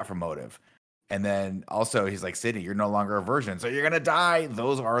 how's that for motive? And then also he's like, Sydney, you're no longer a virgin, so you're gonna die.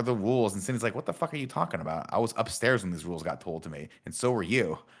 Those are the rules. And Sydney's like, what the fuck are you talking about? I was upstairs when these rules got told to me, and so were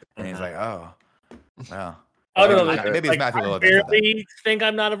you. And he's like, oh. Well, Oh no, maybe it's like, Matthew I Lillard that said that. barely think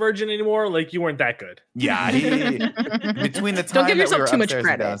I'm not a virgin anymore. Like you weren't that good. Yeah, between the time Don't give that yourself we were too much upstairs and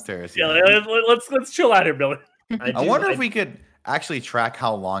credit. downstairs. Yeah, let's chill out here, Billy. I wonder if we could actually track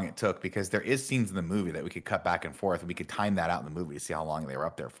how long it took, because there is scenes in the movie that we could cut back and forth, and we could time that out in the movie to see how long they were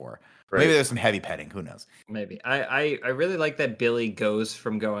up there for. Right. Maybe there's some heavy petting. Who knows? Maybe. I really like that Billy goes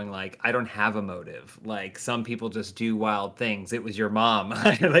from going like, I don't have a motive. Like some people just do wild things. It was your mom.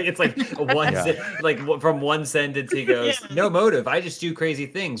 Like it's like from one sentence he goes, no motive. I just do crazy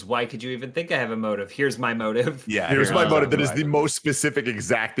things. Why could you even think I have a motive? Here's my motive. Yeah. Here's my motive that is the most specific,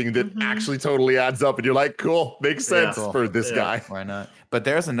 exact thing that actually totally adds up. And you're like, cool, makes sense for this guy. Why not? But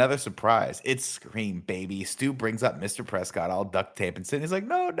there's another surprise. It's Scream, baby. Stu brings up Mr. Prescott all duct tape, and Sydney's like,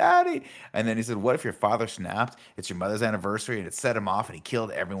 no, daddy. And then he said, what if your father snapped? It's your mother's anniversary, and it set him off, and he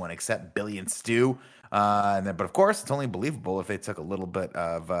killed everyone except Billy and Stu. But of course, it's only believable if they took a little bit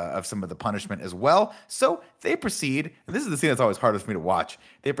of some of the punishment as well. So they proceed, and this is the scene that's always hardest for me to watch.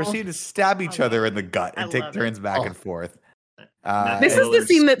 They proceed to stab each other in the gut and take turns back and forth. This is the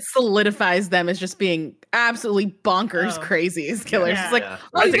scene that solidifies them as just being absolutely bonkers, crazy as killers. Yeah. It's like, Yeah.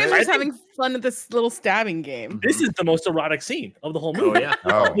 oh, you guys are I just think- having fun at this little stabbing game. This is the most erotic scene of the whole Oh movie. yeah.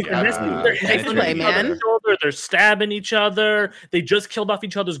 Oh, Like, they're messing- they're Nice hitting play, each other man. with each other, they're stabbing each other. They just killed off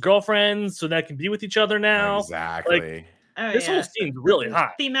each other's girlfriends, so they can be with each other now. Exactly. Oh, This whole scene's really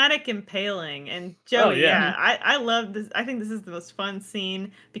hot. Thematic impaling. And Joey, yeah. I love this. I think this is the most fun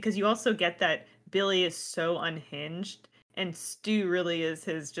scene because you also get that Billy is so unhinged and Stu really is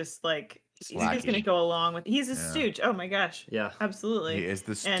his just like he's just gonna Slacky. go along with he's a stooge. Oh my gosh. Yeah. Absolutely. He is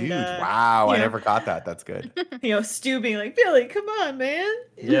the And, stooge. Wow, I you know- never got that. That's good. Stu being like, Billy, come on, man.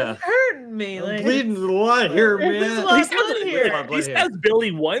 Yeah. You're hurting me. Like bleeding blood here, There's a man. lot He of blood stabs, here. he stabs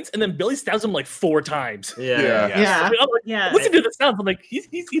Billy once, and then Billy stabs him like 4 times. Yeah. Yeah. Yeah. I'm like, Yeah. listen to the sounds. I'm like,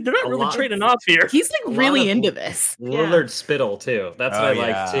 they're not A really lot. trading off here. He's A like lot really of- into this. Lillard spittle too. That's what Oh, I like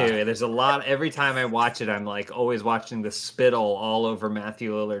yeah. too. There's a lot. Every time I watch it, I'm like always watching the spittle all over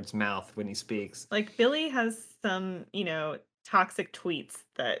Matthew Lillard's mouth when he speaks. Like Billy has some, toxic tweets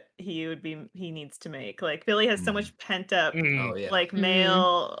that he needs to make. Like Billy has so much pent up Mm. Oh yeah. like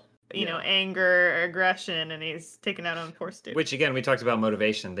male, anger, aggression, and he's taken out on poor Stu. Which again, we talked about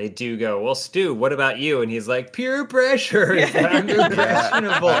motivation. They do go, well, Stu, what about you? And he's like, peer pressure. It's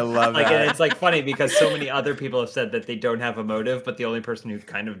unquestionable. I love like, that. And it's like funny because so many other people have said that they don't have a motive, but the only person who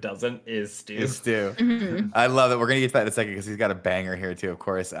kind of doesn't is Stu. It's Stu. Mm-hmm. I love it. We're gonna get to that in a second because he's got a banger here too. Of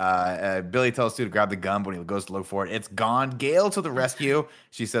course, Billy tells Stu to grab the gun, but when he goes to look for it, it's gone. Gail to the rescue.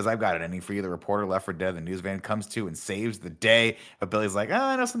 She says, "I've got an ending for you." The reporter left for dead. The news van comes to and saves the day. But Billy's like,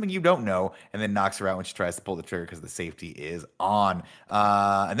 "I know something you don't know," and then knocks her out when she tries to pull the trigger because the safety is on.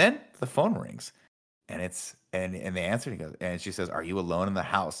 And then the phone rings. And it's and they answer and, and she says, "Are you alone in the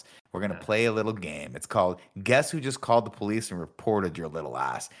house? We're gonna play a little game. It's called Guess Who Just Called the Police and Reported Your Little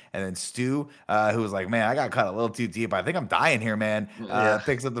Ass." And then Stu, who was like, "Man, I got cut a little too deep. I think I'm dying here, man."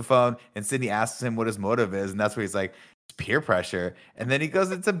 Picks up the phone and Sydney asks him what his motive is, and that's where he's like, "It's peer pressure." And then he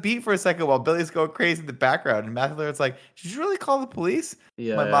goes into beat for a second while Billy's going crazy in the background. And Matthew Lillard's like, "Did you really call the police?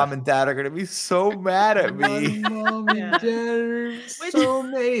 Yeah. My mom and dad are gonna be so mad at me." Mom and Yeah. dad are so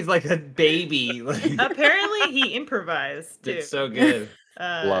mad. He's like a baby. Like, Apparently he improvised too. it's so good.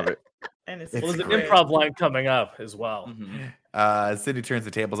 Love it. And it's It's Well, there's an great. improv line coming up as well. Sydney turns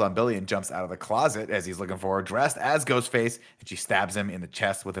the tables on Billy and jumps out of the closet as he's looking for her, dressed as Ghostface, and she stabs him in the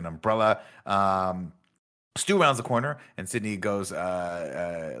chest with an umbrella. Stu rounds the corner, and Sydney goes, she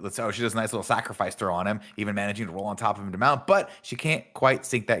does a nice little sacrifice throw on him, even managing to roll on top of him to mount, but she can't quite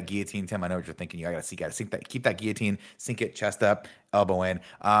sink that guillotine. Tim, I know what you're thinking. You gotta sink that, keep that guillotine, sink it, chest up, elbow in.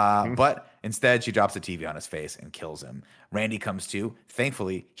 But instead, she drops the TV on his face and kills him. Randy comes to.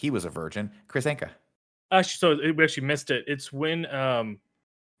 Thankfully, he was a virgin. Chris Anka. We actually missed it. It's when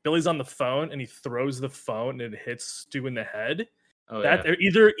Billy's on the phone and he throws the phone and it hits Stu in the head. Oh, That yeah.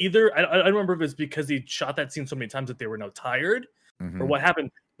 either I don't remember if it's because he shot that scene so many times that they were now tired or what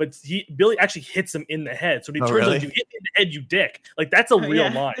happened. But Billy actually hits him in the head. So he Oh, turns really? like, "You hit me in the head, you dick." Like that's a real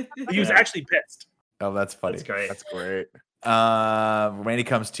yeah. line. He was Yeah. actually pissed. Oh, that's funny. That's great. That's great. Randy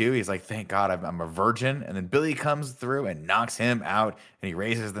comes to. He's like, "Thank God I'm a virgin." And then Billy comes through and knocks him out. And he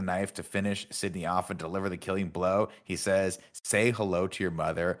raises the knife to finish Sydney off and deliver the killing blow. He says, "Say hello to your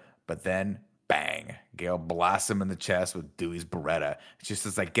mother." But then, bang, Gail blasts him in the chest with Dewey's Beretta. She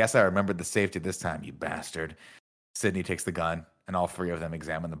says, "I guess I remembered the safety this time, you bastard." Sydney takes the gun, and all three of them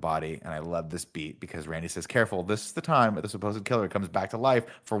examine the body. And I love this beat because Randy says, "Careful, this is the time that the supposed killer comes back to life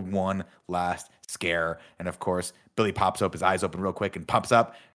for one last scare." And of course, Billy pops up, his eyes open real quick and pumps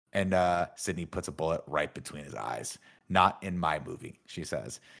up. And Sydney puts a bullet right between his eyes. "Not in my movie," she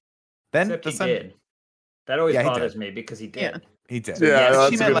says. Then Except the he sun. did. That always Yeah, he bothers did. me because he did. Yeah. He did. Yeah, Yes, that's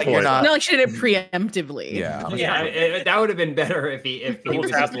she a meant good like you're point. not. Not like she did it preemptively. Yeah. Yeah, that would have been better if he was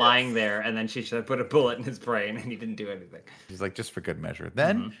just happened? lying there and then she should have put a bullet in his brain and he didn't do anything. She's like, just for good measure.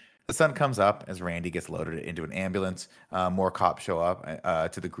 Then the sun comes up as Randy gets loaded into an ambulance. More cops show up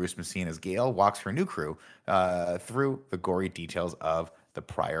to the gruesome scene as Gail walks her new crew through the gory details of the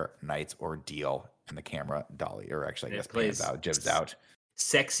prior night's ordeal. And the camera dolly, or actually, I guess, pans out, jibs out.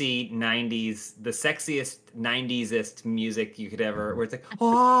 Sexy 90s, the sexiest 90s-ist music you could ever, where it's like,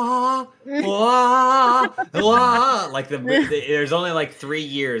 wah, wah, wah. Like there's only like 3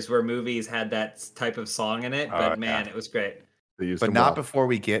 years where movies had that type of song in it, but man, it was great. But not before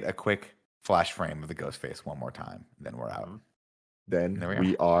we get a quick flash frame of the ghost face one more time. Then we're out. Then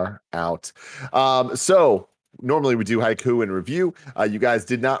we are out. So normally we do haiku and review. You guys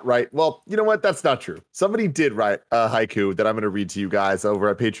did not write. Well, you know what? That's not true. Somebody did write a haiku that I'm going to read to you guys over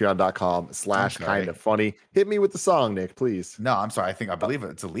at patreon.com/kindafunny. Hit me with the song, Nick, please. No, I'm sorry. I believe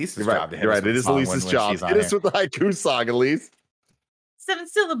it's Elise's You're job right. to hit You're us right. with It the is song Elise's when job. she's on Hit us here. with the haiku song, Elise. 7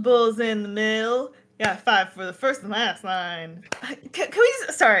 syllables in the middle. Got 5 for the first and last line. Can we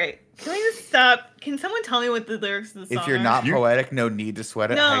just stop? Can someone tell me what the lyrics of the song If you're are? not poetic, no need to sweat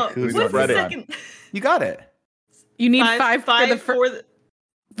it. No, Haiku's what's not the done. second? You got it. You need five for the for the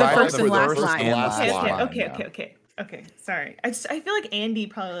Five first for and the last first line. and last Okay, line, okay. Sorry. I feel like Andy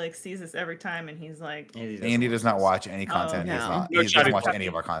probably like sees this every time and he's like, Andy does not watch any content. no. He doesn't Happy watch Happy. any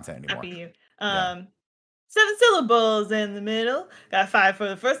of our content happy anymore. you. 7 syllables in the middle. Got 5 for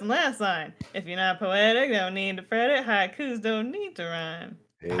the first and last line. If you're not poetic, don't need to fret it. Haikus don't need to rhyme.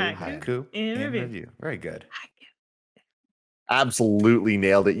 Haiku in in review. review. Very good. Absolutely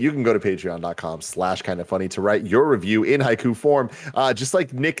nailed it. You can go to patreon.com/kindafunny to write your review in haiku form, just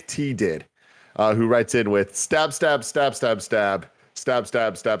like Nick T did, who writes in with stab, stab, stab, stab, stab, stab,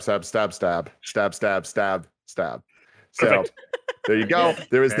 stab, stab, stab, stab, stab, stab, stab, stab, stab. So there you go.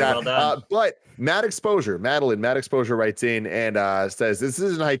 There is Very that. well done. But Mad Exposure writes in and says, this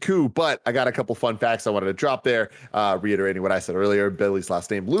isn't haiku, but I got a couple fun facts I wanted to drop there. Reiterating what I said earlier, Billy's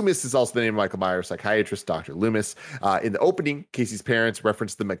last name, Loomis, is also the name of Michael Myers' psychiatrist, Dr. Loomis. In the opening, Casey's parents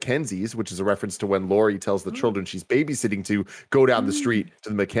reference the Mackenzies, which is a reference to when Laurie tells the children she's babysitting to go down the street to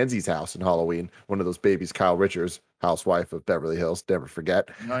the Mackenzies' house in Halloween. One of those babies, Kyle Richards, housewife of Beverly Hills, never forget.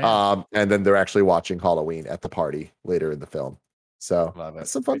 And then they're actually watching Halloween at the party later in the film. So Love it.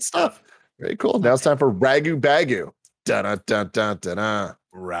 that's some fun stuff. Very cool. Now it's time for Ragu Bagu. Da-da-da-da-da-da.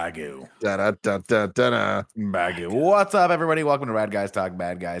 Ragu. Da-da-da-da-da-da. Bagu. What's up, everybody? Welcome to Rad Guys Talk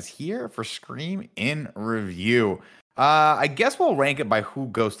Bad Guys here for Scream in Review. I guess we'll rank it by who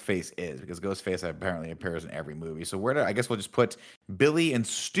Ghostface is, because Ghostface apparently appears in every movie. So I guess we'll just put Billy and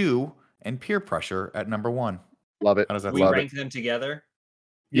Stu and Peer Pressure at number 1. Love it. How does that We love rank them together.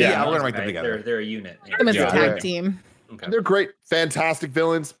 Yeah, we're gonna rank them together. They're a unit. Them as a Yeah. tag team. Okay. They're great. Fantastic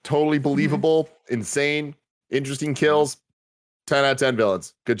villains. Totally believable. Insane. Interesting kills. 10 out of 10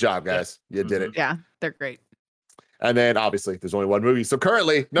 villains. Good job, guys. You did it. Yeah, they're great. And then obviously there's only one movie. So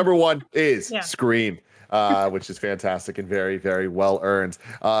currently number 1 is Scream, which is fantastic and very, very well earned.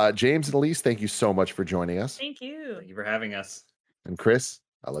 James and Elise, thank you so much for joining us. Thank you. Thank you for having us. And Chris,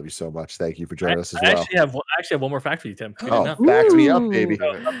 I love you so much. Thank you for joining us as I well. actually have one more fact for you, Tim. You didn't know. Back me up, baby.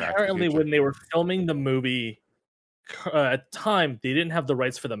 So apparently, when they were filming the movie, at the time they didn't have the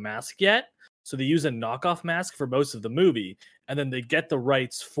rights for the mask yet, so they use a knockoff mask for most of the movie, and then they get the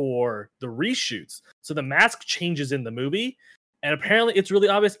rights for the reshoots. So the mask changes in the movie, and apparently it's really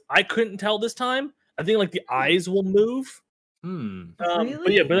obvious. I couldn't tell this time. I think like the eyes will move.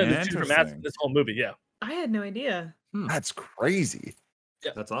 But yeah, but then there's 2 different masks in this whole movie. Yeah, I had no idea. That's crazy.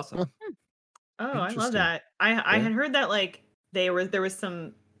 Yeah, that's awesome. Oh, I love Interesting. that. I Yeah. had heard that like there was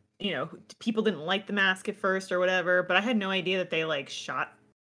some, people didn't like the mask at first or whatever, but I had no idea that they like shot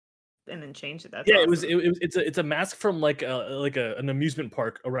and then changed it. That's yeah. awesome. It's a mask from like an amusement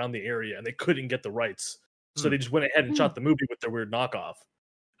park around the area, and they couldn't get the rights, so they just went ahead and shot the movie with their weird knockoff.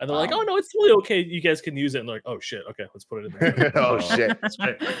 And they're like, "Oh no, it's totally okay. You guys can use it." And they're like, "Oh shit, okay, let's put it in there." Oh shit. That's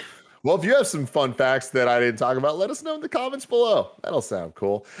right. Well, if you have some fun facts that I didn't talk about, let us know in the comments below. That'll sound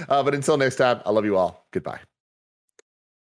cool. But until next time, I love you all. Goodbye.